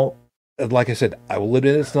 Now, like I said, I will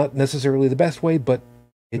admit it's not necessarily the best way, but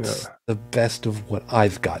it's the best of what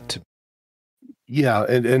I've got to. Yeah,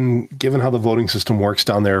 and given how the voting system works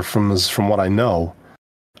down there, from what I know,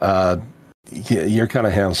 you're kind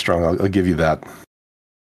of hamstrung. I'll give you that.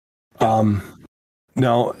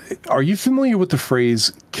 Now, are you familiar with the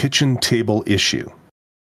phrase kitchen table issue?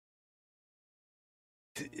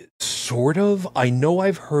 Sort of. I know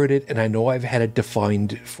I've heard it, and I know I've had it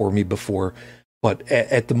defined for me before, but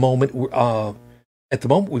at the moment,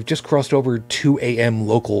 we've just crossed over 2 a.m.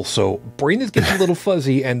 local, so brain is getting a little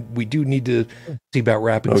fuzzy, and we do need to see about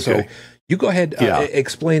wrapping. Okay. So you go ahead,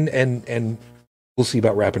 explain, and we'll see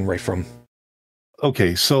about wrapping right from.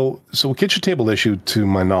 Okay, so a kitchen table issue, to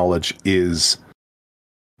my knowledge, is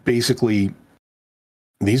basically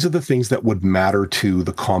these are the things that would matter to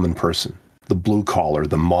the common person, the blue collar,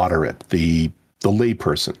 the moderate, the lay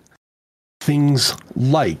person. Things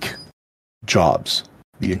like jobs,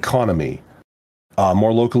 the economy,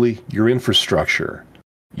 more locally, your infrastructure,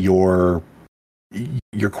 your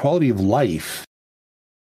quality of life,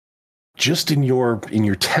 just in your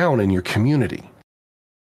town, in your community.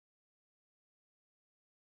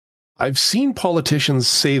 I've seen politicians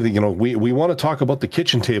say that, we want to talk about the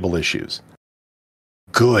kitchen table issues.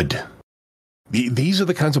 Good. These are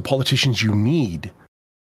the kinds of politicians you need.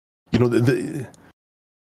 The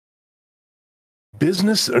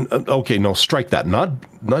business. Okay, no, strike that. Not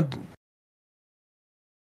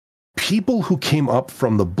people who came up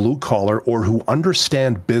from the blue collar or who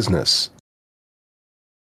understand business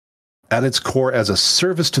at its core as a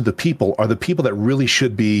service to the people are the people that really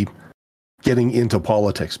should be getting into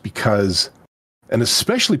politics, and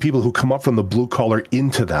especially people who come up from the blue collar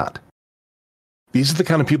into that. These are the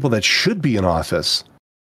kind of people that should be in office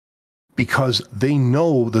because they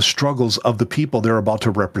know the struggles of the people they're about to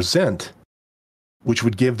represent, which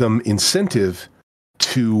would give them incentive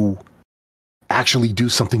to actually do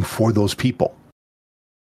something for those people.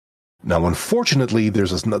 Now, unfortunately,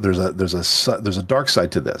 there's a dark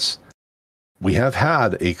side to this. We have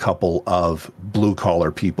had a couple of blue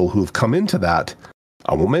collar people who've come into that.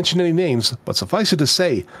 I won't mention any names, but suffice it to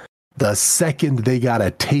say, the second they got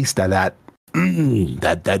a taste of that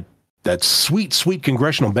sweet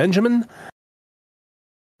congressional Benjamin,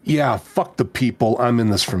 yeah, fuck the people. I'm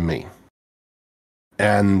in this for me.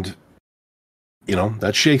 And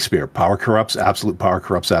that's Shakespeare. Power corrupts. Absolute power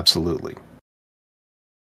corrupts absolutely.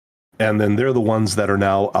 And then they're the ones that are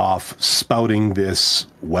now off spouting this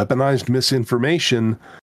weaponized misinformation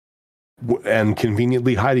and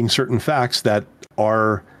conveniently hiding certain facts that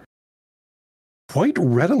are quite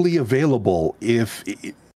readily available. If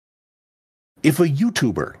a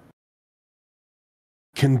YouTuber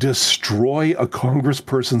can destroy a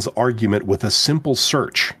congressperson's argument with a simple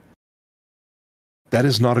search, that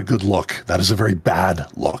is not a good look. That is a very bad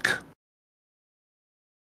look.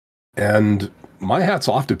 And my hat's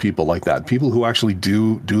off to people like that, people who actually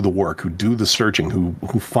do the work, who do the searching, who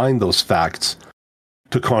find those facts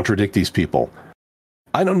to contradict these people.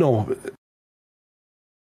 I don't know.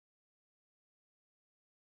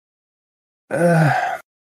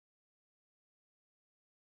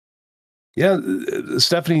 Yeah,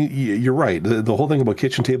 Stephanie, you're right. The whole thing about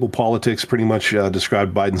kitchen table politics pretty much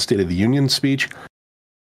described Biden's State of the Union speech.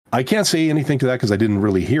 I can't say anything to that because I didn't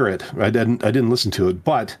really hear it. I didn't listen to it,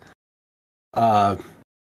 but I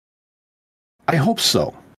hope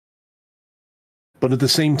so. But at the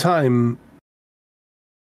same time,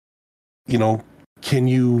 can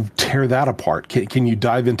you tear that apart? Can you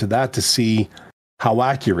dive into that to see how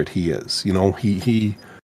accurate he is? He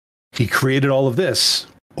created all of this.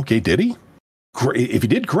 Okay, did he? Great. If he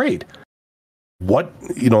did, great. What,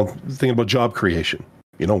 thinking about job creation.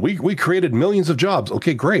 We created millions of jobs.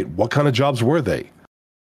 Okay, great. What kind of jobs were they?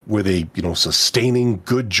 Were they, sustaining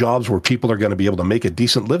good jobs where people are going to be able to make a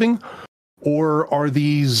decent living? Or are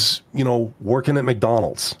these, working at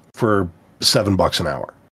McDonald's for $7 an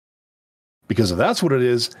hour? Because if that's what it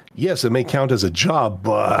is, yes, it may count as a job,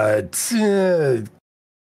 but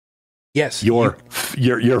yes, you're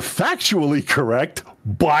factually correct,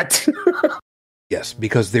 but Yes,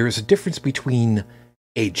 because there is a difference between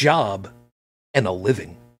a job and a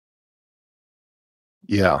living.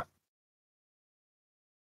 Yeah.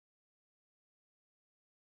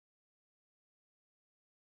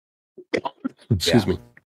 Excuse me.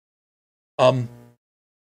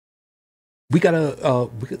 We gotta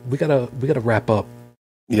wrap up.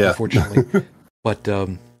 Yeah. Unfortunately, but let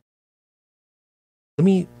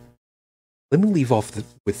me leave off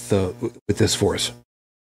with this for us.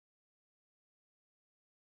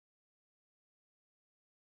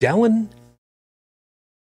 Dallin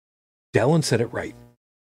said it right.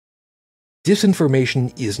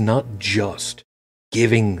 Disinformation is not just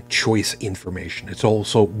giving choice information. It's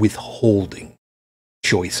also withholding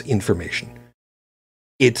choice information.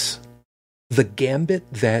 It's the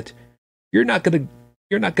gambit that you're not gonna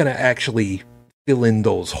actually fill in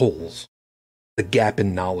those holes, the gap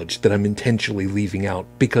in knowledge that I'm intentionally leaving out,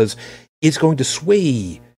 because it's going to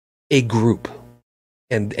sway a group.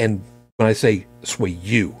 And when I say sway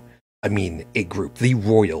you, I mean a group, the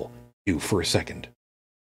royal you for a second.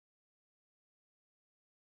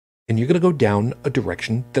 And you're going to go down a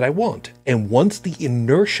direction that I want. And once the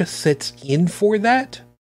inertia sets in for that,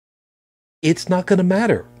 it's not going to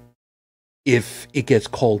matter if it gets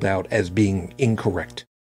called out as being incorrect.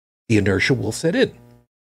 The inertia will set in.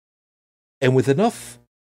 And with enough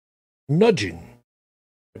nudging,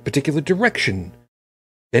 a particular direction,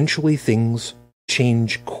 eventually things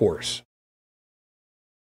change course.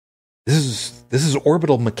 This is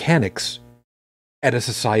orbital mechanics at a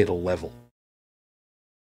societal level.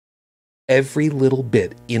 Every little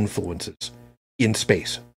bit influences in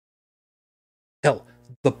space. Hell,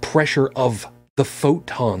 the pressure of the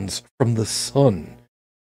photons from the sun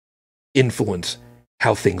influence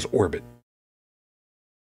how things orbit.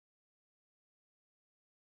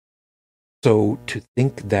 So to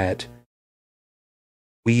think that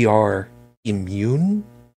we are immune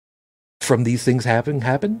from these things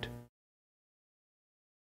happened,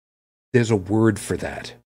 there's a word for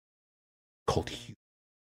that called human.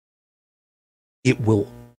 It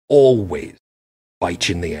will always bite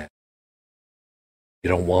you in the ass. You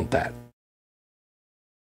don't want that.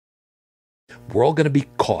 We're all going to be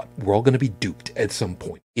caught. We're all going to be duped at some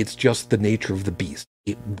point. It's just the nature of the beast.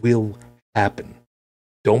 It will happen.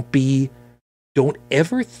 Don't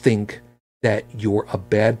ever think that you're a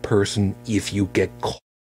bad person if you get caught.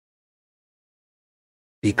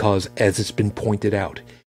 Because, as it's been pointed out,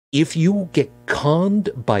 if you get conned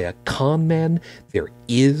by a con man, there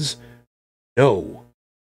is no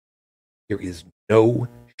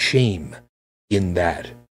shame in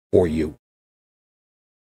that for you.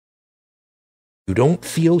 You don't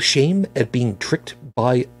feel shame at being tricked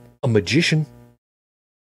by a magician.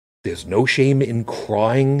 There's no shame in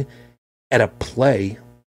crying at a play.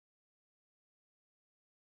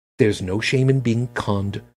 There's no shame in being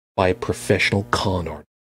conned by a professional con artist.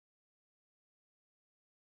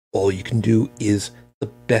 All you can do is the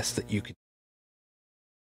best that you can.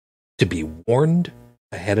 To be warned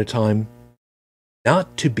ahead of time,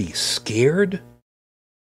 not to be scared,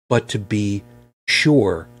 but to be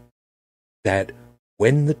sure that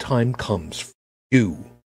when the time comes for you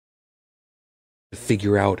to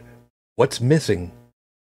figure out what's missing,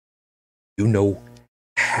 you know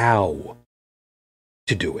how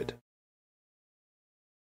to do it.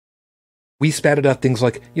 We spatted out things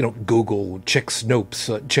like, Google, check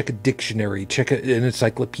Snopes, check a dictionary, check an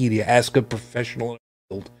encyclopedia, ask a professional in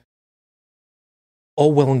the field.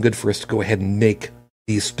 All well and good for us to go ahead and make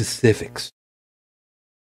these specifics.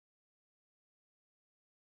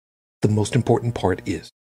 The most important part is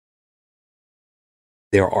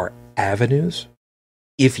there are avenues.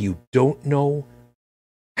 If you don't know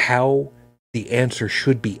how the answer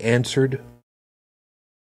should be answered,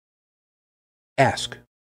 ask.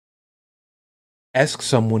 Ask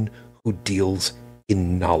someone who deals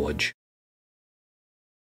in knowledge.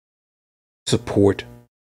 Support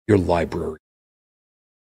your library,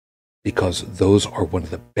 because those are one of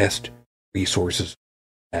the best resources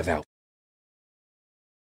we have out.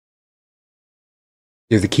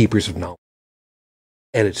 They're the keepers of knowledge,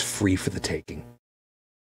 and it's free for the taking.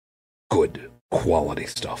 Good quality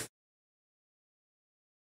stuff.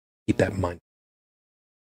 Keep that in mind.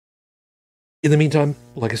 In the meantime,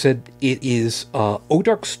 like I said, it is Oh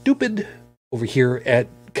Dark Stupid over here at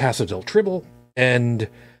Casa del Tribble, and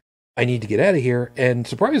I need to get out of here. And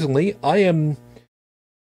surprisingly, I am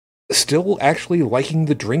still actually liking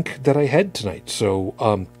the drink that I had tonight.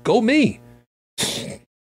 So, go me!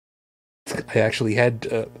 I actually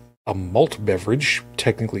had a malt beverage,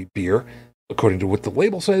 technically beer, according to what the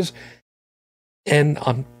label says, and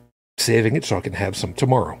I'm saving it so I can have some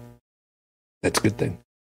tomorrow. That's a good thing.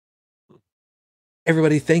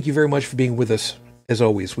 Everybody, thank you very much for being with us. As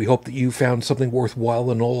always, we hope that you found something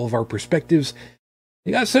worthwhile in all of our perspectives.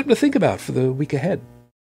 You got something to think about for the week ahead.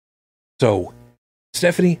 So,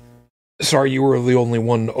 Stephanie, sorry you were the only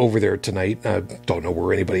one over there tonight. I don't know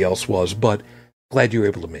where anybody else was, but glad you were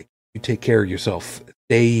able to make it. You take care of yourself.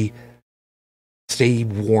 Stay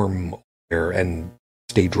warm there and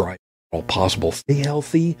stay dry if all possible. Stay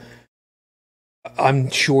healthy. I'm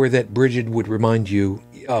sure that Bridget would remind you,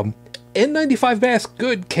 N95 mask,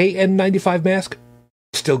 good. KN95 mask,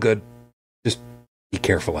 still good. Just be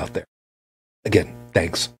careful out there. Again,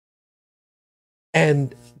 thanks.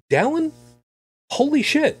 And Dallin, holy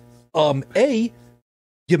shit. A,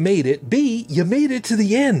 you made it. B, you made it to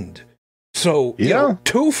the end. So,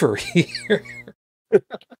 twofer here.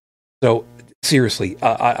 So, seriously,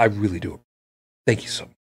 I really do. Thank you so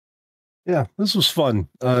much. Yeah, this was fun.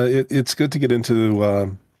 It's good to get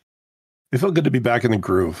into. It felt good to be back in the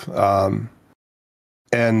groove.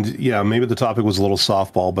 And yeah, maybe the topic was a little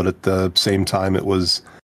softball, but at the same time, it was.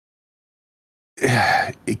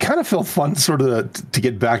 It kind of felt fun, sort of, to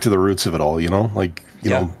get back to the roots of it all. You know, like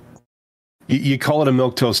you know, you call it a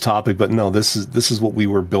milquetoast topic, but no, this is what we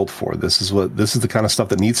were built for. This is the kind of stuff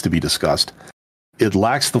that needs to be discussed. It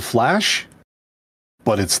lacks the flash,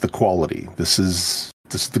 but it's the quality. This is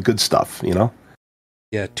the good stuff, you know?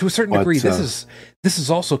 Yeah, to a certain degree, this is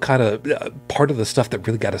also kind of part of the stuff that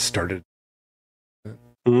really got us started.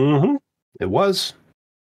 Mm-hmm. It was.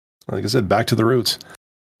 Like I said, back to the roots.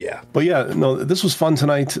 Yeah. But yeah, no, this was fun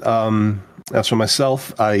tonight. As for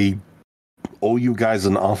myself, I owe you guys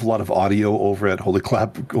an awful lot of audio over at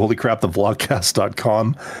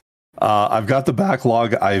holycrapthevlogcast.com. I've got the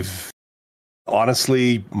backlog.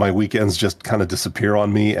 Honestly, my weekends just kind of disappear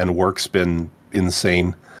on me, and work's been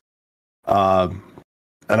insane.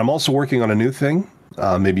 And I'm also working on a new thing.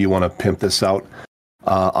 Maybe you want to pimp this out.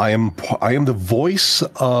 I am the voice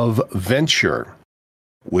of Venture,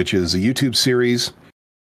 which is a YouTube series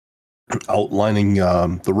outlining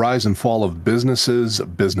the rise and fall of businesses,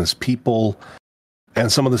 business people, and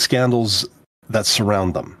some of the scandals that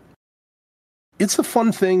surround them. It's a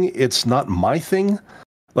fun thing. It's not my thing.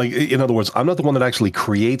 Like, in other words, I'm not the one that actually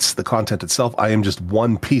creates the content itself. I am just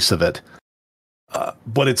one piece of it.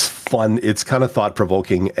 But it's fun. It's kind of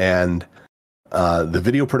thought-provoking. And the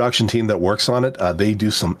video production team that works on it, they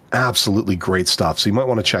do some absolutely great stuff. So you might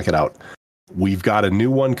want to check it out. We've got a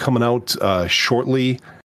new one coming out shortly.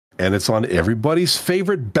 And it's on everybody's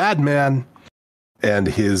favorite Batman and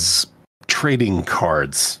his trading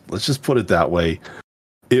cards. Let's just put it that way.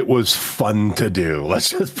 It was fun to do. Let's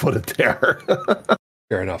just put it there.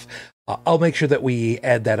 Fair enough. I'll make sure that we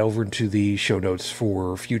add that over into the show notes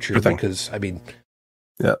for future because, I mean,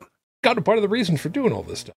 kind of part of the reason for doing all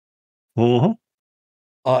this stuff. Mm-hmm.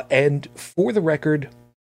 And for the record,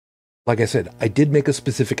 like I said, I did make a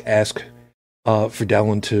specific ask for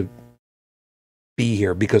Dallin to be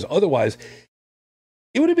here because otherwise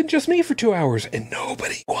it would have been just me for 2 hours, and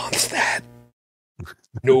nobody wants that.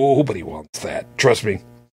 Nobody wants that. Trust me.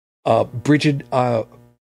 Bridget, I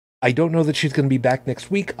don't know that she's going to be back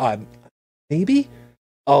next week. Maybe.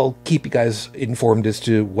 I'll keep you guys informed as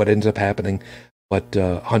to what ends up happening. But,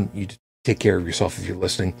 Hunt, you take care of yourself if you're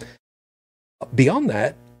listening. Beyond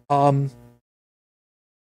that, I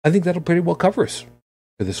think that'll pretty well cover us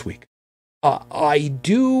for this week. I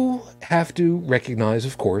do have to recognize,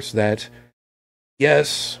 of course, that,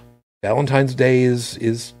 yes, Valentine's Day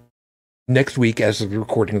is next week as of the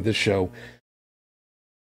recording of this show.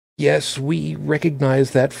 Yes, we recognize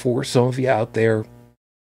that for some of you out there,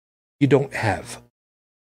 you don't have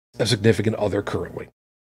a significant other currently.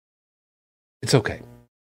 It's okay.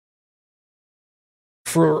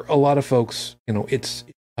 For a lot of folks, you know, it's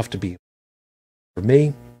tough to be. For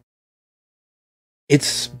me,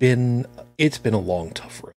 it's been a long,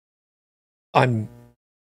 tough road. I'm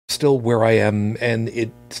still where I am, and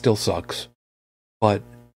it still sucks. But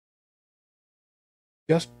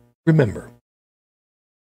just remember,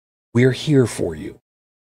 we're here for you.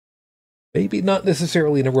 Maybe not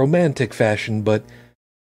necessarily in a romantic fashion, but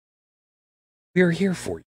we're here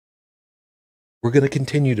for you. We're going to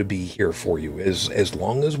continue to be here for you as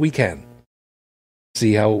long as we can.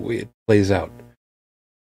 See how it plays out.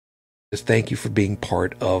 Just thank you for being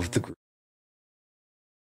part of the group.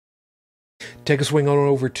 Take a swing on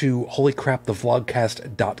over to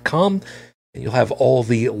holycrapthevlogcast.com, and you'll have all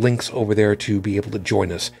the links over there to be able to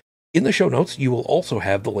join us. In the show notes, you will also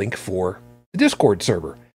have the link for the Discord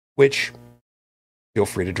server, which feel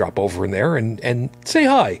free to drop over in there and say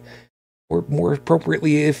hi. Or more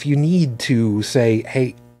appropriately, if you need to say,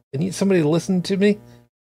 hey, I need somebody to listen to me.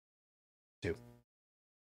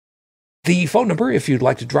 The phone number, if you'd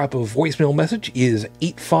like to drop a voicemail message, is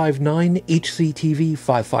 859-HCTV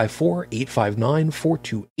 554,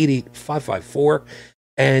 859-4288-554.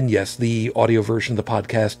 And yes, the audio version of the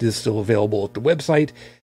podcast is still available at the website.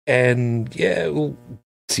 And yeah, we'll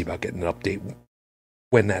see about getting an update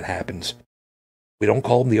when that happens. We don't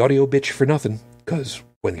call them the audio bitch for nothing, because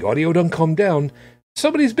when the audio don't come down,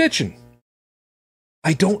 somebody's bitching.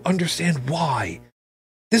 I don't understand why.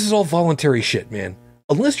 This is all voluntary shit, man.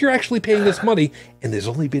 Unless you're actually paying us money, and there's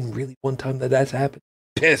only been really one time that that's happened.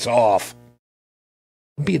 Piss off.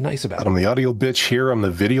 I'm being nice about it. I'm the audio bitch here. I'm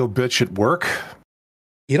the video bitch at work.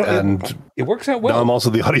 You know, and it works out well. Now I'm also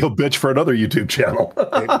the audio bitch for another YouTube channel.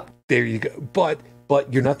 there you go. But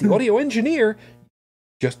you're not the audio engineer.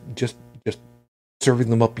 Just serving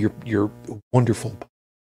them up your wonderful.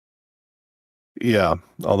 Yeah,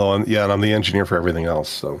 although I'm the engineer for everything else.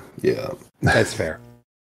 So yeah, that's fair.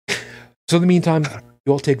 So in the meantime,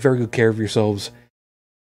 you all take very good care of yourselves.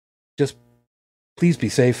 Just please be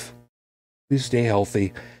safe. Please stay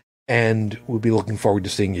healthy. And we'll be looking forward to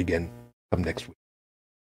seeing you again come next week.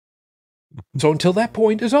 So until that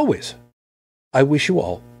point, as always, I wish you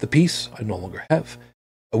all the peace I no longer have.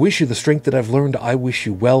 I wish you the strength that I've learned. I wish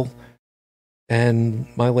you well. And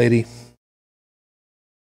my lady,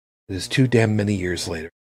 it is too damn many years later.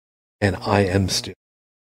 And I am still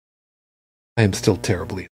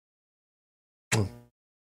terribly.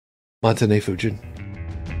 Montane Fujin,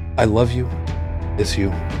 I love you, miss you,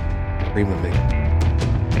 dream of me.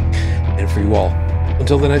 And for you all,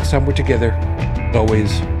 until the next time we're together, as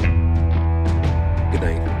always, good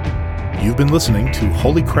night. You've been listening to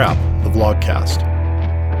Holy Crap, the Vlogcast.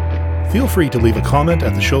 Feel free to leave a comment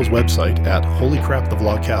at the show's website at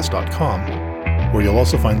holycrapthevlogcast.com, where you'll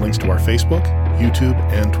also find links to our Facebook, YouTube,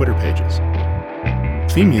 and Twitter pages.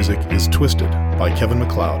 Theme music is Twisted by Kevin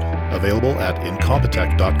MacLeod, available at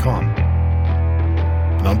incompetech.com.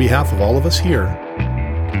 And on behalf of all of us here,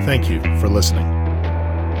 thank you for listening.